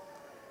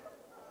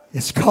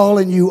is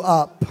calling you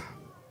up.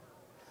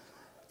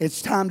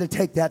 It's time to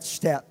take that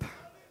step.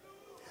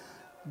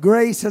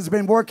 Grace has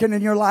been working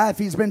in your life.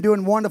 He's been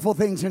doing wonderful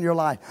things in your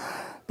life.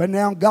 But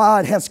now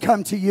God has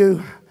come to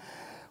you.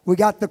 We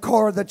got the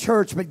core of the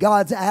church, but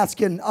God's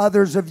asking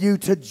others of you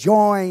to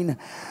join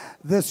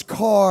this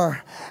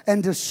core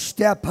and to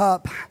step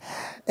up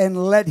and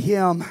let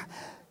Him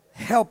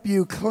help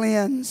you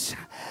cleanse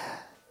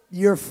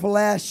your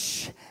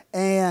flesh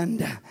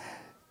and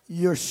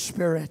your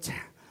spirit.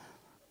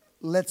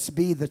 Let's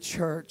be the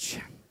church.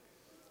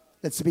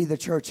 Let's be the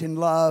church in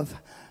love.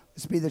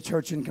 Let's be the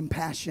church in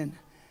compassion.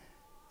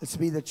 Let's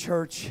be the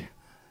church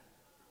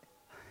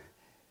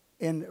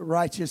in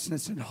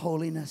righteousness and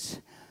holiness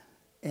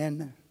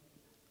and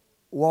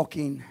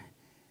walking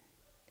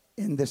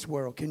in this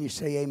world. Can you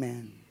say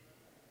amen?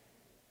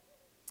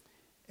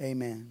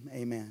 Amen.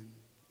 Amen.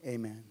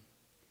 Amen.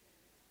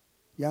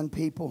 Young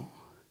people,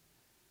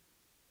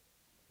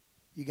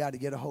 you got to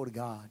get a hold of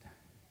God.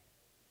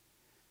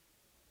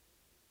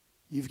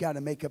 You've got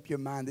to make up your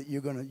mind that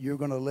you're going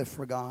to live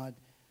for God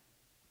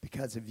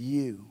because of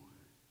you.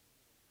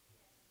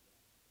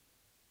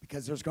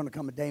 Because there's going to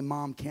come a day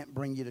Mom can't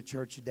bring you to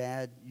church,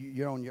 Dad.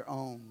 You're on your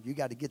own. You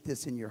got to get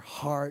this in your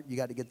heart. You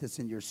got to get this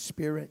in your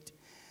spirit.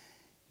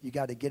 You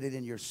got to get it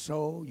in your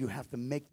soul. You have to make